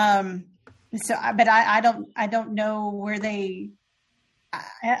 But I don't know where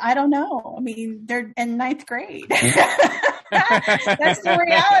I don't know. I mean, they're in ninth grade. That's the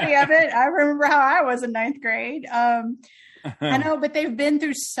reality of it. I remember how I was in ninth grade. I know, but they've been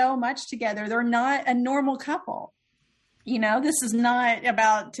through so much together. They're not a normal couple. This is not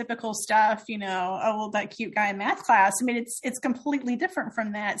about typical stuff, that cute guy in math class. I mean, it's completely different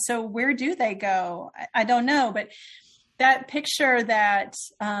from that. So where do they go? I don't know, but that picture that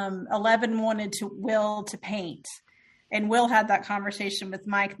 11 wanted Will to paint, and Will had that conversation with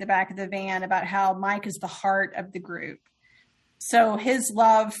Mike in the back of the van about how Mike is the heart of the group. So his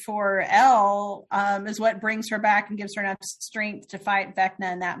love for Elle is what brings her back and gives her enough strength to fight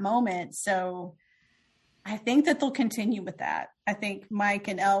Vecna in that moment. So I think that they'll continue with that. I think Mike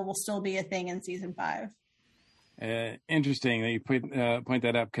and Elle will still be a thing in season 5. Interesting that you point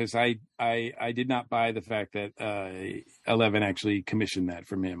that up, because I did not buy the fact that 11 actually commissioned that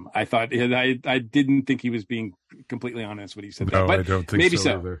from him. I thought I didn't think he was being completely honest when he said that. But I don't think maybe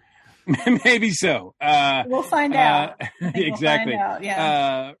so. Either. Maybe so. We'll find out. Exactly. We'll find out,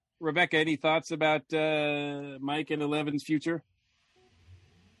 yeah. Rebecca, any thoughts about Mike and 11's future?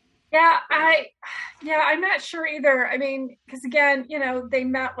 Yeah, I'm not sure either. I mean, because again, they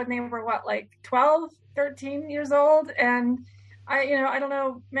met when they were 12, 13 years old, and I don't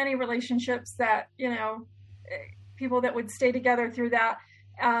know many relationships that people that would stay together through that.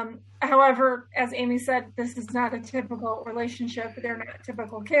 However, as Amy said, this is not a typical relationship. They're not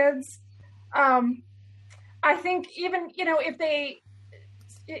typical kids. I think even if they,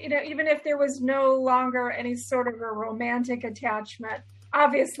 even if there was no longer any sort of a romantic attachment,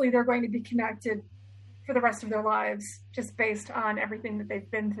 obviously they're going to be connected for the rest of their lives, just based on everything that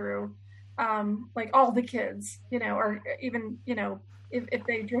they've been through. Like all the kids, or even, if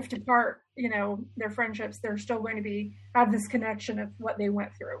they drift apart, their friendships, they're still going to have this connection of what they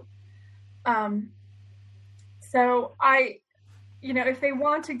went through. So if they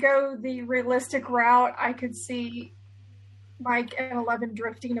want to go the realistic route, I could see Mike and 11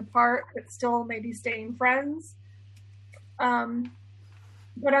 drifting apart, but still maybe staying friends.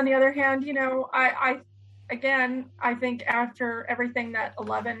 But on the other hand, I think after everything that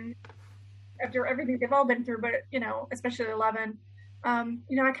 11, after everything they've all been through, but, especially 11, I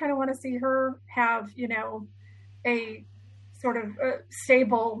kind of want to see her have, a sort of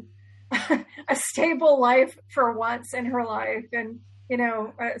stable life for once in her life, and,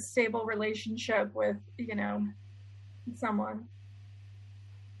 a stable relationship with, someone.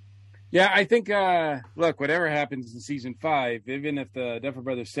 Yeah, I think, look, whatever happens in season 5, even if the Duffer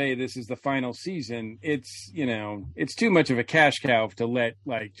Brothers say this is the final season, it's, it's too much of a cash cow to let,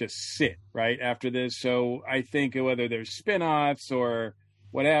 just sit right after this. So I think whether there's spinoffs or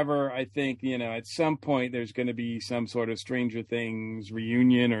whatever, I think, at some point there's going to be some sort of Stranger Things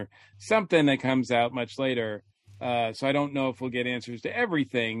reunion or something that comes out much later. So I don't know if we'll get answers to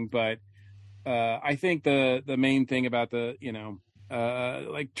everything, but I think the main thing about the,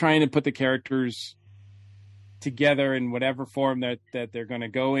 trying to put the characters together in whatever form that they're going to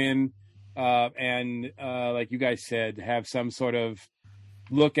go in. And like you guys said, have some sort of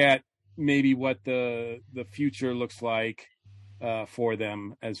look at maybe what the future looks like for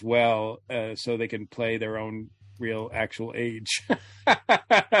them as well, so they can play their own real actual age.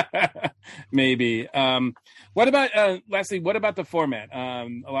 Maybe. What about lastly, what about the format?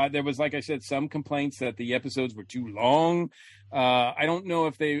 There was, like I said, some complaints that the episodes were too long. I don't know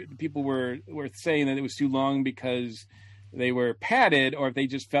if people were saying that it was too long because they were padded, or if they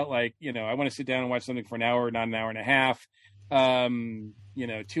just felt like, I want to sit down and watch something for an hour, not an hour and a half.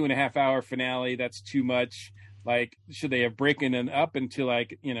 2.5 hour finale, that's too much. Like, should they have broken it up into a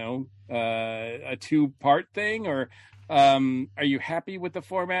 2-part thing, or are you happy with the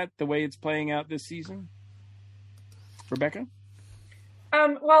format, the way it's playing out this season? Rebecca?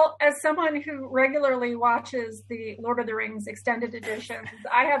 Well, as someone who regularly watches the Lord of the Rings extended editions,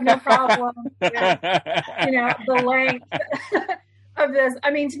 I have no problem with, the length of this.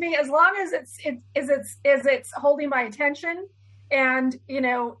 I mean, to me, as long as it's holding my attention and,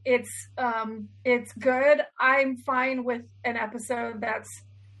 it's good, I'm fine with an episode that's,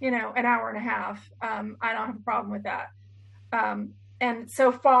 an hour and a half. I don't have a problem with that. And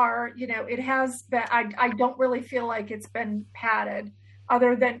so far, it has been, I don't really feel like it's been padded,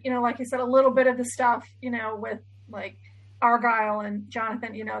 other than, like I said, a little bit of the stuff, with like Argyle and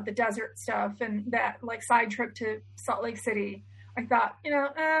Jonathan, the desert stuff and that like side trip to Salt Lake City. I thought,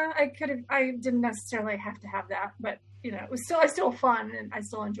 I didn't necessarily have to have that, but it was still fun and I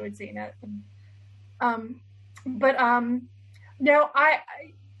still enjoyed seeing it. And, no,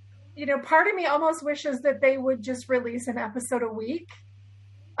 part of me almost wishes that they would just release an episode a week.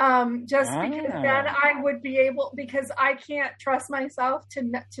 Because then I would be able, because I can't trust myself to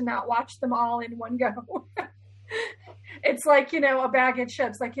not watch them all in one go. It's like, a bag of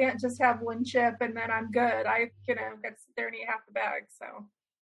chips. I can't just have one chip and then I'm good. I, got to sit there and eat half the bag. So.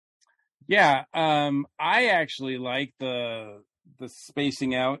 Yeah. I actually like the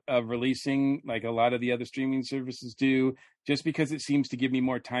spacing out of releasing, like a lot of the other streaming services do, just because it seems to give me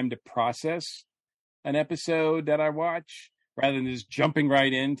more time to process an episode that I watch, rather than just jumping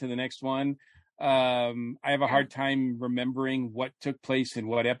right into the next one. I have a hard time remembering what took place in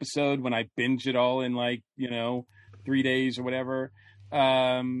what episode when I binge it all in 3 days or whatever.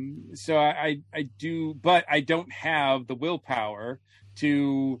 So I do, but I don't have the willpower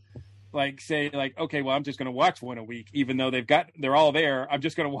to say okay, well, I'm just going to watch one a week, even though they're all there. I'm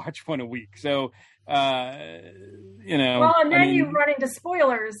just going to watch one a week. So, well, and then you run into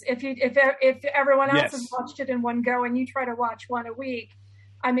spoilers if everyone else has watched it in one go and you try to watch one a week.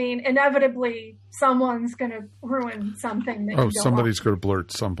 I mean, inevitably someone's going to ruin something that somebody's going to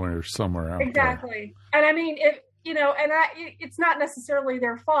blurt somewhere out. Exactly. There. And I mean, it's not necessarily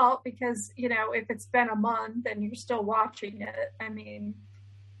their fault, because if it's been a month and you're still watching it, I mean,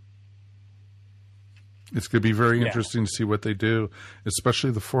 it's going to be very interesting to see what they do,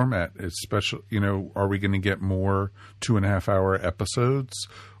 especially the format. Are we going to get more 2.5 hour episodes,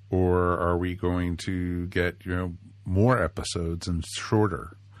 or are we going to get, more episodes and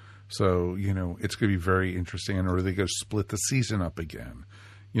shorter? So, it's going to be very interesting. And are they going to split the season up again?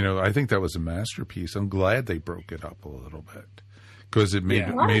 I think that was a masterpiece. I'm glad they broke it up a little bit, because it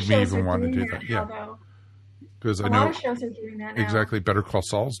made me even want to do that. Yeah. Because I know a lot of shows are doing that now. Exactly. Better Call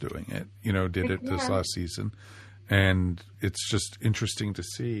Saul's doing it. Did it this last season, and it's just interesting to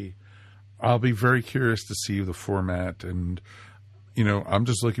see. I'll be very curious to see the format, and I'm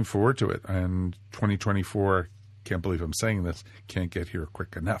just looking forward to it. And 2024, can't believe I'm saying this, can't get here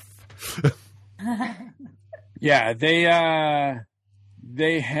quick enough. Yeah, they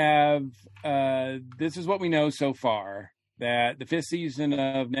have. This is what we know so far, that the 5th season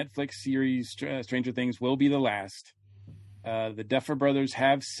of Netflix series Stranger Things will be the last. The Duffer Brothers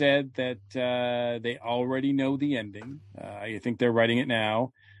have said that they already know the ending. I think they're writing it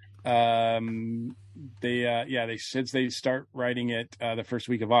now. They said they start writing it the first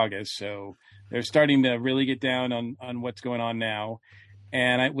week of August. So they're starting to really get down on what's going on now.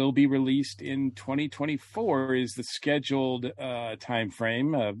 And it will be released in 2024 is the scheduled time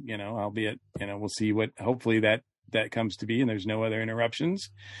frame. Albeit, we'll see what hopefully that comes to be, and there's no other interruptions.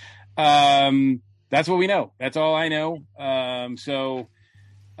 That's what we know. That's all I know.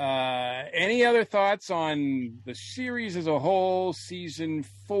 Any other thoughts on the series as a whole, season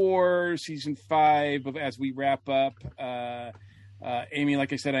 4, season 5, as we wrap up? Amy,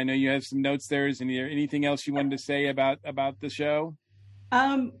 like I said, I know you have some notes there. Is there anything else you wanted to say about the show?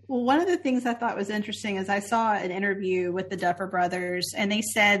 Well, one of the things I thought was interesting is I saw an interview with the Duffer Brothers, and they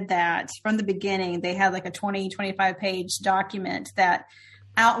said that from the beginning, they had like a 25 page document that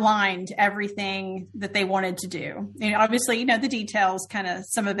outlined everything that they wanted to do. And obviously, the details kind of,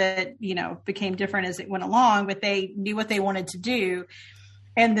 some of it, became different as it went along, but they knew what they wanted to do,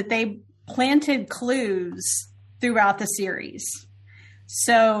 and that they planted clues throughout the series.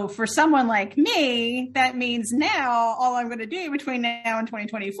 So for someone like me, that means now all I'm going to do between now and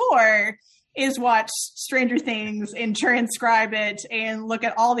 2024 is watch Stranger Things and transcribe it and look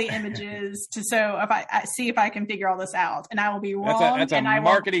at all the images if I see if I can figure all this out. And I will be wrong. That's a I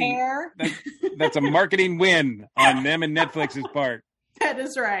marketing, won't care. That's a marketing win on them and Netflix's part. That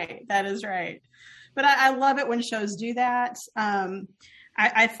is right. But I love it when shows do that.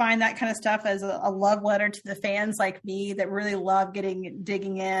 I find that kind of stuff as a love letter to the fans like me that really love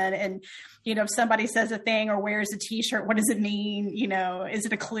digging in. And, if somebody says a thing or wears a t-shirt, what does it mean? Is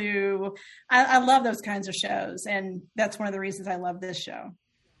it a clue? I love those kinds of shows. And that's one of the reasons I love this show.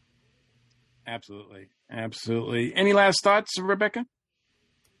 Absolutely. Any last thoughts, Rebecca?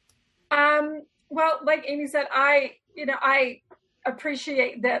 Well, like Amy said, I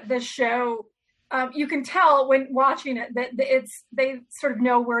appreciate that this show, you can tell when watching it that they sort of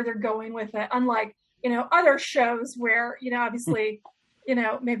know where they're going with it. Unlike, other shows where, obviously,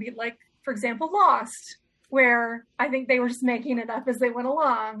 maybe like, for example, Lost, where I think they were just making it up as they went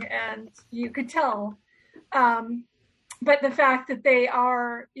along and you could tell. But the fact that they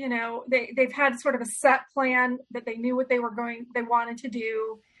are, they've had sort of a set plan that they knew what they wanted to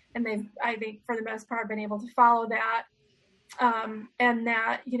do. And they've, I think for the most part, been able to follow that. And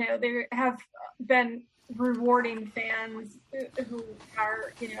that, they have been rewarding fans who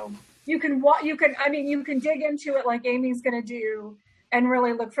are, you can dig into it like Amy's going to do and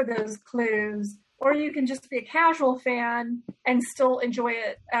really look for those clues, or you can just be a casual fan and still enjoy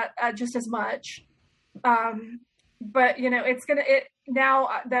it just as much. But now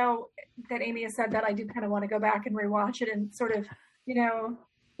though that Amy has said that, I do kind of want to go back and rewatch it and sort of,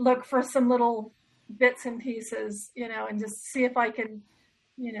 look for some little bits and pieces, and just see if I can,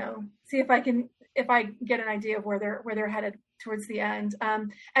 if I get an idea of where they're headed towards the end.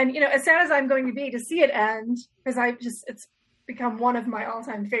 And, as sad as I'm going to be to see it end, because it's become one of my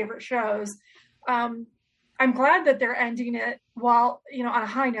all-time favorite shows. I'm glad that they're ending it while, on a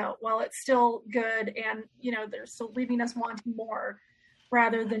high note, while it's still good and, they're still leaving us wanting more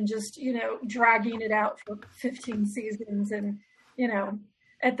rather than just, dragging it out for 15 seasons. And,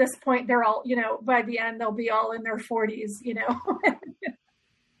 at this point, they're all, by the end, they'll be all in their 40s,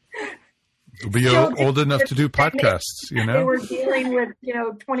 They'll be old enough to do podcasts, They were dealing with,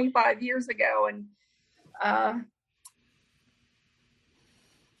 25 years ago. And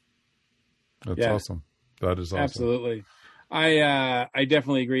that's awesome. That is awesome. Absolutely. I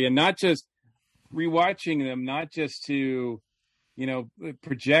definitely agree. And not just rewatching them, not just to,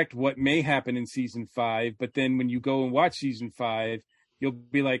 project what may happen in season 5, but then when you go and watch season 5, you'll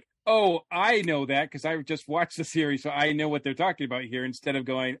be like, oh, I know that because I just watched the series, so I know what they're talking about here, instead of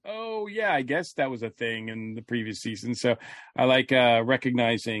going, oh, yeah, I guess that was a thing in the previous season. So I like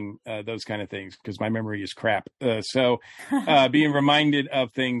recognizing those kind of things because my memory is crap. So being reminded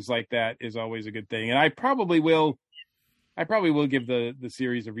of things like that is always a good thing. And I probably will give the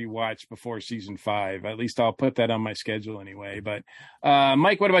series a rewatch before season 5. At least I'll put that on my schedule anyway. But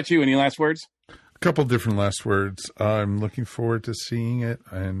Mike, what about you? Any last words? Couple different last words. I'm looking forward to seeing it,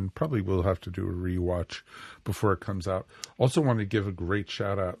 and probably will have to do a rewatch before it comes out. Also want to give a great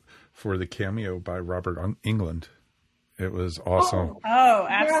shout out for the cameo by Robert Englund. It was awesome. Oh,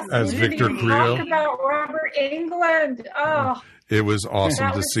 absolutely. As Victor Creel. Talk about Robert Englund. Oh, it was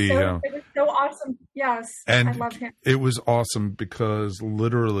awesome to see him. It was so awesome. Yes, and I love him. It was awesome because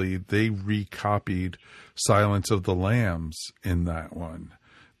literally they recopied Silence of the Lambs in that one.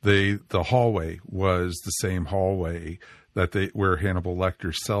 The hallway was the same hallway where Hannibal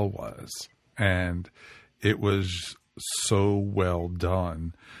Lecter's cell was, and it was so well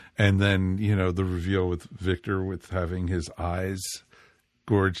done. And then the reveal with Victor with having his eyes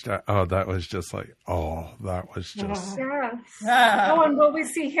gorged out. Oh, that was just like, that was just. Yes. Oh, and will we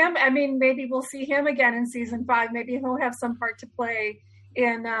see him? I mean, maybe we'll see him again in season 5. Maybe he'll have some part to play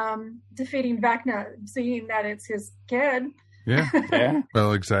in defeating Vecna, seeing that it's his kid. Yeah. Yeah.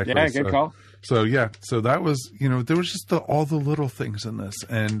 Well, exactly. Yeah, good call. So that was, there was just all the little things in this,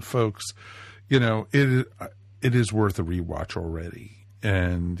 and folks, it is worth a rewatch already.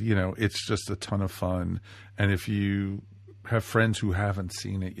 And, it's just a ton of fun. And if you have friends who haven't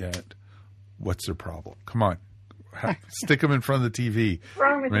seen it yet, what's their problem? Come on. Stick them in front of the TV. What's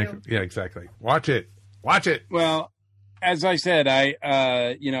wrong with you? Yeah, exactly. Watch it. Well, as I said,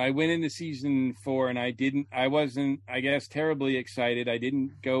 I went into season 4 and I wasn't, I guess, terribly excited. I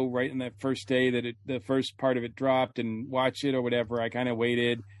didn't go right in that first day that the first part of it dropped and watch it or whatever. I kind of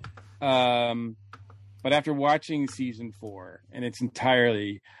waited. But after watching season 4 in its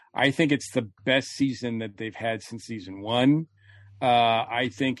entirety, I think it's the best season that they've had since season 1.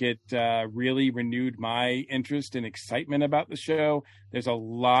 I think it really renewed my interest and excitement about the show. There's a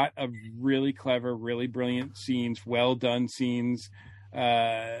lot of really clever, really brilliant scenes, well done scenes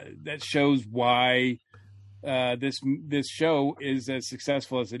that shows why this show is as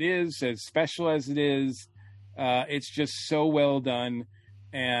successful as it is, as special as it is. It's just so well done.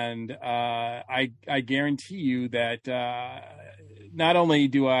 And I guarantee you that not only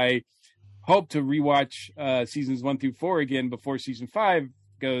do I hope to rewatch seasons 1 through 4 again before season 5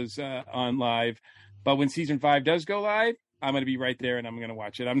 goes on live, but when season 5 does go live, I'm going to be right there and I'm going to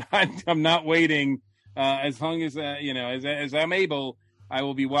watch it. I'm not waiting as long as as I'm able. I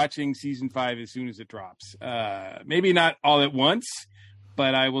will be watching season 5 as soon as it drops. Maybe not all at once,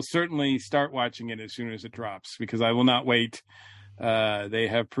 but I will certainly start watching it as soon as it drops because I will not wait. They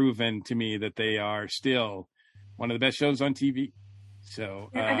have proven to me that they are still one of the best shows on TV. So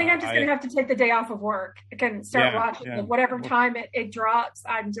I think I'm just going to have to take the day off of work. I can start watching it. Whatever time it drops,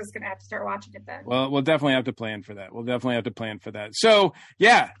 I'm just going to have to start watching it then. Well, we'll definitely have to plan for that. So,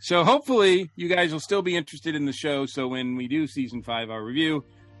 yeah. So hopefully you guys will still be interested in the show. So when we do season 5, our review,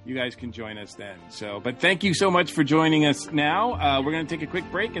 you guys can join us then. So, but thank you so much for joining us now. We're going to take a quick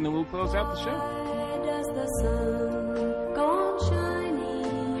break and then we'll close out the show.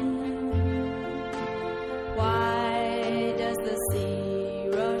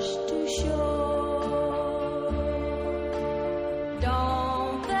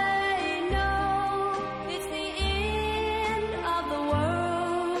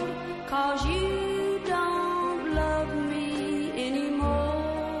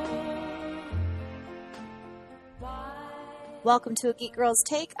 Welcome to A Geek Girl's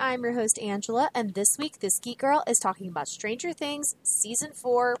Take. I'm your host, Angela, and this week, this Geek Girl is talking about Stranger Things Season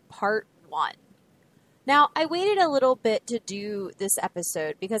 4, Part 1. Now, I waited a little bit to do this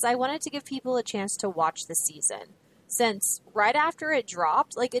episode because I wanted to give people a chance to watch the season. Since right after it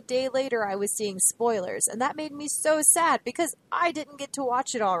dropped, like a day later, I was seeing spoilers, and that made me so sad because I didn't get to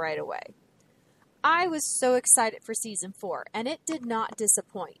watch it all right away. I was so excited for Season 4, and it did not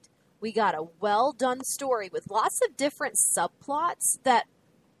disappoint. We got a well-done story with lots of different subplots that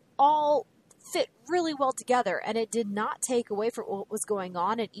all fit really well together, and it did not take away from what was going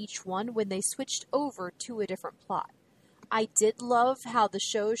on in each one when they switched over to a different plot. I did love how the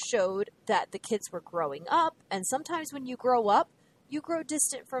show showed that the kids were growing up, and sometimes when you grow up, you grow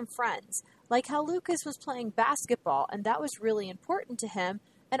distant from friends. Like how Lucas was playing basketball, and that was really important to him,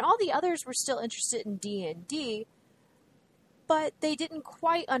 and all the others were still interested in D&D, but they didn't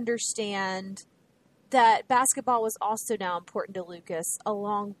quite understand that basketball was also now important to Lucas,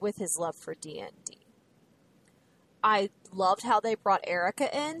 along with his love for D&D. I loved how they brought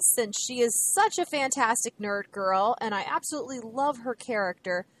Erica in, since she is such a fantastic nerd girl, and I absolutely love her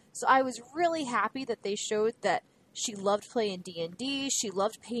character, so I was really happy that they showed that she loved playing D&D, she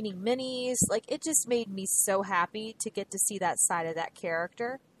loved painting minis, it just made me so happy to get to see that side of that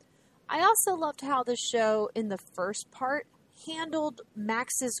character. I also loved how the show, in the first part, handled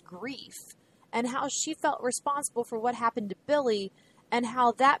Max's grief and how she felt responsible for what happened to Billy and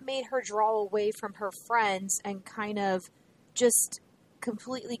how that made her draw away from her friends and kind of just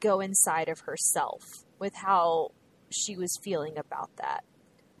completely go inside of herself with how she was feeling about that.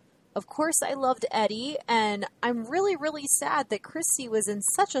 Of course, I loved Eddie, and I'm really, really sad that Chrissy was in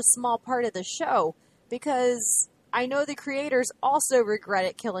such a small part of the show because I know the creators also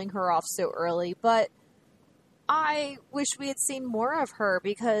regretted killing her off so early, but I wish we had seen more of her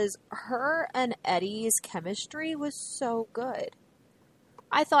because her and Eddie's chemistry was so good.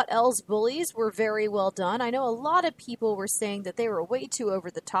 I thought Elle's bullies were very well done. I know a lot of people were saying that they were way too over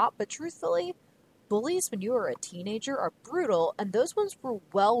the top, but truthfully, bullies when you are a teenager are brutal, and those ones were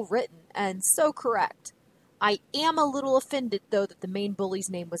well written and so correct. I am a little offended, though, that the main bully's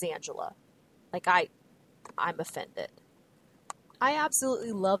name was Angela. I'm offended. I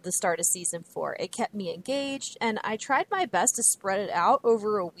absolutely loved the start of season 4. It kept me engaged, and I tried my best to spread it out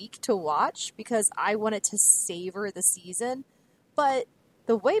over a week to watch because I wanted to savor the season. But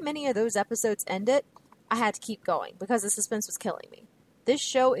the way many of those episodes ended, I had to keep going because the suspense was killing me. This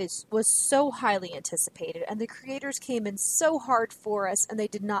show was so highly anticipated, and the creators came in so hard for us, and they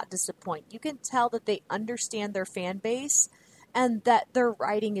did not disappoint. You can tell that they understand their fan base, and that their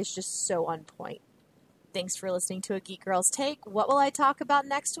writing is just so on point. Thanks for listening to A Geek Girl's Take. What will I talk about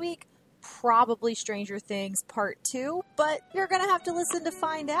next week? Probably Stranger Things Part 2, but you're going to have to listen to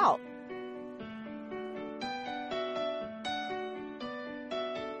find out.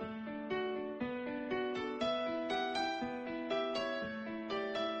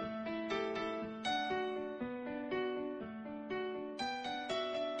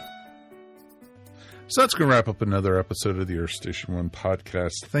 So that's going to wrap up another episode of the Earth Station 1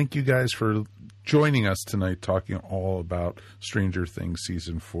 podcast. Thank you guys for joining us tonight, talking all about Stranger Things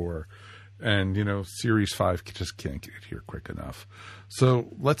Season 4. And, Series 5 just can't get here quick enough. So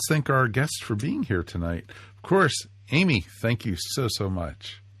let's thank our guests for being here tonight. Of course, Amy, thank you so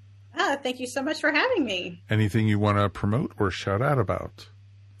much. Thank you so much for having me. Anything you want to promote or shout out about?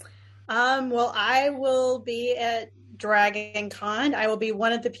 Well, I will be at Dragon Con. I will be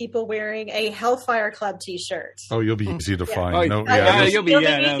one of the people wearing a Hellfire Club t-shirt. Oh, you'll be easy to find. You'll be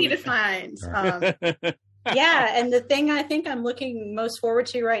easy to find. And the thing I think I'm looking most forward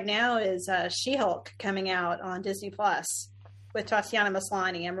to right now is She-Hulk coming out on Disney Plus with Tatiana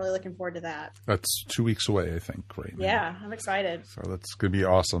Maslany. I'm really looking forward to that. That's 2 weeks away, I think, right now. Yeah, I'm excited. So that's going to be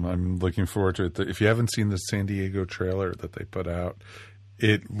awesome. I'm looking forward to it. If you haven't seen the San Diego trailer that they put out,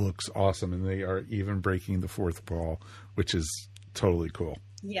 it looks awesome, and they are even breaking the fourth wall, which is totally cool.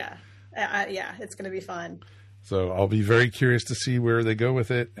 Yeah. It's going to be fun. So I'll be very curious to see where they go with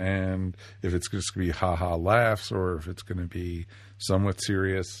it, and if it's just going to be ha-ha laughs or if it's going to be somewhat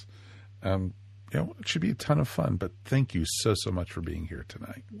serious. It should be a ton of fun, but thank you so much for being here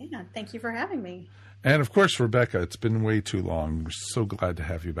tonight. Yeah, thank you for having me. And, of course, Rebecca, it's been way too long. We're so glad to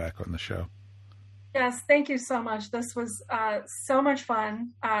have you back on the show. Yes, thank you so much. This was so much fun.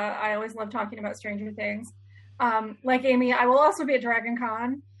 I always love talking about Stranger Things. Like Amy, I will also be at Dragon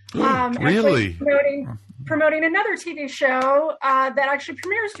Con. Really? Promoting another TV show that actually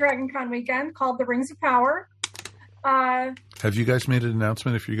premieres Dragon Con weekend called The Rings of Power. Have you guys made an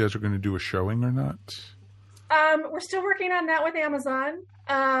announcement if you guys are going to do a showing or not? We're still working on that with Amazon.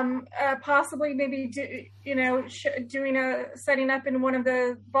 Possibly maybe setting up in one of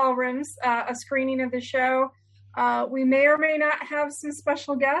the ballrooms a screening of the show. We may or may not have some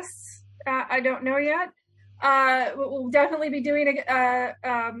special guests. I don't know yet. We'll definitely be doing a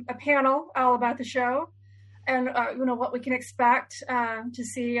panel all about the show and what we can expect to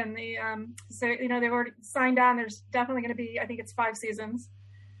see. And they've already signed on. There's definitely going to be, I think it's 5 seasons.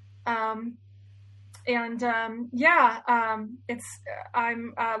 I'm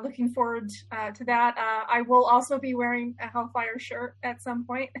looking forward to that. I will also be wearing a Hellfire shirt at some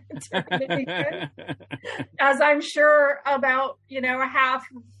point, as I'm sure about half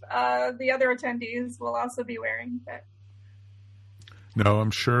of the other attendees will also be wearing. But. No,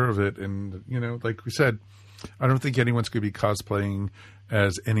 I'm sure of it, and like we said, I don't think anyone's going to be cosplaying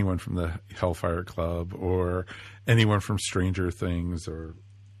as anyone from the Hellfire Club or anyone from Stranger Things or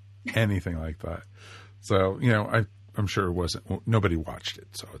anything like that. So, I'm sure nobody watched it,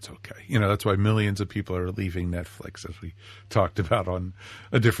 so it's okay. That's why millions of people are leaving Netflix, as we talked about on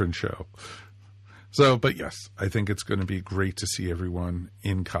a different show. So, but yes, I think it's going to be great to see everyone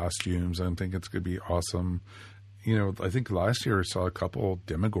in costumes. I think it's going to be awesome. I think last year I saw a couple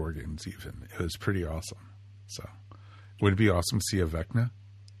Demogorgons even. It was pretty awesome. So, would it be awesome to see a Vecna?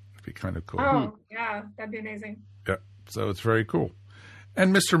 It'd be kind of cool. Oh, yeah, that'd be amazing. Yeah, so it's very cool.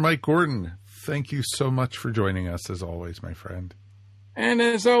 And Mr. Mike Gordon, thank you so much for joining us, as always, my friend. And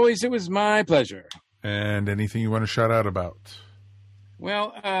as always, it was my pleasure. And anything you want to shout out about?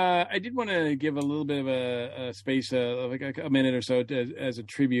 Well, I did want to give a little bit of a space, like a minute or so as a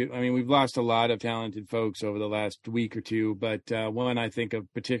tribute. I mean, we've lost a lot of talented folks over the last week or two, but one I think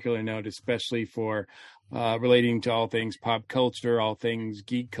of particular note, especially for relating to all things pop culture, all things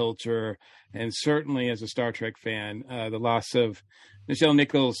geek culture, and certainly as a Star Trek fan, the loss of Nichelle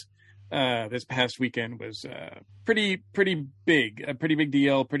Nichols this past weekend was pretty big, a pretty big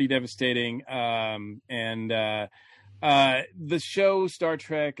deal, pretty devastating. The show Star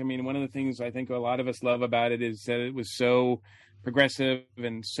Trek, I mean, one of the things I think a lot of us love about it is that it was so progressive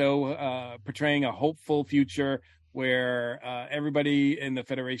and so portraying a hopeful future where everybody in the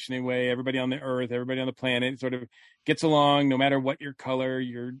Federation anyway, everybody on the Earth, everybody on the planet sort of gets along no matter what your color,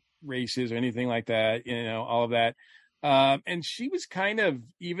 your race is, or anything like that, all of that. And she was kind of,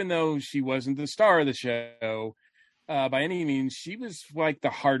 even though she wasn't the star of the show by any means, she was like the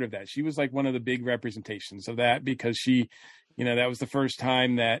heart of that. She was like one of the big representations of that, because she, that was the first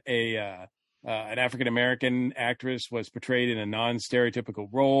time that an African-American actress was portrayed in a non-stereotypical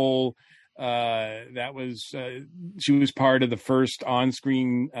role. She was part of the first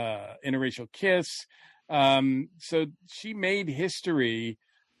on-screen interracial kiss. So she made history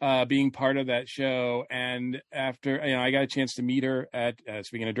being part of that show. And after, I got a chance to meet her at,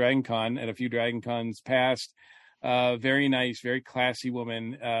 speaking of Dragon Con, at a few Dragon Cons past. Very nice, very classy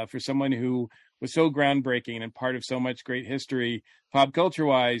woman, for someone who was so groundbreaking and part of so much great history, pop culture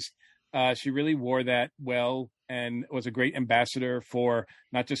wise. She really wore that well and was a great ambassador for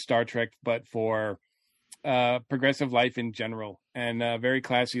not just Star Trek, but for progressive life in general. And a very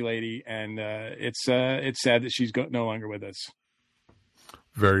classy lady. And it's sad that she's no longer with us.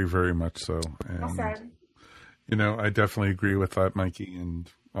 Very, very much so. And, sad. I definitely agree with that, Mikey. And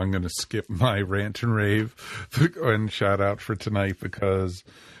I'm going to skip my rant and rave and shout out for tonight because,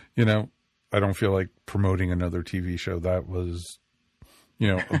 I don't feel like promoting another TV show. That was,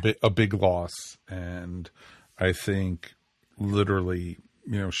 a big loss. And I think literally,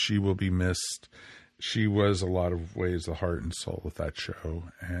 she will be missed. She was a lot of ways the heart and soul of that show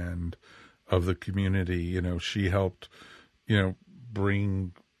and of the community. She helped,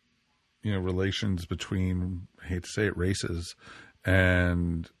 bring, relations between, I hate to say it, races.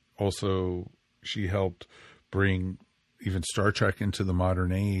 And also she helped bring even Star Trek into the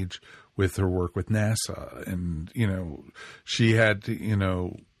modern age with her work with NASA. And, she had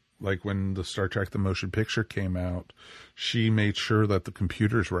to, like when the Star Trek, the motion picture came out, she made sure that the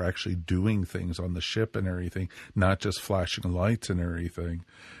computers were actually doing things on the ship and everything, not just flashing lights and everything.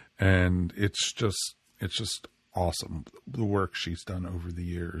 And it's just awesome, the work she's done over the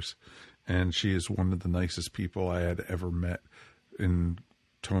years. And she is one of the nicest people I had ever met in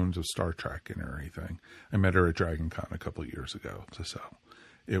tones of Star Trek and everything. I met her at Dragon Con a couple of years ago. So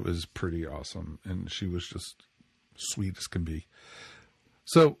it was pretty awesome. And she was just sweet as can be.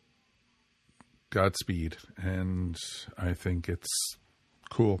 So Godspeed. And I think it's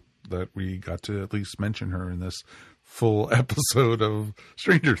cool that we got to at least mention her in this full episode of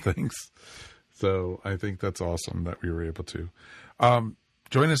Stranger Things. So I think that's awesome that we were able to.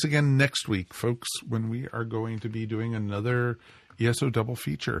 Join us again next week, folks, when we are going to be doing another ESO double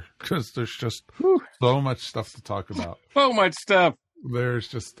feature, because there's just so much stuff to talk about. So much stuff. There's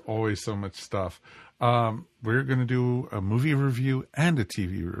just always so much stuff. We're going to do a movie review and a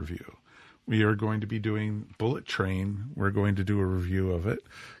TV review. We are going to be doing Bullet Train. We're going to do a review of it,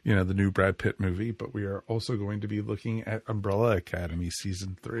 the new Brad Pitt movie, but we are also going to be looking at Umbrella Academy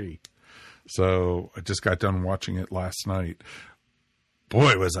Season 3. So I just got done watching it last night.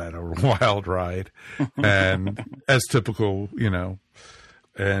 Boy, was that a wild ride. And as typical,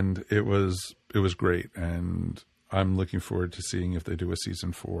 and it was great. And I'm looking forward to seeing if they do a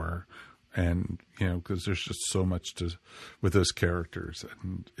season 4. And, because there's just so much with those characters,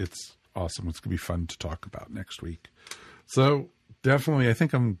 and it's awesome. It's going to be fun to talk about next week. So definitely, I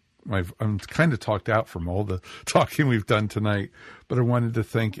think I'm kind of talked out from all the talking we've done tonight, but I wanted to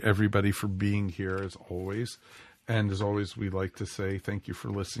thank everybody for being here as always. And as always, we like to say thank you for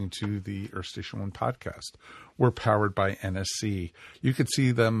listening to the Earth Station 1 podcast. We're powered by NSC. You can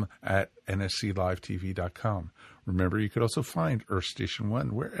see them at nsclivetv.com. Remember, you could also find Earth Station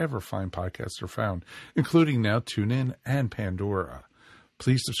 1 wherever fine podcasts are found, including now TuneIn and Pandora.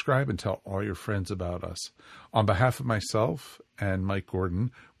 Please subscribe and tell all your friends about us. On behalf of myself and Mike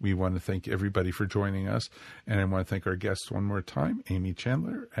Gordon, we want to thank everybody for joining us. And I want to thank our guests one more time, Amy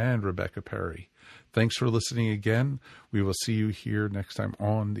Chandler and Rebecca Perry. Thanks for listening again. We will see you here next time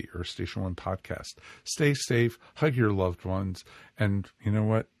on the Earth Station 1 podcast. Stay safe, hug your loved ones, and you know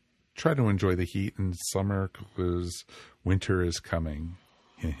what? Try to enjoy the heat in summer because winter is coming.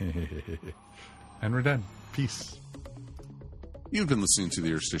 And we're done. Peace. You've been listening to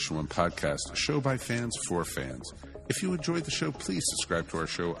the Earth Station 1 podcast, a show by fans for fans. If you enjoyed the show, please subscribe to our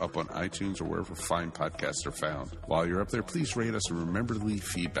show up on iTunes or wherever fine podcasts are found. While you're up there, please rate us and remember to leave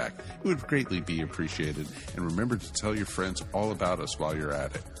feedback. It would greatly be appreciated. And remember to tell your friends all about us while you're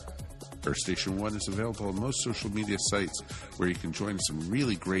at it. Earth Station 1 is available on most social media sites where you can join some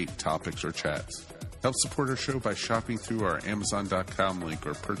really great topics or chats. Help support our show by shopping through our Amazon.com link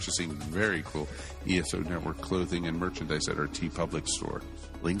or purchasing very cool ESO Network clothing and merchandise at our TeePublic store.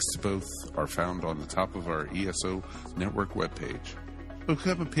 Links to both are found on the top of our ESO Network webpage.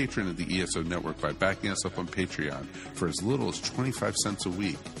 Become a patron of the ESO Network by backing us up on Patreon for as little as 25 cents a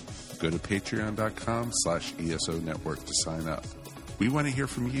week. Go to patreon.com/ESO Network to sign up. We want to hear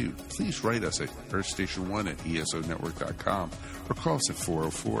from you. Please write us at earthstation1@esonetwork.com or call us at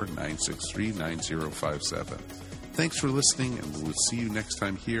 404-963-9057. Thanks for listening, and we'll see you next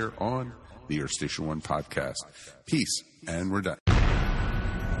time here on the Earth Station One podcast. Peace, and we're done.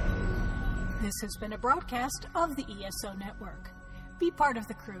 This has been a broadcast of the ESO Network. Be part of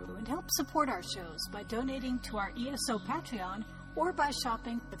the crew and help support our shows by donating to our ESO Patreon or by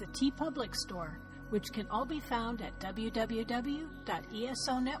shopping at the TeePublic store, which can all be found at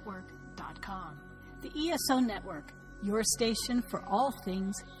www.esonetwork.com. The ESO Network, your station for all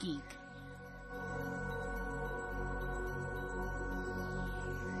things geek.